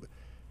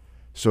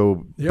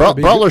 So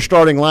Butler's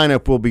starting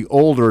lineup will be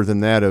older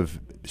than that of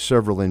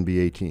several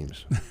NBA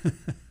teams.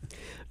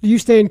 Do you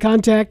stay in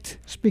contact,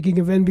 speaking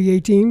of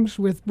NBA teams,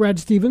 with Brad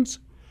Stevens?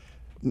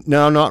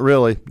 No, not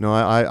really. No,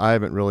 I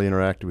haven't really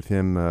interacted with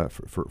him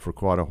for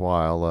quite a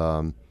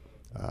while.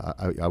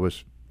 I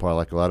was probably,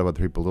 like a lot of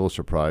other people, a little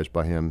surprised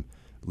by him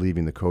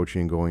leaving the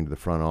coaching, going to the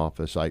front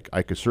office. I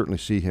could certainly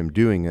see him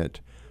doing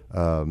it,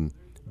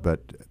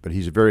 but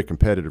he's a very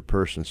competitive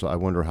person, so I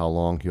wonder how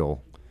long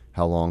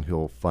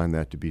he'll find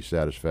that to be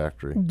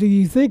satisfactory. Do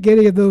you think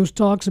any of those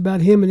talks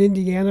about him in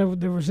Indiana,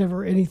 there was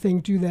ever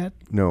anything to that?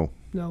 No.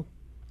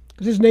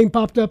 Because his name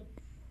popped up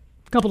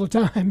a couple of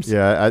times.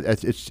 Yeah,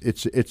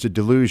 it's a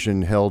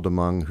delusion held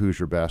among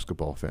Hoosier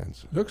basketball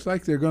fans. Looks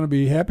like they're going to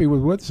be happy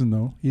with Woodson,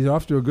 though. He's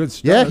off to a good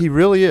start. Yeah, he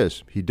really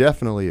is. He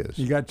definitely is.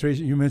 You got Trace.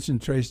 You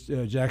mentioned Trace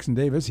Jackson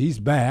Davis. He's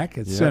back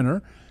at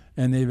center,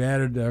 and they've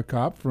added a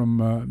cop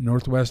from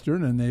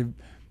Northwestern, and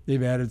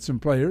they've added some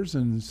players,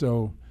 and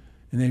so.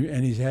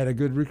 And he's had a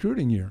good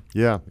recruiting year.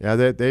 Yeah.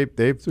 They've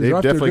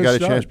definitely got a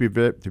chance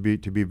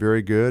to be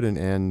very good,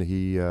 and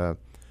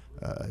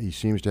he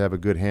seems to have a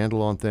good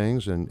handle on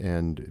things,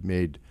 and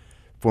made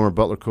former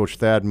Butler coach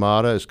Thad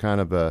Matta as kind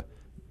of a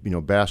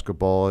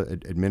basketball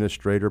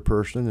administrator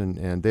person,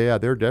 and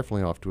they're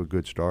definitely off to a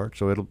good start.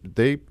 So it'll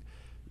be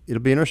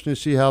interesting to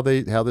see how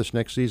this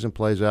next season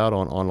plays out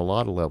on a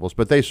lot of levels.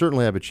 But they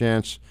certainly have a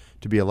chance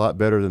to be a lot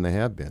better than they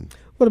have been.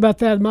 What about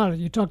Thad Matta?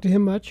 You talk to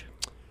him much?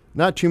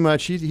 Not too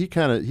much. He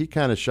kind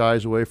of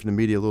shies away from the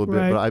media a little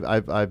bit, right.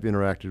 But I've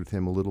interacted with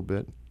him a little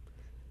bit.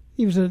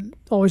 He was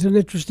always an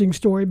interesting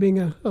story, being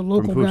a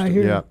local guy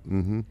here. Yeah.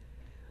 Mm-hmm.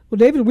 Well,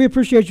 David, we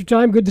appreciate your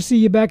time. Good to see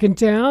you back in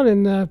town,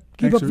 and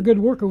keep up the good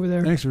work over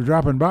there. Thanks for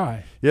dropping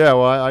by. Yeah,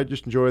 well, I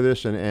just enjoy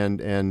this,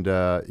 and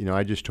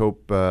I just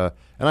hope, and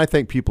I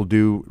think people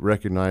do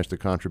recognize the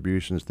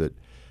contributions that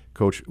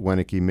Coach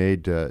Wenicky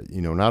made.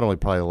 Not only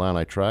probably the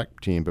Illini track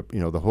team, but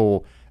the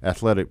whole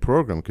athletic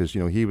program, because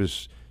he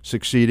was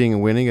succeeding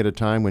and winning at a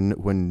time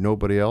when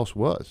nobody else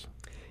was.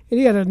 And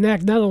he had a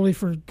knack not only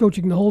for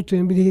coaching the whole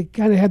team, but he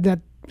kind of had that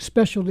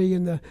specialty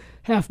in the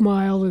half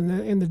mile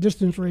and the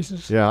distance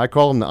races. Yeah, I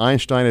call him the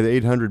Einstein of the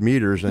 800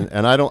 meters,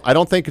 and I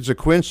don't think it's a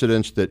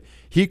coincidence that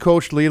he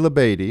coached Lee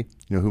LeBeatty,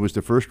 who was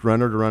the first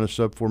runner to run a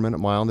sub 4-minute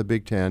mile in the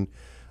Big Ten.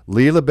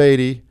 Lee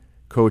LeBeatty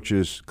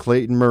coaches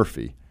Clayton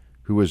Murphy,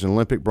 who was an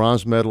Olympic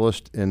bronze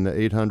medalist in the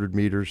 800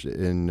 meters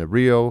in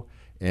Rio,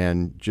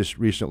 and just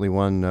recently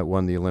won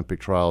the Olympic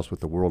trials with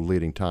the world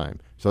leading time.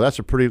 So that's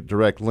a pretty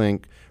direct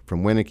link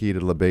from Wenicky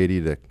to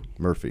LeBeatty to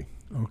Murphy.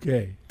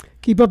 Okay.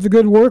 Keep up the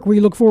good work. We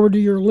look forward to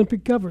your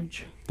Olympic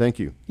coverage. Thank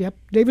you. Yep.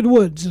 David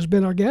Woods has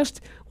been our guest.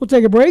 We'll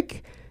take a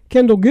break.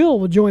 Kendall Gill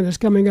will join us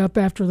coming up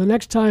after the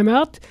next time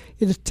out.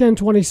 It is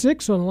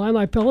 10:26 on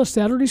Illini Pella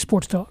Saturday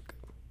Sports Talk.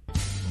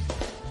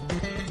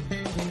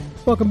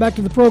 Welcome back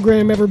to the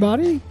program,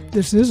 everybody.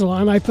 This is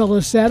Illini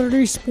Pella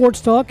Saturday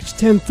Sports Talk. It's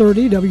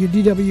 10:30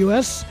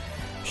 WDWS.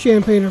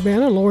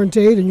 Champaign-Urbana, Loren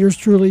Tate, and yours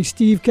truly,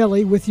 Steve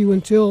Kelly, with you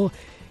until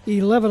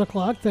 11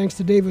 o'clock. Thanks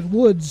to David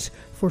Woods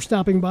for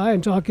stopping by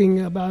and talking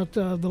about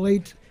the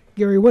late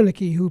Gary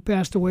Winnicke, who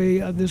passed away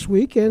this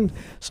week, and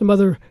some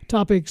other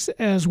topics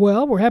as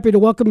well. We're happy to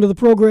welcome to the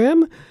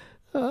program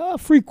a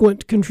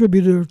frequent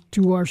contributor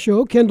to our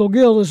show. Kendall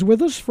Gill is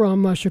with us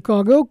from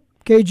Chicago.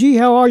 KG,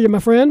 how are you, my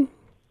friend?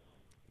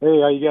 Hey,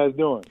 how you guys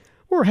doing?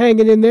 We're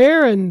hanging in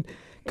there, and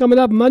coming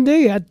up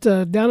Monday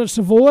down at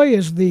Savoy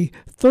is the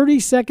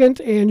 32nd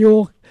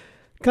annual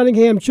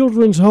Cunningham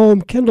Children's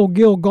Home Kendall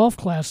Gill Golf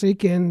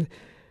Classic, and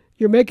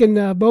you're making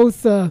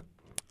both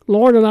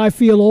Lauren and I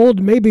feel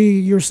old, maybe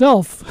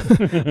yourself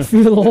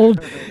feel old,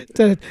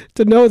 to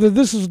know that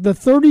this is the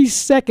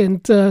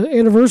 32nd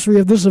anniversary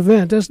of this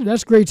event.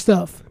 That's great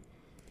stuff.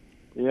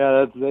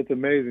 Yeah, that's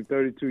amazing.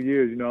 32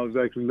 years. You know, I was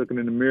actually looking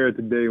in the mirror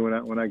today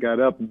when I got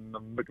up, and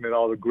I'm looking at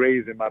all the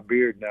grays in my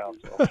beard now.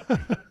 So.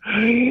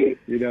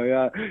 You know,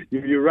 yeah,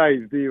 you're right,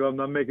 Steve. I'm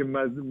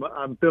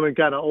feeling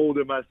kind of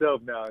older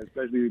myself now,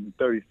 especially the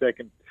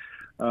 32nd.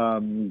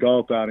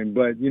 Golf outing,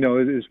 but you know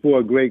it's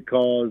for a great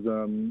cause.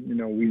 You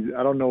know,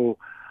 I don't know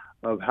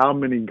of how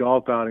many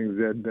golf outings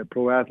that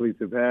pro athletes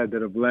have had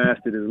that have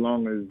lasted as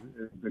long as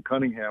the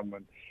Cunningham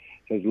one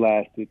has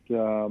lasted.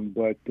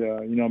 But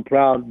you know, I'm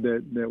proud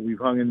that we've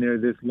hung in there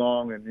this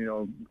long, and you know,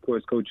 of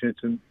course, Coach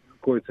Henson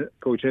was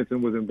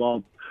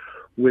involved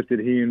with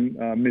it. He and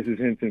Mrs.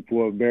 Henson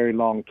for a very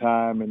long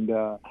time, and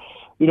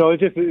you know,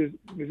 it's just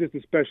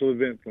a special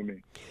event for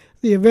me.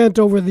 The event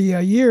over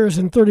the years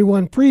and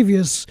 31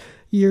 previous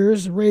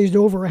years raised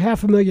over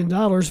 $500,000,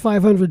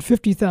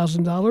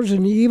 $550,000,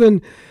 and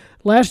even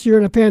last year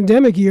in a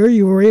pandemic year,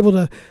 you were able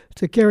to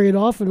carry it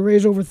off and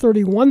raise over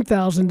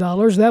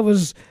 $31,000. That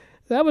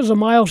was a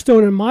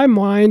milestone in my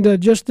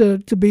mind, just to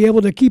be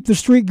able to keep the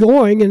streak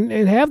going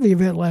and have the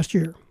event last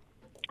year.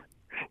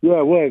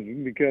 Yeah, it was,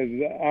 because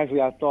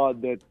actually I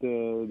thought that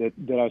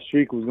our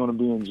streak was going to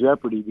be in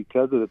jeopardy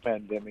because of the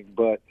pandemic,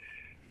 but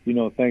you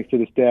know, thanks to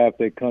the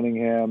staff at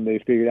Cunningham, they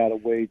figured out a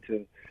way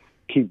to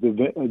keep the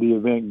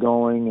event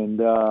going, and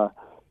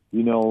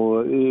you know,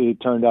 it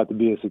turned out to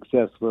be a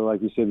success.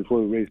 Like you said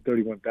before, we raised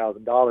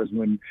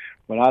 $31,000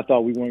 when I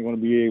thought we weren't going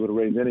to be able to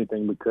raise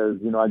anything, because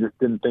you know, I just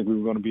didn't think we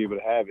were going to be able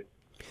to have it.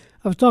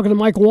 I was talking to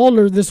Mike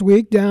Wallner this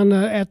week down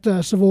at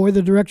Savoy,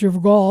 the director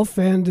of golf,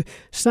 and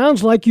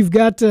sounds like you've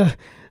got a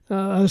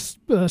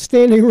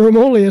standing room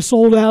only, a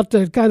sold out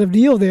kind of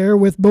deal there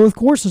with both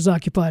courses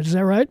occupied. Is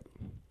that right?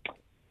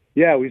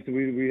 Yeah, we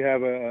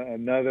have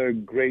another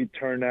great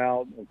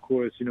turnout. Of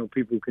course, you know,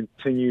 people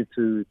continue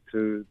to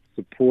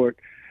support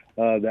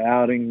the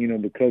outing, you know,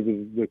 because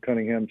of the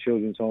Cunningham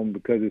Children's Home,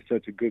 because it's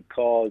such a good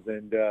cause.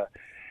 And,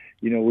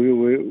 you know,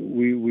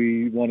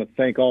 we want to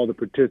thank all the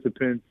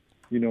participants,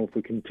 you know,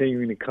 for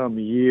continuing to come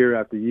year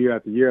after year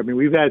after year. I mean,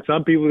 we've had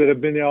some people that have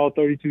been there all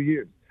 32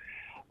 years.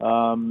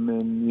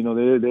 And, you know,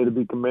 they're to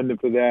be commended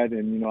for that.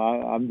 And, you know,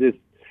 I'm just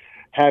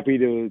happy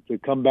to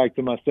come back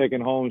to my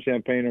second home,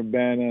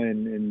 Champaign-Urbana,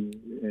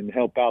 and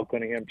help out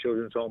Cunningham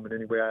Children's Home in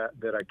any way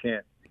that I can.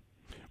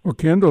 Well,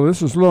 Kendall,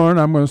 this is Lauren.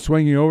 I'm going to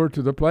swing you over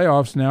to the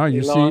playoffs now.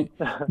 You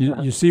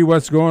see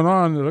what's going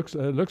on. It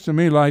looks to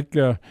me like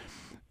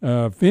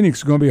Phoenix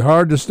is going to be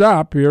hard to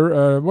stop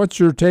here. What's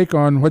your take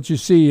on what you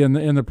see in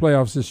the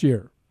playoffs this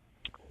year?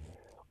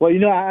 Well, you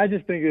know, I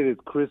just think that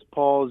it's Chris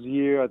Paul's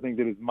year. I think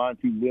that it's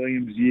Monty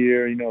Williams'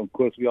 year. You know, of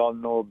course, we all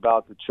know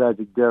about the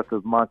tragic death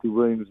of Monty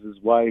Williams'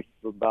 wife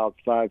about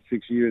 5-6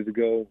 years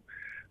ago,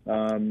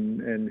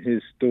 and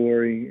his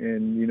story.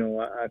 And, you know,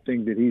 I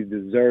think that he's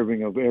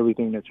deserving of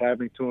everything that's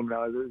happening to him.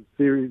 Now, the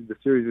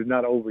series is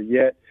not over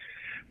yet,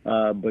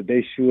 but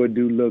they sure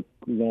do look,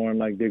 Lauren,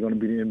 like they're going to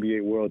be the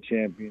NBA World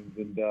Champions.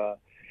 And,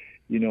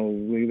 you know,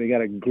 they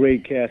got a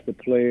great cast of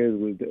players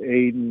with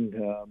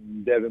Aiden,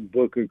 Devin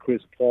Booker,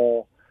 Chris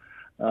Paul.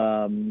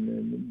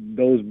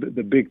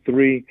 The big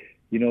three,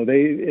 you know,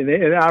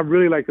 and I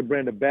really like the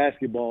brand of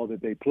basketball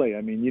that they play.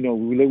 I mean, you know,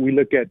 we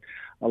look at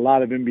a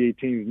lot of NBA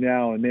teams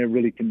now, and they're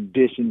really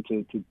conditioned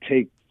to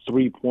take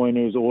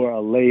 3-pointers or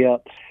a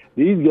layup.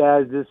 These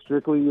guys just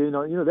strictly, you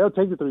know, they'll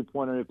take the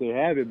 3-pointer if they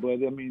have it,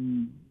 but I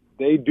mean,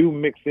 they do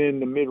mix in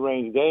the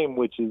mid-range game,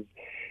 which is,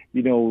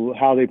 you know,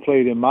 how they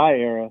played in my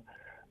era,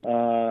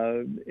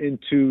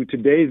 into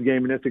today's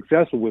game, and they're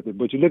successful with it.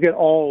 But you look at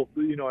all,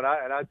 you know, and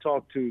I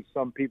talk to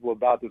some people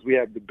about this. We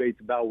have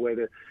debates about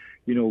whether,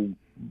 you know,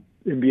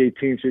 NBA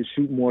teams should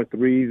shoot more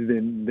threes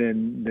than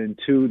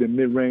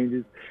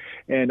mid-ranges.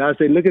 And I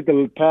say, look at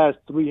the past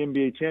 3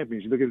 NBA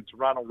champions. You look at the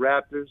Toronto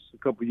Raptors a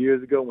couple of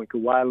years ago when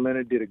Kawhi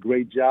Leonard did a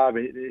great job.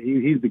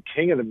 He's the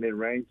king of the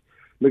mid-range.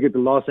 look at the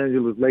Los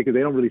Angeles Lakers, they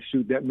don't really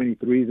shoot that many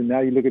threes. And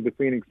now you look at the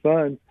Phoenix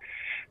Suns,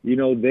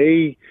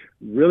 they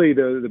really,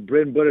 the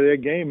bread and butter of their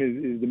game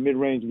is the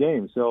mid-range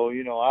game. So,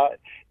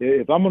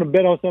 if I'm going to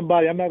bet on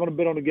somebody, I'm not going to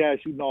bet on the guy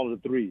shooting all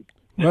of the threes.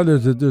 Well,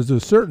 there's a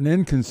certain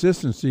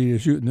inconsistency to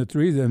shooting the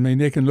threes. I mean,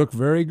 they can look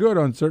very good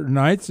on certain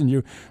nights, and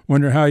you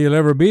wonder how you'll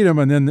ever beat them.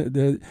 And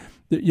then,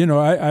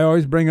 I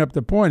always bring up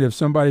the point, if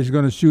somebody's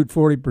going to shoot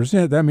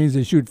 40%, that means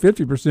they shoot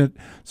 50%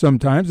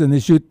 sometimes, and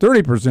they shoot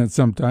 30%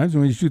 sometimes.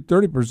 And when you shoot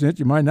 30%,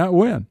 you might not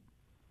win.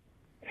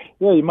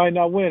 Yeah, you might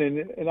not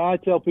win. And I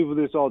tell people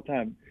this all the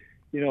time.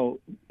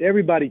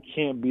 Everybody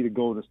can't be the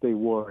Golden State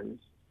Warriors.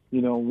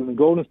 When the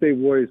Golden State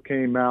Warriors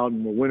came out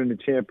and were winning the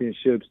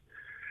championships,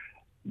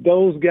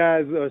 those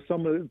guys are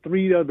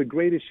three of the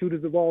greatest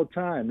shooters of all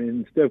time,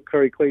 and Steph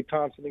Curry, Klay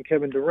Thompson, and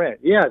Kevin Durant.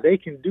 Yeah, they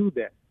can do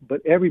that, but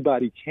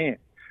everybody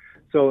can't.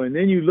 So, and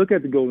then you look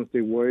at the Golden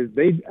State Warriors,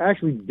 they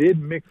actually did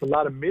mix a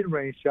lot of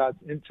mid-range shots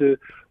into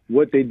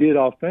what they did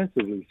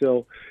offensively.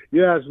 So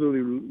you're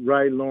absolutely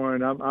right,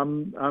 Loren.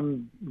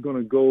 I'm going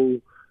to go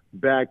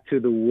back to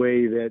the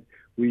way that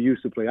we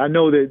used to play. I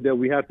know that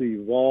we have to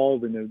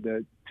evolve and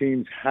that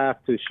teams have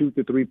to shoot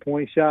the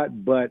three-point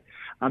shot, but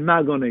I'm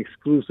not going to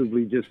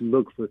exclusively just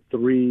look for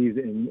threes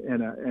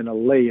and a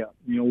layup.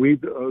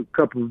 A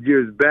couple of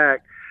years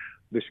back,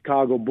 the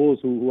Chicago Bulls,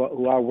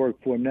 who I work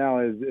for now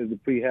as the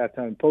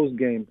pre-halftime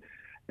post-game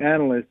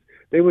analyst,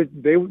 this is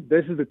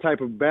the type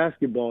of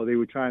basketball they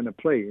were trying to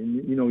play.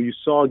 And, you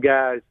saw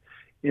guys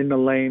in the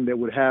lane that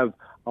would have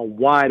a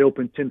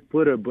wide-open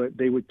 10-footer, but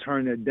they would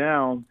turn it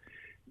down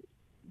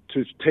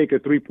to take a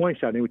three-point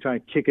shot. They would try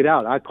and kick it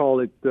out. I call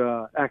it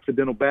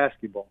accidental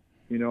basketball,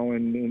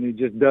 and it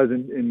just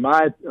doesn't, in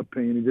my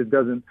opinion, it just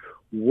doesn't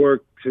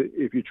work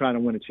if you're trying to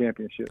win a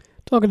championship.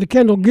 Talking to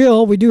Kendall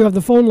Gill, we do have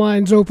the phone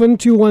lines open,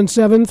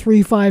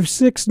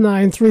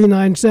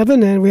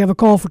 217-356-9397, and we have a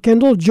call for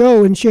Kendall.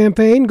 Joe in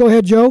Champaign. Go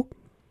ahead, Joe.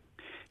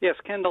 Yes,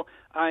 Kendall.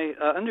 I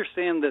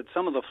understand that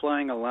some of the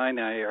Flying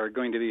Illini are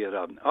going to be at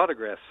an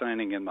autograph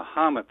signing in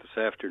Mahomet this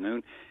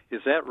afternoon.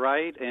 Is that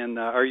right? And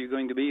are you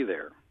going to be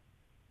there?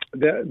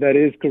 That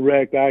is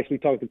correct. I actually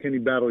talked to Kenny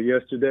Battle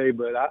yesterday,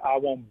 but I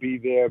won't be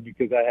there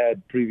because I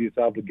had previous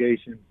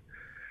obligations.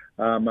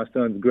 My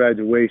son's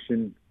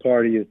graduation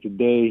party is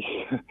today.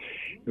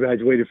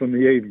 Graduated from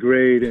the 8th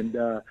grade, and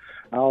I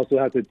also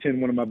have to attend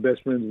one of my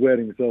best friend's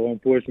weddings, so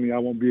unfortunately I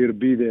won't be able to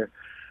be there.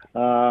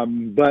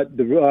 But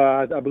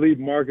I believe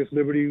Marcus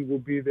Liberty will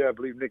be there. I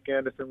believe Nick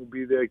Anderson will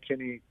be there.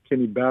 Kenny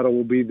Battle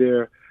will be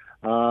there.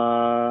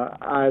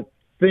 I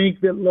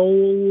think that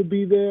Lowell will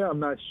be there. I'm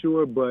not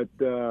sure, but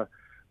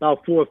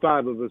about 4 or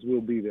 5 of us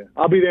will be there.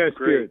 I'll be there in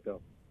spirit,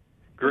 though.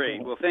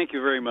 Great. Well, thank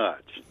you very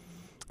much.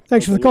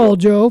 Thanks for the call,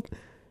 Joe.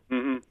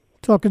 Mm-hmm.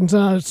 Talking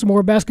some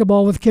more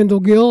basketball with Kendall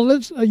Gill.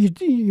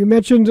 You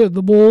mentioned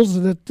the Bulls,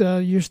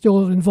 that you're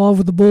still involved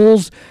with the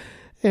Bulls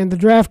and the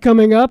draft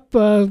coming up.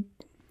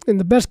 In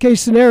the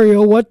best-case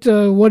scenario, what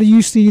do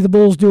you see the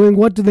Bulls doing?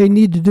 What do they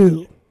need to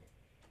do?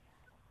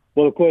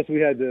 Well, of course, we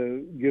had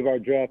to give our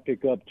draft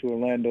pick up to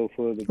Orlando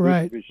for the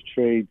Vucevic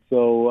trade.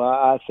 So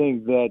I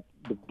think that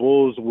the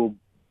Bulls will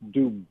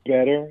do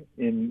better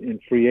in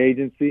free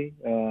agency.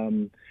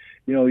 They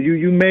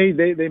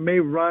may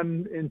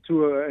run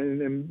into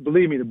and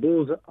believe me, the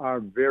Bulls are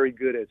very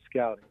good at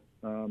scouting.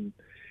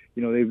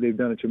 They've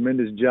done a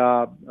tremendous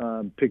job.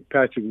 Picked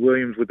Patrick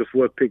Williams with the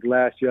 4th pick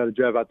last year out of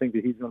the draft. I think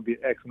that he's going to be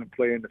an excellent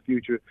player in the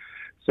future.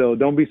 So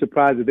don't be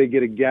surprised if they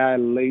get a guy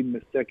late in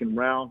the 2nd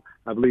round.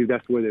 I believe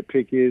that's where their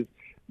pick is,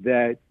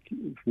 that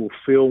will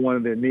fill one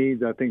of their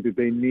needs. I think that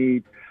they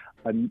need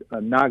a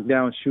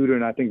knockdown shooter,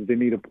 and I think that they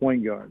need a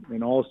point guard.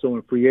 And also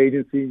in free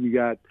agency, you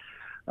got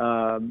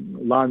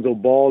Lonzo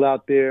Ball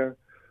out there,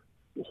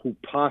 who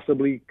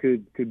possibly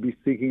could be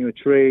seeking a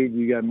trade.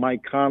 You got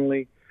Mike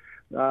Conley.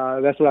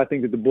 That's what I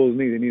think that the Bulls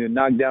need. They need a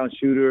knockdown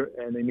shooter,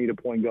 and they need a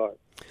point guard.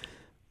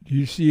 Do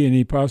you see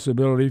any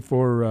possibility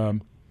for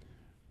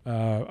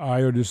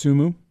Ayo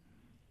Dosunmu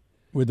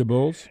with the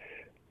Bulls?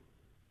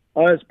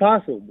 It's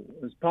possible.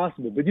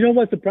 But you know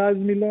what surprises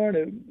me,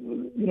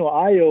 Loren?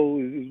 Ayo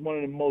is one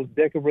of the most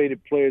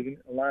decorated players in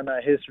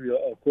Illini history.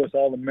 Of course,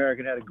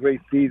 All-American, had a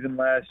great season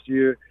last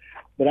year.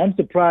 But I'm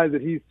surprised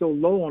that he's so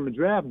low on the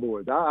draft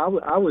board.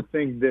 I would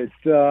think that,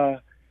 he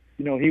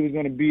was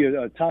going to be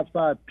a top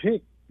 5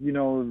 pick,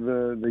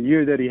 the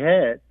year that he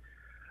had.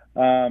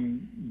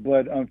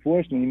 But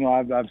unfortunately,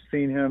 I've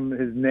seen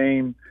his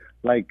name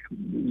like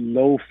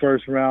low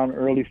 1st round,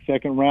 early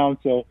 2nd round.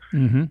 So,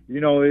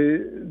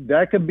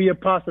 that could be a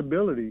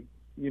possibility,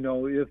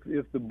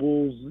 if the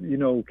Bulls,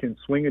 can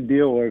swing a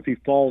deal, or if he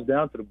falls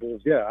down to the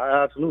Bulls. Yeah,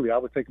 absolutely. I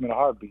would take him in a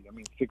heartbeat. I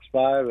mean,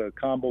 6'5", a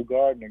combo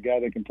guard, and a guy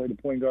that can play the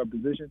point guard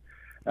position.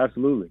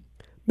 Absolutely.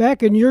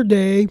 Back in your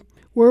day,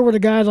 where would a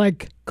guy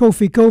like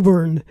Kofi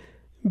Cockburn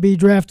be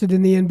drafted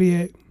in the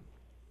NBA?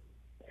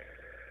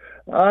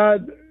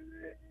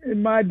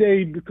 In my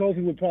day,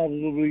 Kofi would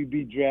probably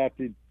be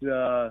drafted,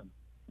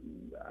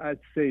 I'd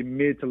say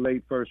mid to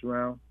late 1st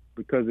round,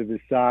 because of his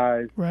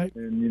size, right,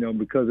 and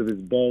because of his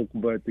bulk.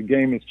 But the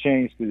game has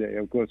changed today.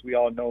 Of course, we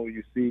all know,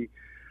 you see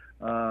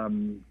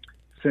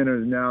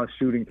centers now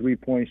shooting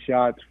 3-point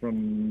shots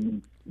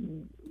with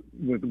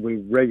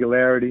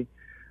regularity.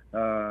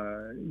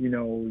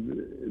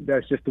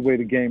 That's just the way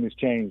the game has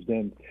changed.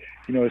 And,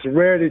 it's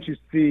rare that you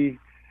see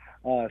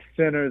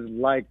centers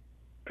like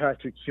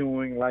Patrick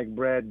Ewing, like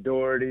Brad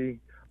Daugherty,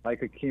 like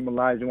Hakeem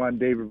Olajuwon,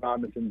 David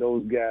Robinson,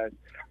 those guys.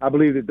 I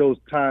believe that those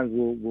times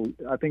will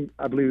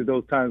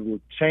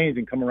change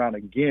and come around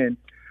again.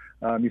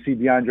 You see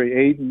DeAndre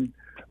Ayton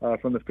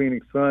from the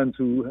Phoenix Suns,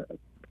 who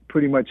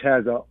pretty much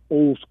has an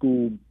old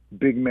school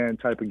big man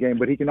type of game,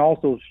 but he can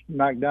also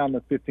knock down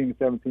the 15,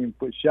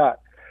 17-foot shot.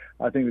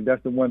 I think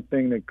that's the one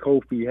thing that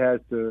Kofi has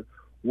to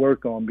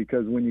work on,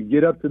 because when you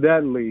get up to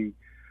that league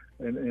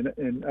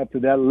and up to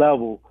that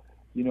level,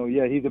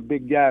 he's a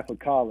big guy for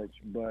college,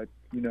 but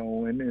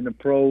in the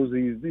pros,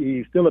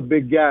 he's still a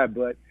big guy,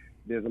 but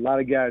there's a lot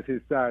of guys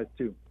his size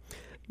too.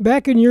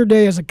 Back in your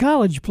day as a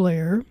college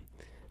player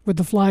with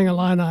the Flying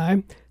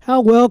Illini, how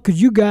well could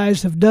you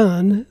guys have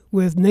done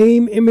with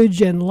name,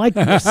 image, and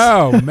likeness?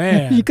 Oh,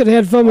 man. You could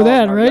have had fun with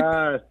that, right?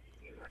 God.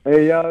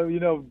 Hey,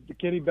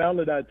 Kenny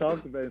Ballard and I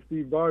talked about it,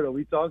 Steve Bardo,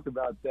 we talked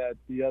about that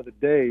the other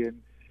day, and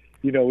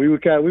we were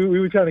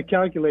trying to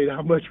calculate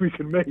how much we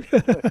could make.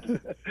 Hey,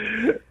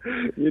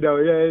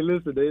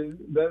 listen,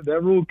 that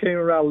rule came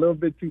around a little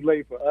bit too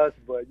late for us,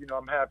 but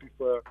I'm happy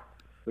for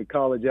the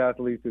college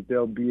athletes that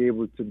they'll be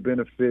able to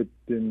benefit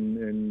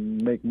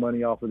and make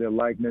money off of their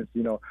likeness.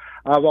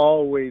 I've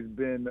always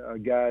been a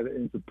guy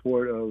in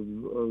support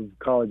of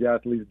college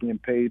athletes being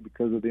paid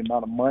because of the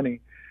amount of money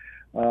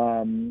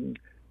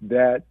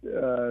that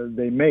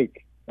they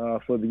make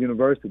for the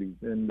universities.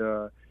 And,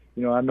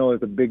 I know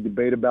there's a big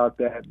debate about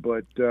that,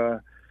 but,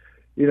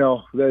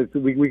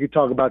 we could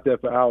talk about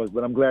that for hours,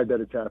 but I'm glad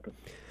that it's happened.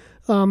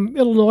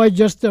 Illinois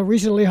just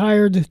recently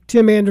hired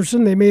Tim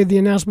Anderson. They made the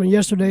announcement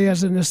yesterday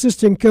as an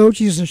assistant coach.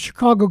 He's a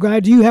Chicago guy.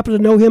 Do you happen to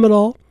know him at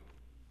all?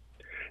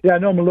 Yeah, I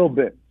know him a little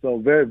bit. So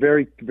very,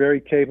 very, very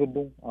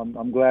capable.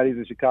 I'm glad he's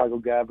a Chicago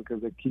guy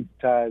because it keeps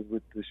ties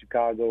with the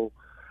Chicago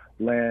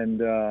land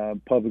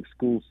public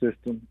school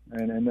system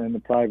and the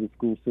private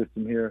school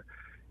system here.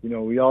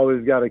 We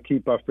always got to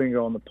keep our finger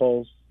on the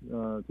pulse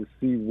to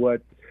see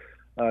what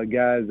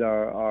guys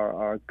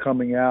are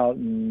coming out,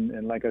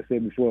 and like I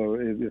said before,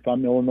 if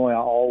I'm Illinois, I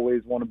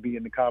always want to be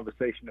in the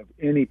conversation of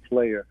any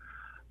player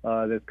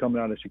that's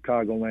coming out of the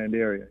Chicagoland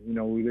area.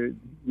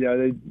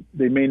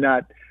 They may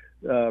not,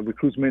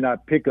 recruits may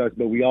not pick us,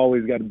 but we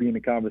always got to be in the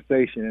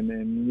conversation.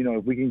 And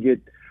if we can get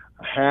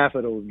half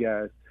of those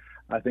guys,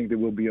 I think that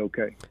we'll be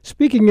okay.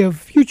 Speaking of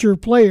future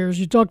players,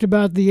 you talked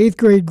about the 8th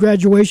grade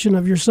graduation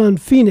of your son,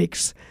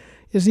 Phoenix.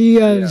 Is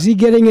he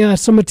getting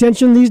some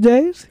attention these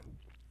days?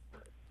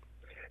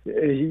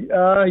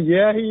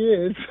 Yeah, he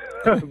is,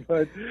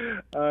 but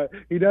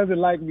he doesn't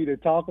like me to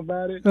talk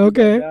about it.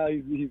 Okay. Now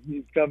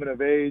he's coming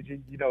of age.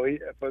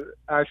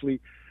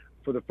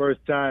 For the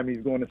first time,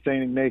 he's going to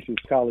St. Ignatius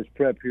College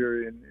Prep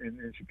here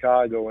in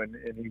Chicago, and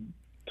he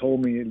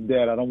told me,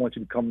 Dad, I don't want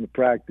you to come to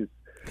practice.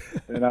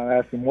 And I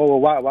asked him, well,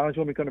 why don't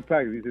you want me to come to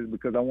practice? He says,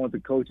 because I want the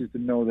coaches to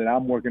know that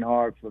I'm working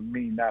hard for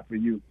me, not for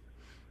you.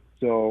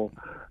 So,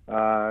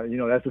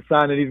 that's a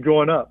sign that he's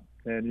growing up.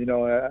 And,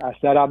 I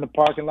sat out in the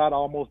parking lot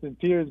almost in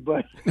tears,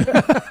 but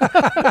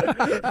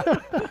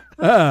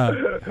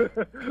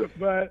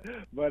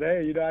but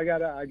hey,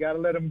 I gotta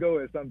let him go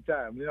at some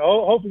time.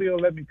 Hopefully he'll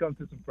let me come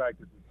to some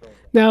practices.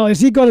 Now, is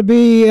he going to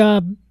be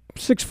 6'4",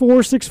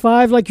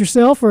 6'5" like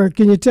yourself, or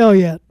can you tell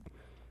yet?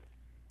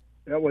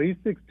 Yeah, well, he's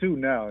 6'2"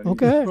 now. And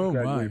okay. He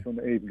graduated from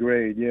the 8th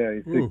grade. Yeah,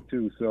 he's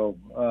 6'2". So,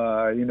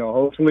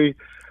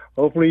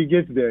 hopefully he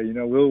gets there.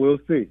 We'll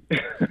see.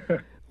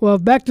 Well,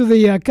 back to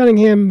the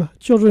Cunningham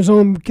Children's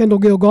Home Kendall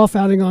Gill golf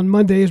outing on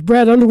Monday. Is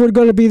Brad Underwood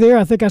going to be there?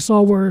 I think I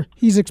saw where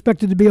he's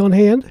expected to be on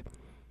hand.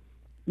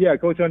 Yeah,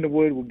 Coach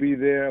Underwood will be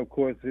there. Of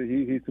course,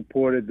 he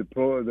supported the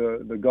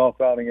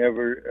golf outing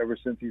ever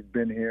since he's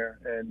been here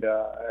and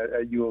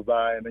at U of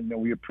I, and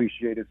we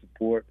appreciate his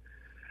support.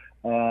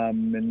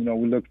 And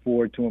we look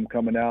forward to him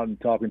coming out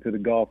and talking to the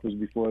golfers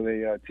before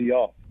they tee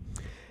off.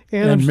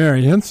 And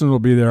Mary Henson will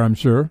be there, I'm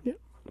sure.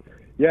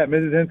 Yeah,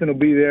 Mrs. Henson will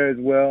be there as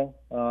well.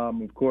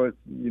 Of course,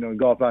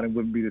 golf outing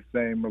wouldn't be the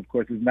same. Of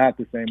course, it's not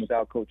the same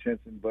without Coach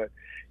Henson, but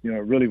it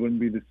really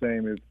wouldn't be the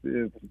same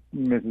if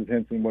Mrs.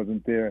 Henson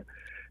wasn't there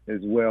as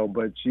well.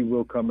 But she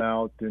will come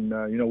out, and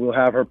we'll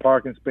have her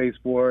parking space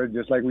for her,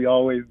 just like we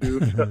always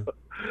do. So,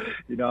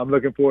 I'm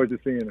looking forward to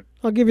seeing her.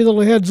 I'll give you a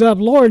little heads up.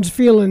 Loren's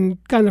feeling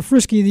kind of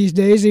frisky these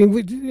days.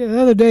 The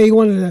other day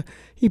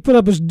he put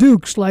up his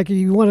dukes like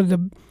he wanted to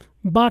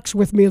box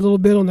with me a little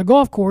bit on the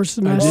golf course,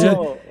 and I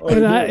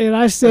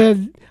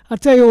said, I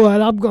tell you what,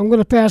 I'm going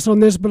to pass on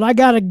this, but I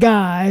got a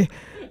guy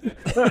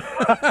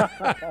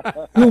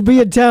who'll be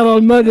in town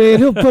on Monday,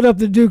 and he'll put up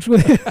the dukes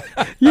with you.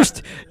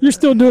 You're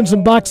still doing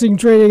some boxing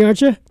training,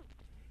 aren't you?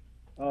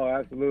 Oh,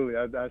 absolutely.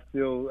 I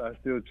still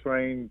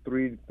train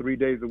three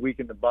days a week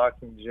in the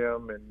boxing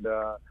gym, and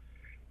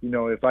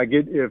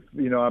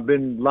I've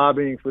been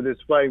lobbying for this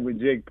fight with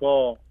Jake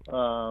Paul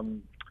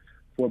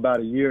for about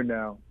a year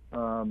now.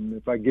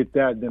 If I get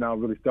that, then I'll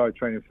really start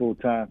training full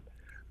time.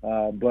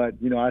 But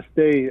I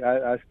stay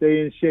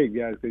in shape,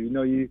 guys, because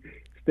you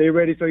stay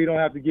ready so you don't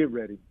have to get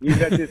ready.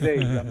 Even at this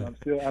age, I'm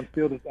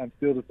still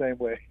the same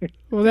way.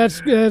 Well,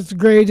 that's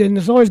great, and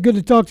it's always good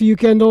to talk to you,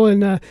 Kendall.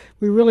 And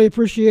we really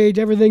appreciate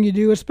everything you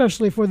do,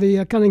 especially for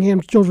the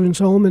Cunningham Children's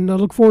Home. And I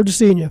look forward to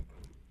seeing you.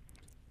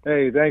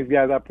 Hey, thanks,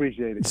 guys. I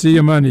appreciate it. See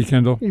you Monday,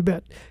 Kendall. You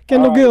bet.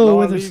 Kendall Gill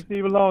with us. Leave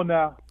Steve alone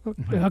now.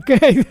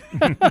 Okay.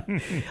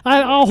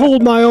 I'll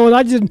hold my own.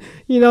 I just,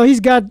 he's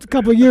got a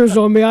couple of years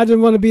on me. I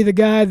didn't want to be the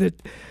guy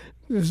that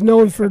is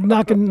known for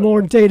knocking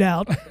Loren Tate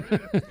out.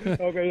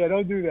 Okay, yeah,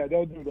 don't do that.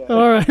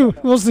 All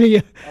right, we'll see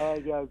you. All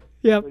right, guys.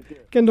 Yep.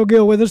 Kendall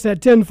Gill with us at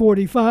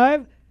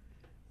 10:45.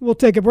 We'll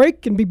take a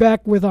break and be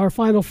back with our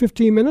final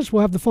 15 minutes.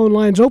 We'll have the phone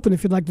lines open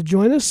if you'd like to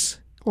join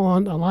us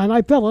on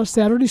Illini Pella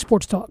Saturday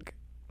Sports Talk.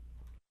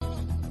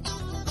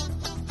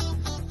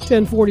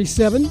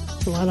 10:47,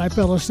 Illini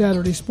Pella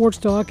Saturday Sports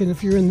Talk. And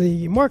if you're in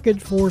the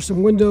market for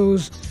some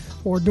windows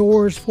or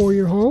doors for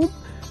your home,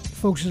 the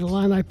folks at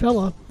Illini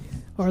Pella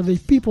are the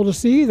people to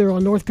see. They're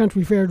on North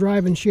Country Fair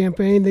Drive in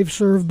Champaign. They've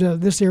served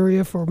this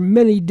area for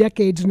many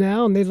decades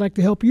now, and they'd like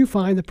to help you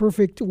find the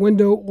perfect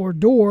window or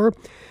door,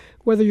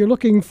 whether you're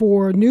looking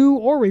for new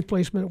or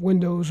replacement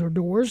windows or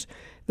doors.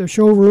 Their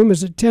showroom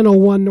is at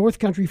 1001 North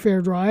Country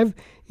Fair Drive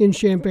in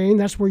Champaign.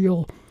 That's where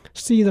you'll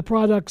see the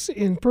products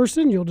in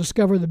person. You'll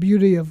discover the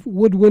beauty of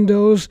wood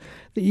windows,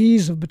 the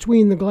ease of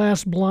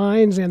between-the-glass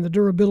blinds, and the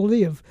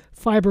durability of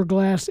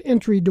fiberglass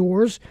entry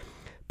doors.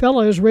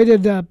 Pella is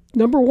rated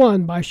number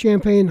 1 by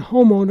Champaign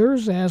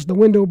homeowners as the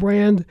window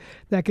brand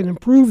that can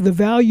improve the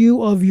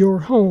value of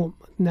your home.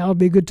 Now would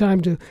be a good time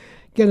to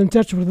get in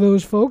touch with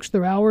those folks.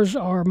 Their hours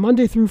are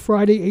Monday through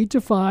Friday, 8 to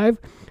 5,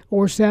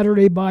 or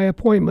Saturday by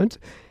appointment.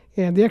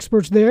 And the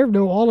experts there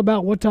know all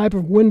about what type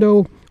of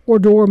window or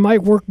door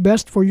might work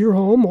best for your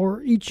home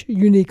or each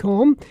unique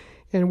home.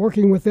 And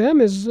working with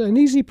them is an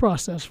easy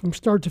process from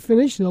start to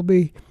finish. They'll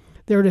be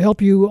there to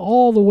help you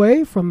all the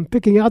way from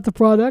picking out the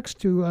products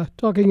to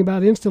talking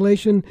about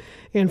installation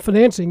and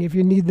financing if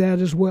you need that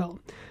as well.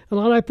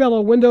 Illini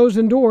Pella Windows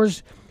and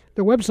Doors,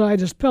 their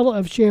website is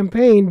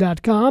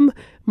pellaofchampaign.com.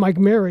 Mike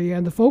Mary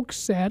and the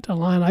folks at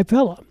Illini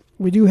Pella.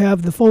 We do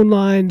have the phone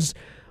lines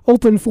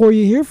open for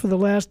you here for the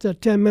last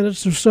 10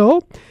 minutes or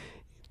so.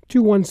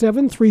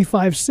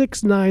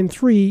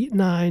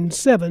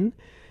 217-356-9397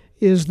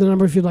 is the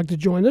number if you'd like to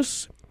join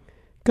us.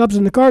 Cubs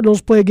and the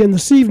Cardinals play again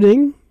this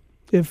evening.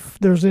 If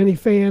there's any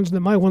fans that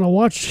might want to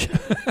watch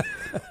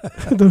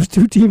those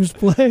two teams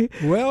play.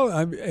 Well,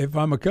 if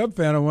I'm a Cub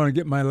fan, I want to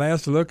get my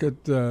last look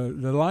at the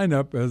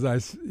lineup as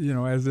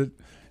it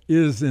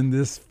is in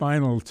this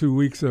final 2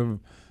 weeks of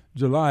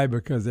July,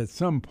 because at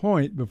some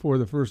point before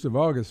the 1st of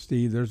August,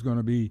 Steve, there's going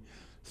to be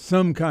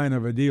some kind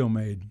of a deal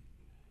made.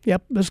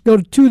 Yep, let's go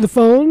to the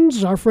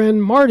phones. Our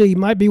friend Marty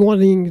might be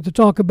wanting to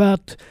talk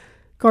about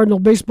Cardinal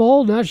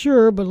baseball. Not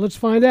sure, but let's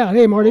find out.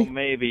 Hey, Marty. Well,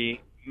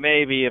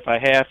 maybe if I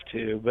have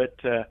to. But,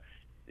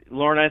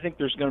 Loren, I think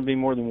there's going to be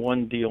more than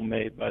one deal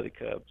made by the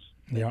Cubs.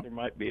 Yeah. There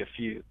might be a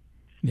few.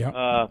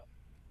 Yeah.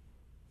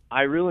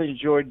 I really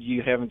enjoyed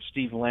you having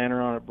Steve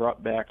Lanter on. It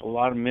brought back a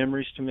lot of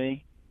memories to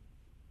me.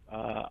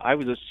 I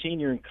was a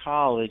senior in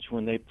college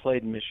when they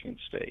played Michigan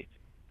State.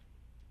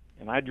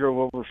 And I drove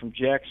over from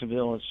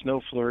Jacksonville in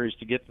snow flurries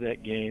to get to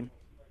that game.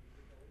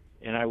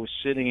 And I was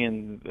sitting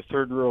in the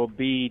third row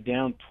B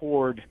down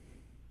toward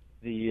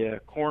the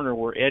corner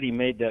where Eddie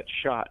made that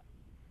shot.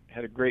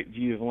 Had a great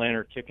view of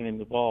Lanter kicking him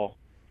the ball.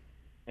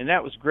 And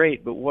that was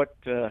great, but what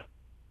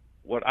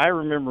I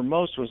remember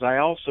most was I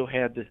also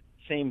had the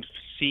same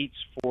seats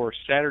for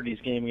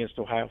Saturday's game against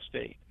Ohio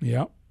State.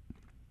 Yeah.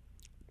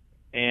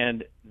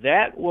 And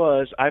that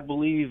was, I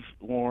believe,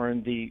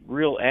 Loren, the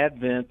real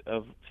advent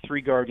of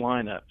three-guard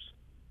lineups.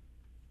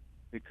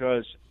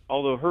 Because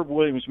although Herb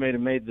Williams may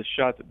have made the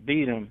shot that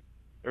beat him,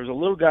 there was a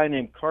little guy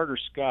named Carter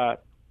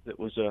Scott that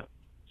was a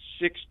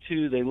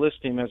 6'2". They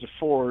list him as a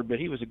forward, but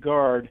he was a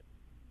guard,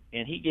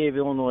 and he gave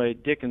Illinois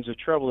Dickens a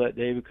trouble that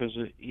day because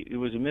it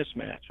was a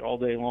mismatch all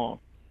day long.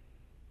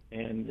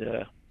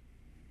 And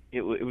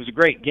it was a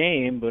great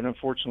game, but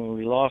unfortunately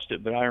we lost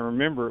it. But I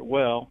remember it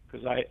well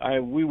because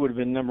we would have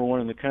been number one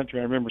in the country.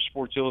 I remember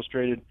Sports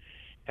Illustrated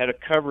had a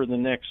cover the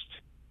next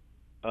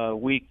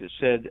week that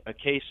said "A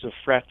Case of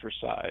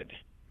Fratricide."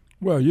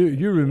 Well,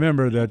 you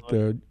remember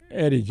that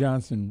Eddie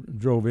Johnson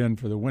drove in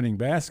for the winning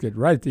basket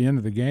right at the end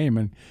of the game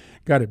and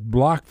got it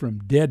blocked from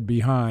dead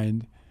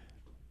behind.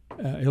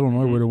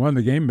 Illinois would have won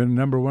the game, been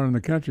number one in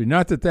the country.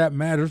 Not that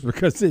matters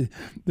because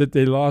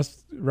they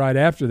lost right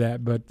after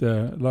that, but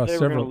lost several. They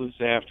were going to lose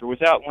after.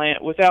 Without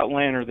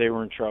Lanter, they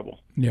were in trouble.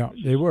 Yeah,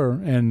 they were.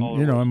 And,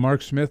 and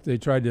Mark Smith, they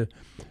tried to,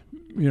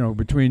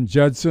 between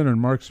Judson and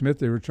Mark Smith,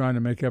 they were trying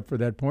to make up for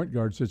that point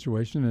guard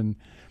situation. And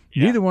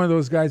neither one of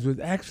those guys was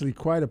actually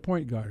quite a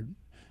point guard.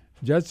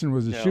 Judson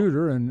was a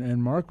shooter,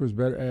 and Mark was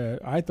better.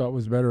 I thought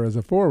was better as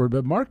a forward,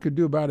 but Mark could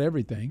do about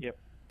everything. Yep.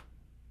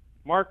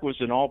 Mark was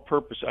an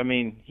all-purpose. I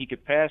mean, he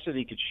could pass it,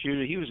 he could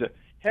shoot it. He was a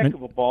heck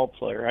of a ball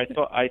player. I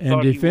thought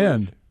and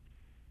defend.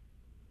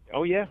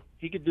 Oh yeah,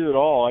 he could do it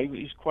all.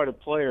 He's quite a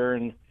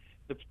player,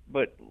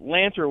 but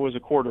Lanter was a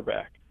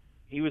quarterback.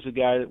 he was a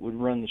guy that would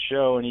run the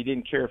show, and he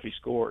didn't care if he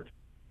scored.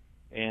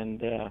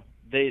 And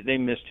they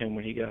missed him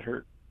when he got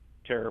hurt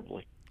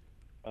terribly.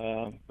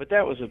 But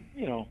that was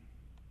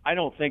I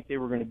don't think they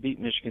were going to beat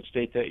Michigan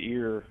State that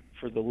year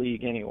for the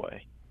league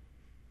anyway.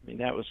 I mean,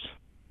 that was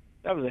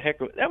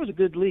a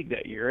good league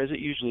that year, as it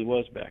usually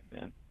was back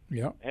then.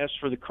 Yeah. As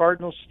for the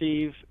Cardinals,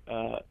 Steve,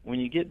 when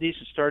you get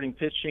decent starting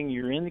pitching,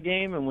 you're in the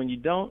game, and when you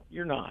don't,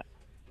 you're not.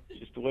 It's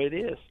just the way it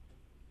is.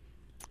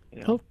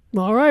 Well,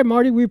 all right,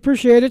 Marty, we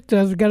appreciate it.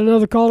 We've got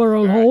another caller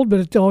on hold, but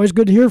it's always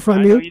good to hear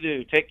from you. I know you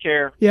do. Take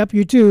care. Yep,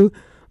 you too.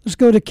 Let's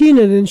go to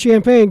Keenan in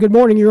Champaign. Good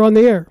morning. You're on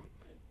the air.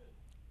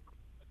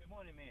 Good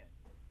morning, man.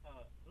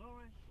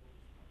 Loren,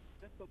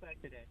 let's go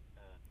back to that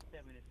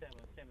 77-79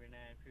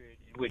 period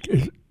in which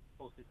we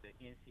hosted the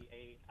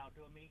NCAA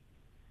outdoor meet.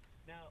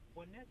 Now,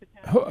 wasn't that the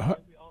time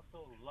we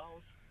also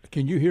lost?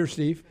 Can you hear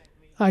Steve?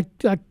 I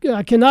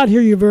cannot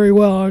hear you very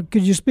well.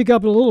 Could you speak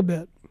up a little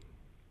bit?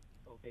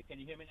 Okay, can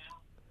you hear me now?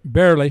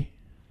 Barely.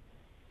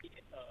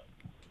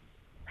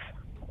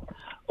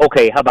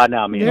 Okay, how about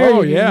now, man?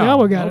 Oh, yeah.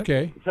 Now we got it.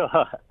 Okay.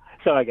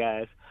 Sorry,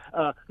 guys.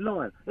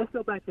 Loren, let's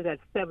go back to that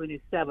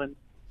 77-79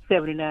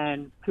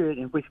 period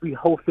in which we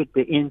hosted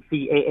the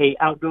NCAA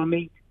outdoor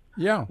meet.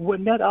 Yeah.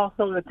 Wasn't that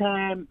also the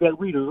time that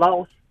we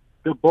lost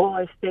the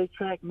boys' state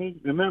track meet?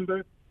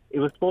 Remember? It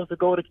was supposed to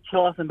go to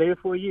Charleston maybe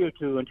for a year or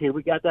two until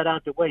we got that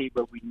out the way,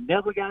 but we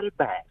never got it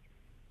back.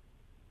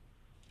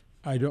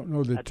 I don't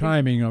know the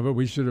timing of it.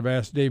 We should have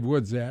asked Dave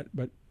Woods that,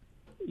 but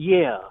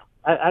yeah,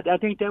 I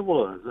think that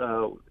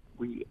was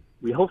we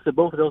hosted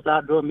both of those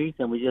outdoor meets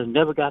and we just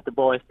never got the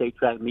boys' state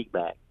track meet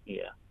back.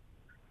 Yeah.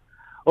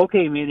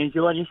 Okay, man,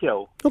 enjoy your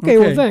show. Okay.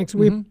 Well, thanks.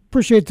 We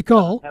appreciate the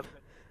call.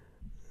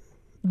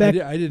 I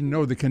didn't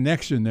know the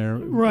connection there.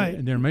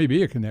 Right. There may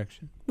be a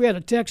connection. We had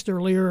a text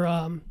earlier.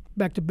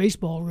 Back to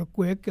baseball real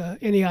quick.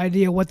 Any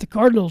idea what the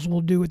Cardinals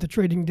will do at the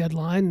trading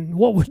deadline, and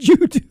what would you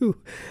do?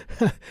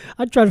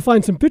 I'd try to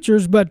find some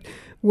pitchers, but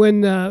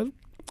when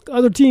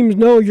other teams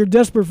know you're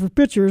desperate for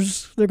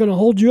pitchers, they're going to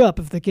hold you up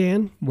if they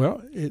can.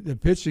 Well, the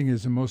pitching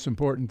is the most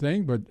important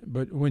thing,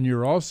 but when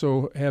you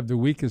also have the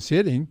weakest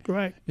hitting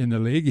in the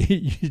league,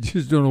 you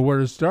just don't know where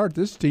to start.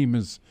 This team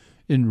is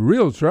in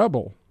real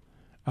trouble.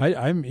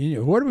 I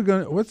mean, what are we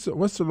going? What's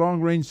the long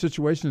range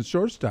situation at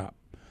shortstop?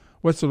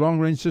 What's the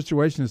long-range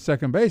situation at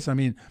second base? I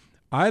mean,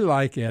 I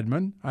like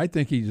Edmund. I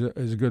think he's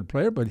a good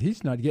player, but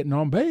he's not getting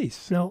on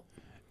base. No.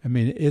 I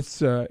mean, it's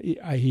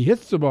he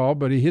hits the ball,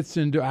 but he hits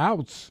into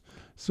outs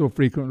so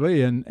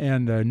frequently and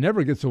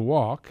never gets a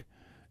walk.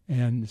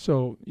 And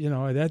so,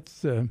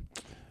 that's and,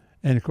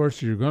 of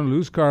course, you're going to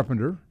lose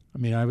Carpenter. I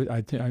mean,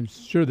 I'm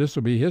sure this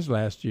will be his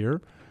last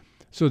year.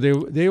 So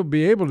they'll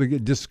be able to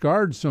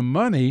discard some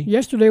money.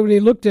 Yesterday when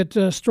he looked at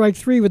strike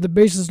three with the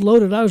bases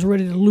loaded, I was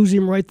ready to lose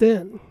him right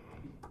then.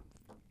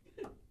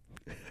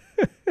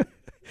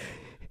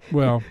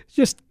 Well,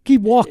 just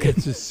keep walking.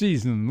 It's a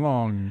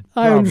season-long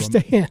problem. I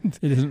understand.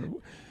 It isn't,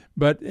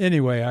 but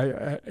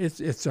anyway,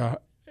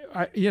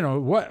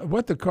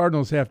 what the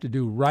Cardinals have to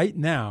do right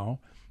now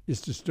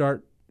is to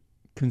start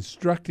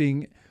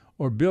constructing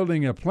or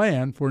building a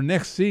plan for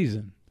next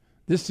season.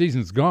 This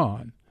season's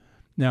gone.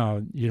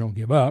 Now you don't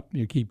give up;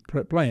 you keep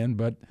playing,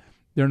 but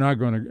they're not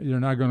going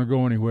to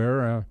go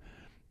anywhere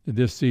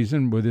this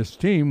season with this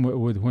team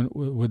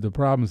with the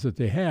problems that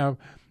they have.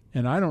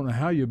 And I don't know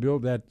how you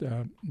build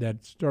that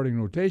starting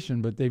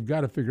rotation, but they've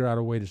got to figure out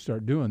a way to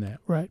start doing that.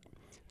 Right.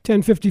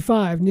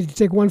 10:55. Need to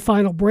take one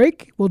final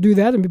break. We'll do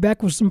that and be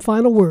back with some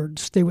final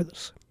words. Stay with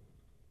us.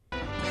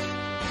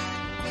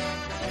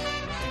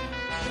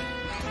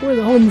 We're in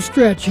the home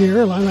stretch here.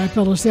 Illini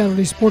Pella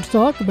Saturday Sports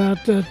Talk. About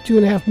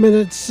 2.5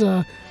 minutes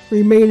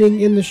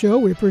remaining in the show.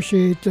 We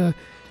appreciate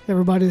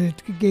everybody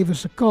that gave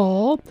us a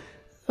call.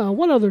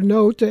 One other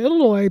note,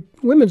 Illinois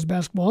women's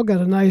basketball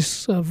got a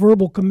nice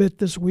verbal commit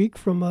this week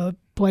from a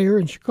player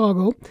in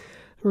Chicago.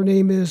 Her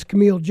name is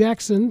Camille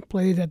Jackson,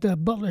 plays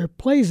at Butler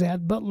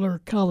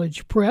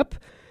College Prep.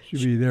 She'll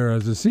be there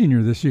as a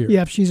senior this year.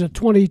 Yep, she's a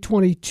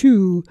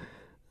 2022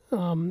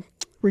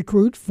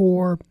 recruit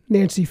for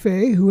Nancy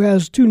Fay, who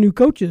has two new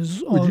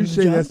coaches. Would you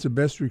say that's the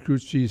best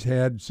recruit she's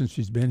had since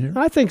she's been here?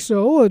 I think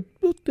so,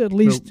 at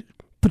least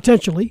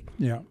potentially.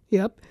 Yeah.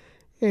 Yep.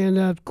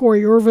 And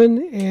Corey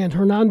Irvin and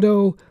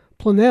Hernando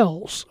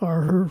Planels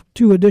are her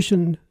two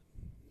additions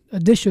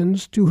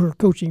to her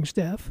coaching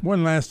staff.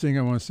 One last thing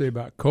I want to say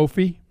about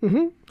Kofi.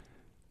 Mm-hmm.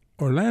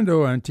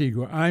 Orlando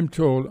Antigua, I'm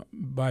told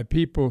by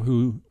people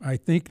who I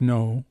think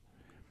know,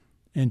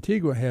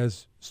 Antigua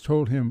has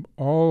told him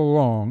all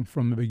along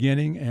from the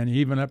beginning and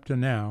even up to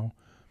now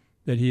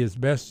that he is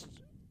best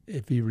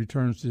if he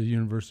returns to the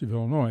University of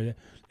Illinois.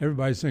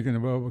 Everybody's thinking,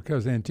 well,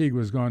 because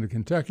Antigua's gone to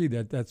Kentucky,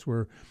 that's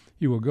where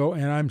he will go.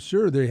 And I'm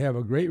sure they have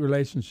a great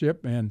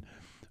relationship, and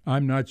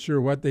I'm not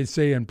sure what they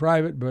say in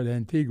private, but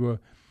Antigua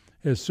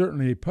has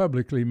certainly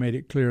publicly made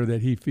it clear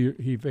that he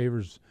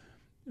favors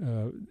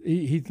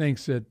he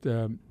thinks that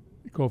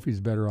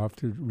Kofi's better off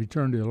to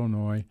return to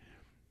Illinois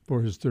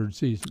for his third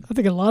season. I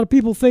think a lot of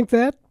people think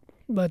that.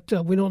 but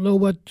we don't know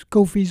what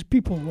Kofi's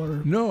people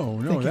were. No,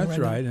 that's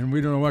right, and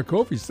we don't know what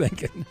Kofi's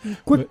thinking.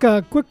 Quick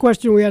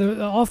question we had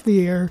off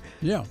the air.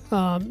 Yeah.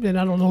 And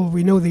I don't know if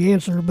we know the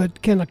answer,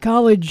 but can a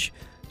college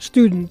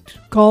student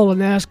call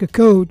and ask a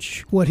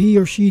coach what he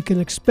or she can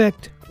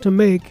expect to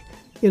make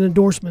in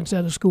endorsements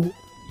at a school?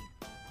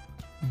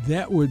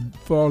 That would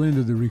fall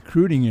into the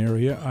recruiting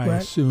area, I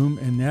Right. assume,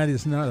 and that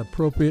is not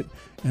appropriate.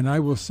 And I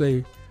will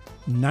say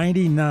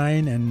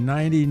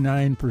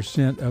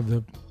 99% of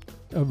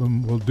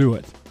them will do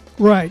it.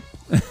 Right.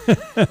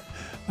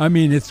 I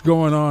mean, it's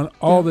going on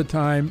all the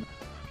time,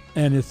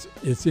 and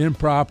it's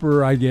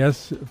improper, I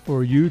guess,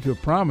 for you to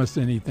promise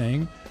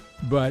anything.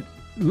 But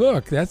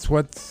look, that's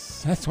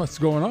what's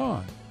going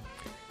on.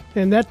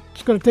 And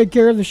that's going to take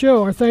care of the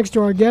show. Our thanks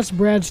to our guests,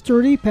 Brad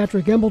Sturdy,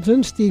 Patrick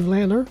Embelton, Steve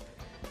Lanter,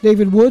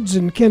 David Woods,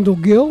 and Kendall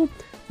Gill.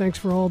 Thanks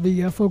for all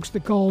the folks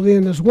that called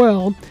in as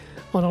well.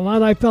 On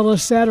Illini Pella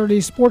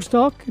Saturday Sports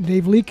Talk,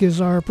 Dave Leake is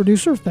our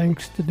producer.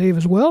 Thanks to Dave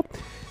as well.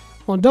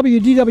 On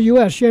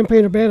WDWS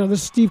Champaign-Urbana,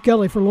 this is Steve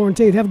Kelly for Loren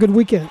Tate. Have a good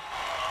weekend.